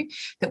few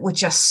that were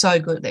just so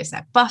good. There's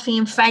that Buffy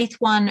and Faith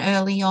one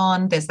early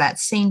on. There's that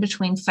scene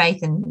between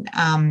Faith and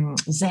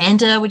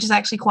Xander, which is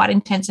actually quite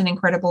intense and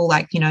incredible.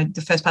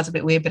 The first part's a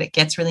bit weird, but it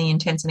gets really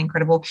intense and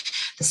incredible.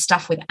 The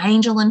stuff with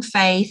Angel and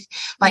Faith,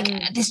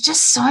 there's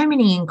just so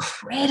many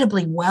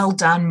incredibly well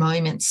done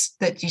moments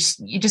that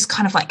you just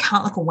kind of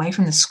can't look away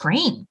from the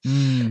screen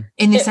in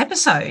this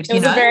episode. It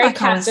was a very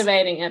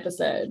captivating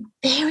episode.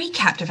 Very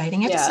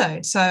captivating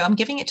episode. So I'm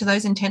giving it to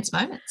those intense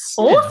moments.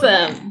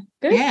 Awesome.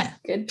 Good. Yeah.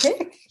 Good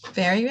pick.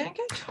 Very, very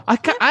good.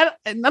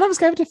 None of us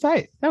gave it to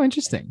Faith. How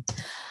interesting.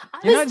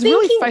 It's a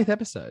really Faith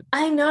episode.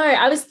 I know.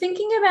 I was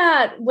thinking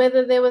about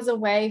whether there was a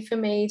way for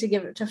me to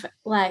give it to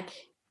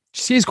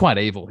She is quite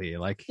evil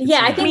here. I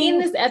think in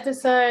this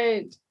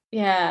episode,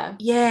 yeah.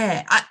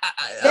 Yeah.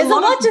 There's a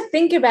lot to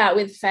think about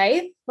with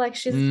Faith.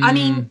 She's I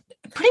mean,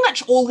 pretty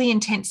much all the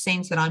intense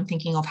scenes that I'm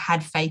thinking of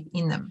had Faith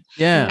in them.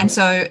 Yeah. And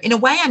so in a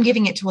way I'm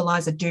giving it to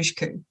Eliza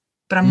Dushku,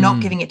 but I'm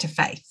not giving it to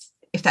Faith,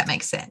 if that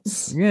makes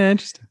sense. Yeah,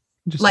 interesting.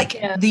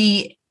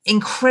 The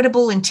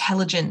incredible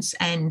intelligence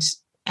and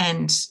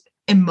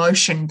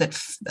emotion that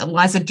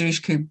Eliza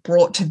Dushku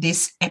brought to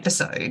this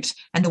episode,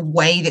 and the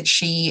way that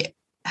she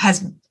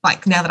has,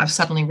 now that I've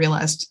suddenly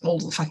realized all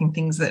the fucking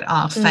things that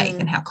are Faith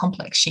and how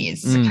complex she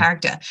is as a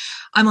character,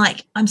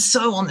 I'm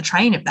so on the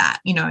train of that,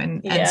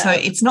 and so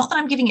it's not that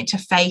I'm giving it to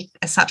Faith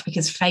as such,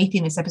 because Faith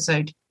in this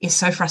episode is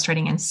so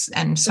frustrating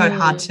and so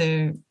hard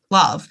to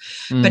love.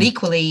 Mm. But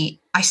equally,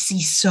 I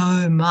see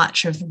so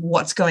much of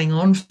what's going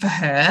on for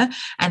her,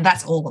 and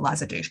that's all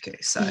Eliza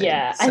Dushku. So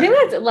I think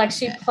that's like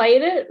she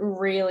played it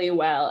really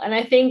well. And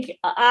I think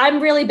I'm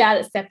really bad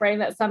at separating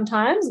that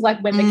sometimes, like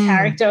when the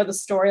character or the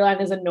storyline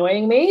is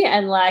annoying me,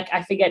 and like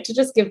I forget to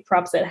just give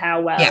props at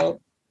how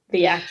well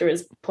the actor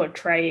is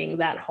portraying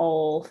that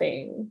whole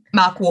thing.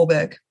 Mark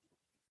Wahlberg.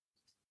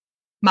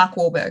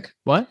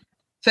 What?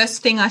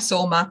 First thing I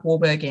saw Mark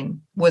Wahlberg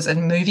in was a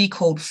movie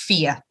called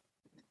Fear,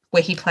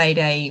 where he played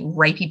a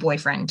rapey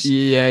boyfriend.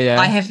 Yeah.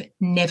 I have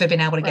never been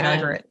able to get Right.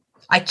 over it.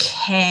 I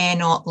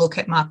cannot look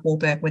at Mark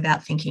Wahlberg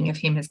without thinking of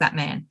him as that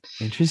man.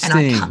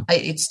 Interesting. And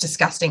it's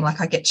disgusting.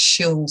 Like I get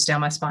chills down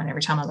my spine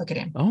every time I look at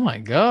him. Oh my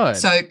God.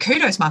 So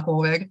kudos, Mark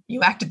Wahlberg.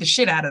 You acted the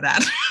shit out of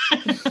that.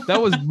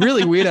 That was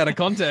really weird out of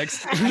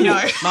context. I know.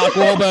 Mark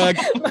Wahlberg.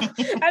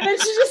 And then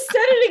she just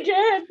said it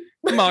again.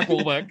 Mark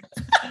Wahlberg.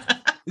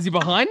 Is he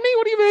behind me?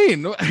 What do you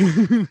mean?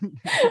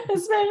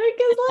 Especially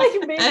because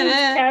like maybe his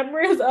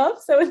camera is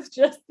off, so it's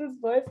just his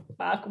voice.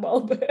 Mark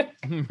Wahlberg.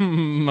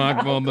 Mark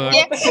Wahlberg.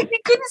 Yeah, you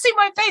couldn't see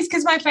my face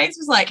because my face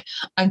was like,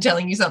 I'm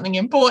telling you something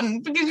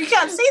important because you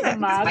can't see that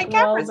because my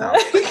camera's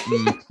off.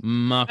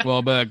 Mark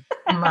Wahlberg.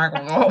 Mark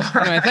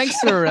Wahlberg. Anyway, thanks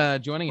for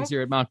joining us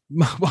here at Mark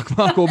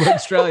Wahlberg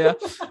Australia.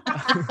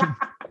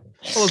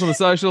 Follow us on the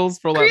socials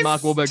for all that Chris,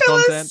 Mark Wahlberg tell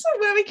content. us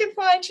where we can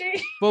find you.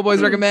 Four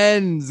Boys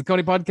Recommends, a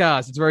comedy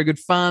podcast. It's very good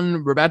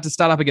fun. We're about to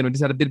start up again. We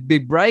just had a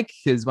big break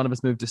because one of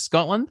us moved to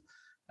Scotland.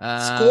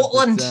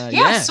 Scotland. But,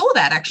 I saw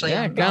that actually.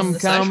 Yeah, on come the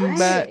socials.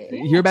 back.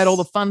 Hear about all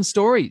the fun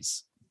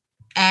stories.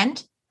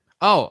 And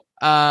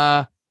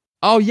I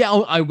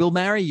will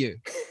marry you.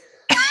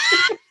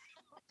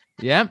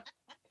 Yeah.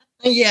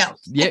 yeah.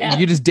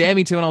 You just dare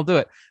me to and I'll do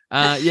it.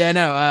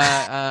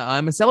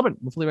 I'm a celebrant.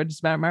 I'm a fully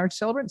registered marriage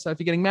celebrant. So if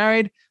you're getting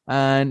married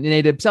and you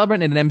need a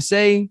celebrant and an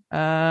MC,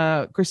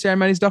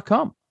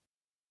 chrisceremonies.com.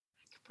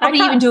 Probably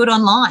even do it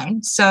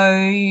online. So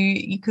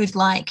you could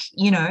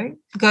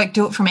go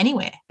do it from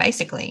anywhere,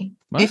 basically.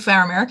 What? If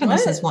our American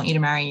listeners want you to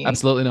marry you.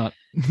 Absolutely not.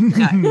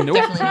 No, Nope.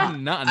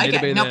 definitely not. I need to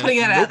Okay, be not there. putting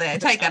that Nope. out there.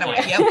 Take that away.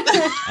 Yep.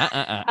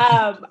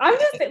 I'm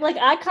just like,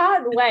 I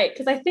can't wait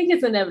because I think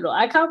it's inevitable.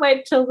 I can't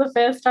wait till the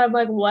first time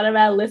like one of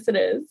our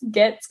listeners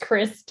gets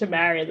Chris to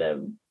marry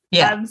them.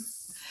 Yeah. I'm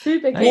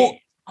super Hey. keen.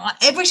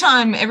 Every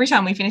time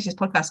we finish this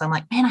podcast, I'm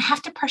like, man, I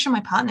have to pressure my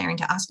partner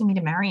into asking me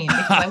to marry him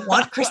because I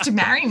want Chris to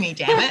marry me,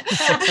 damn it.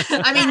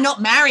 I mean,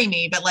 not marry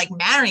me, but like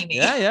marry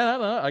me.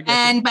 I guess.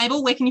 And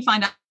Mabel, where can you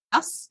find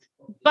us?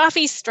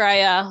 Buffy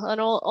Straya on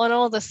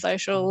all the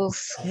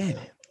socials. Yeah.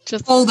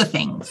 Just All the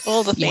things.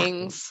 all the Yeah.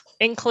 things,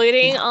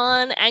 including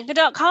on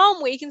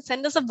anchor.com where you can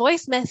send us a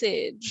voice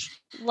message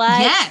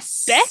like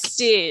Yes. Beck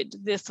did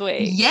this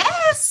week.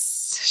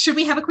 Yes. Should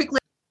we have a quick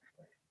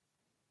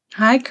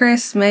Hi,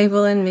 Chris,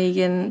 Mabel, and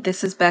Megan.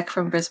 This is Beck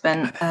from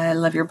Brisbane. I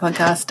love your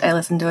podcast. I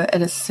listen to it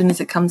as soon as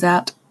it comes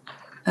out,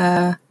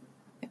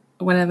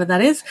 whenever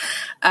that is.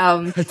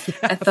 I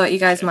thought you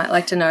guys might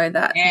like to know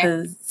that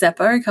the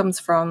Zeppo comes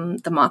from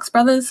the Marx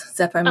Brothers.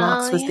 Zeppo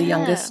Marx was the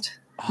youngest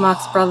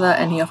Marx brother,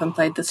 and he often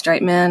played the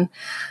straight man,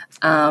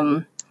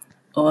 or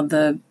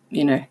the,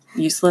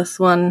 useless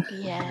one.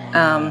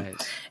 Yeah.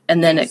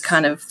 And then it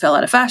kind of fell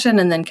out of fashion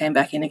and then came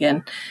back in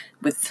again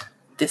with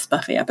this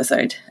Buffy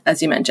episode,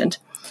 as you mentioned.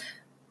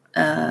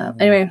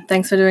 Anyway,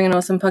 thanks for doing an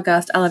awesome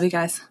podcast. I love you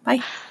guys. Bye.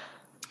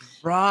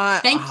 Right.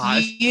 Thank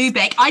you,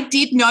 Beck. I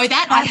did know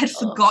that. I had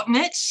forgotten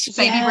it.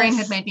 Baby Brain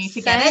had made me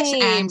forget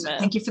it. And same.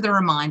 thank you for the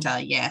reminder.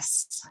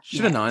 Yes.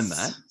 Should have known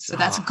that. So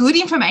that's good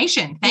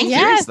information. Thank you. Yeah,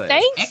 Seriously.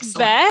 thanks, Excellent.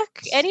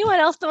 Beck. Anyone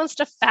else that wants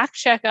to fact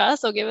check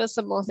us or give us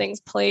some more things,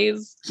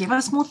 please? Give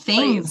us more Please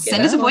things. give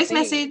Send us a us more voice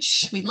things.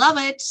 message. We love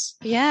it.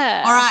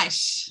 Yeah. All right.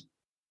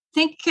 I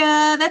think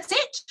that's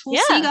it.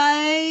 We'll see Yeah. you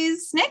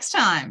guys next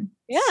time.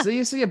 Yeah.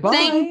 See you. Bye.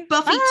 Same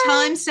Buffy Bye.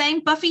 time, same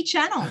Buffy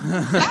channel.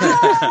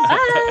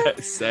 Bye.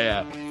 See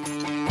ya.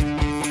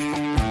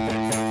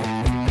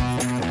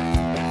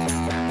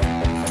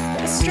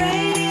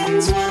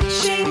 Australians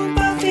watching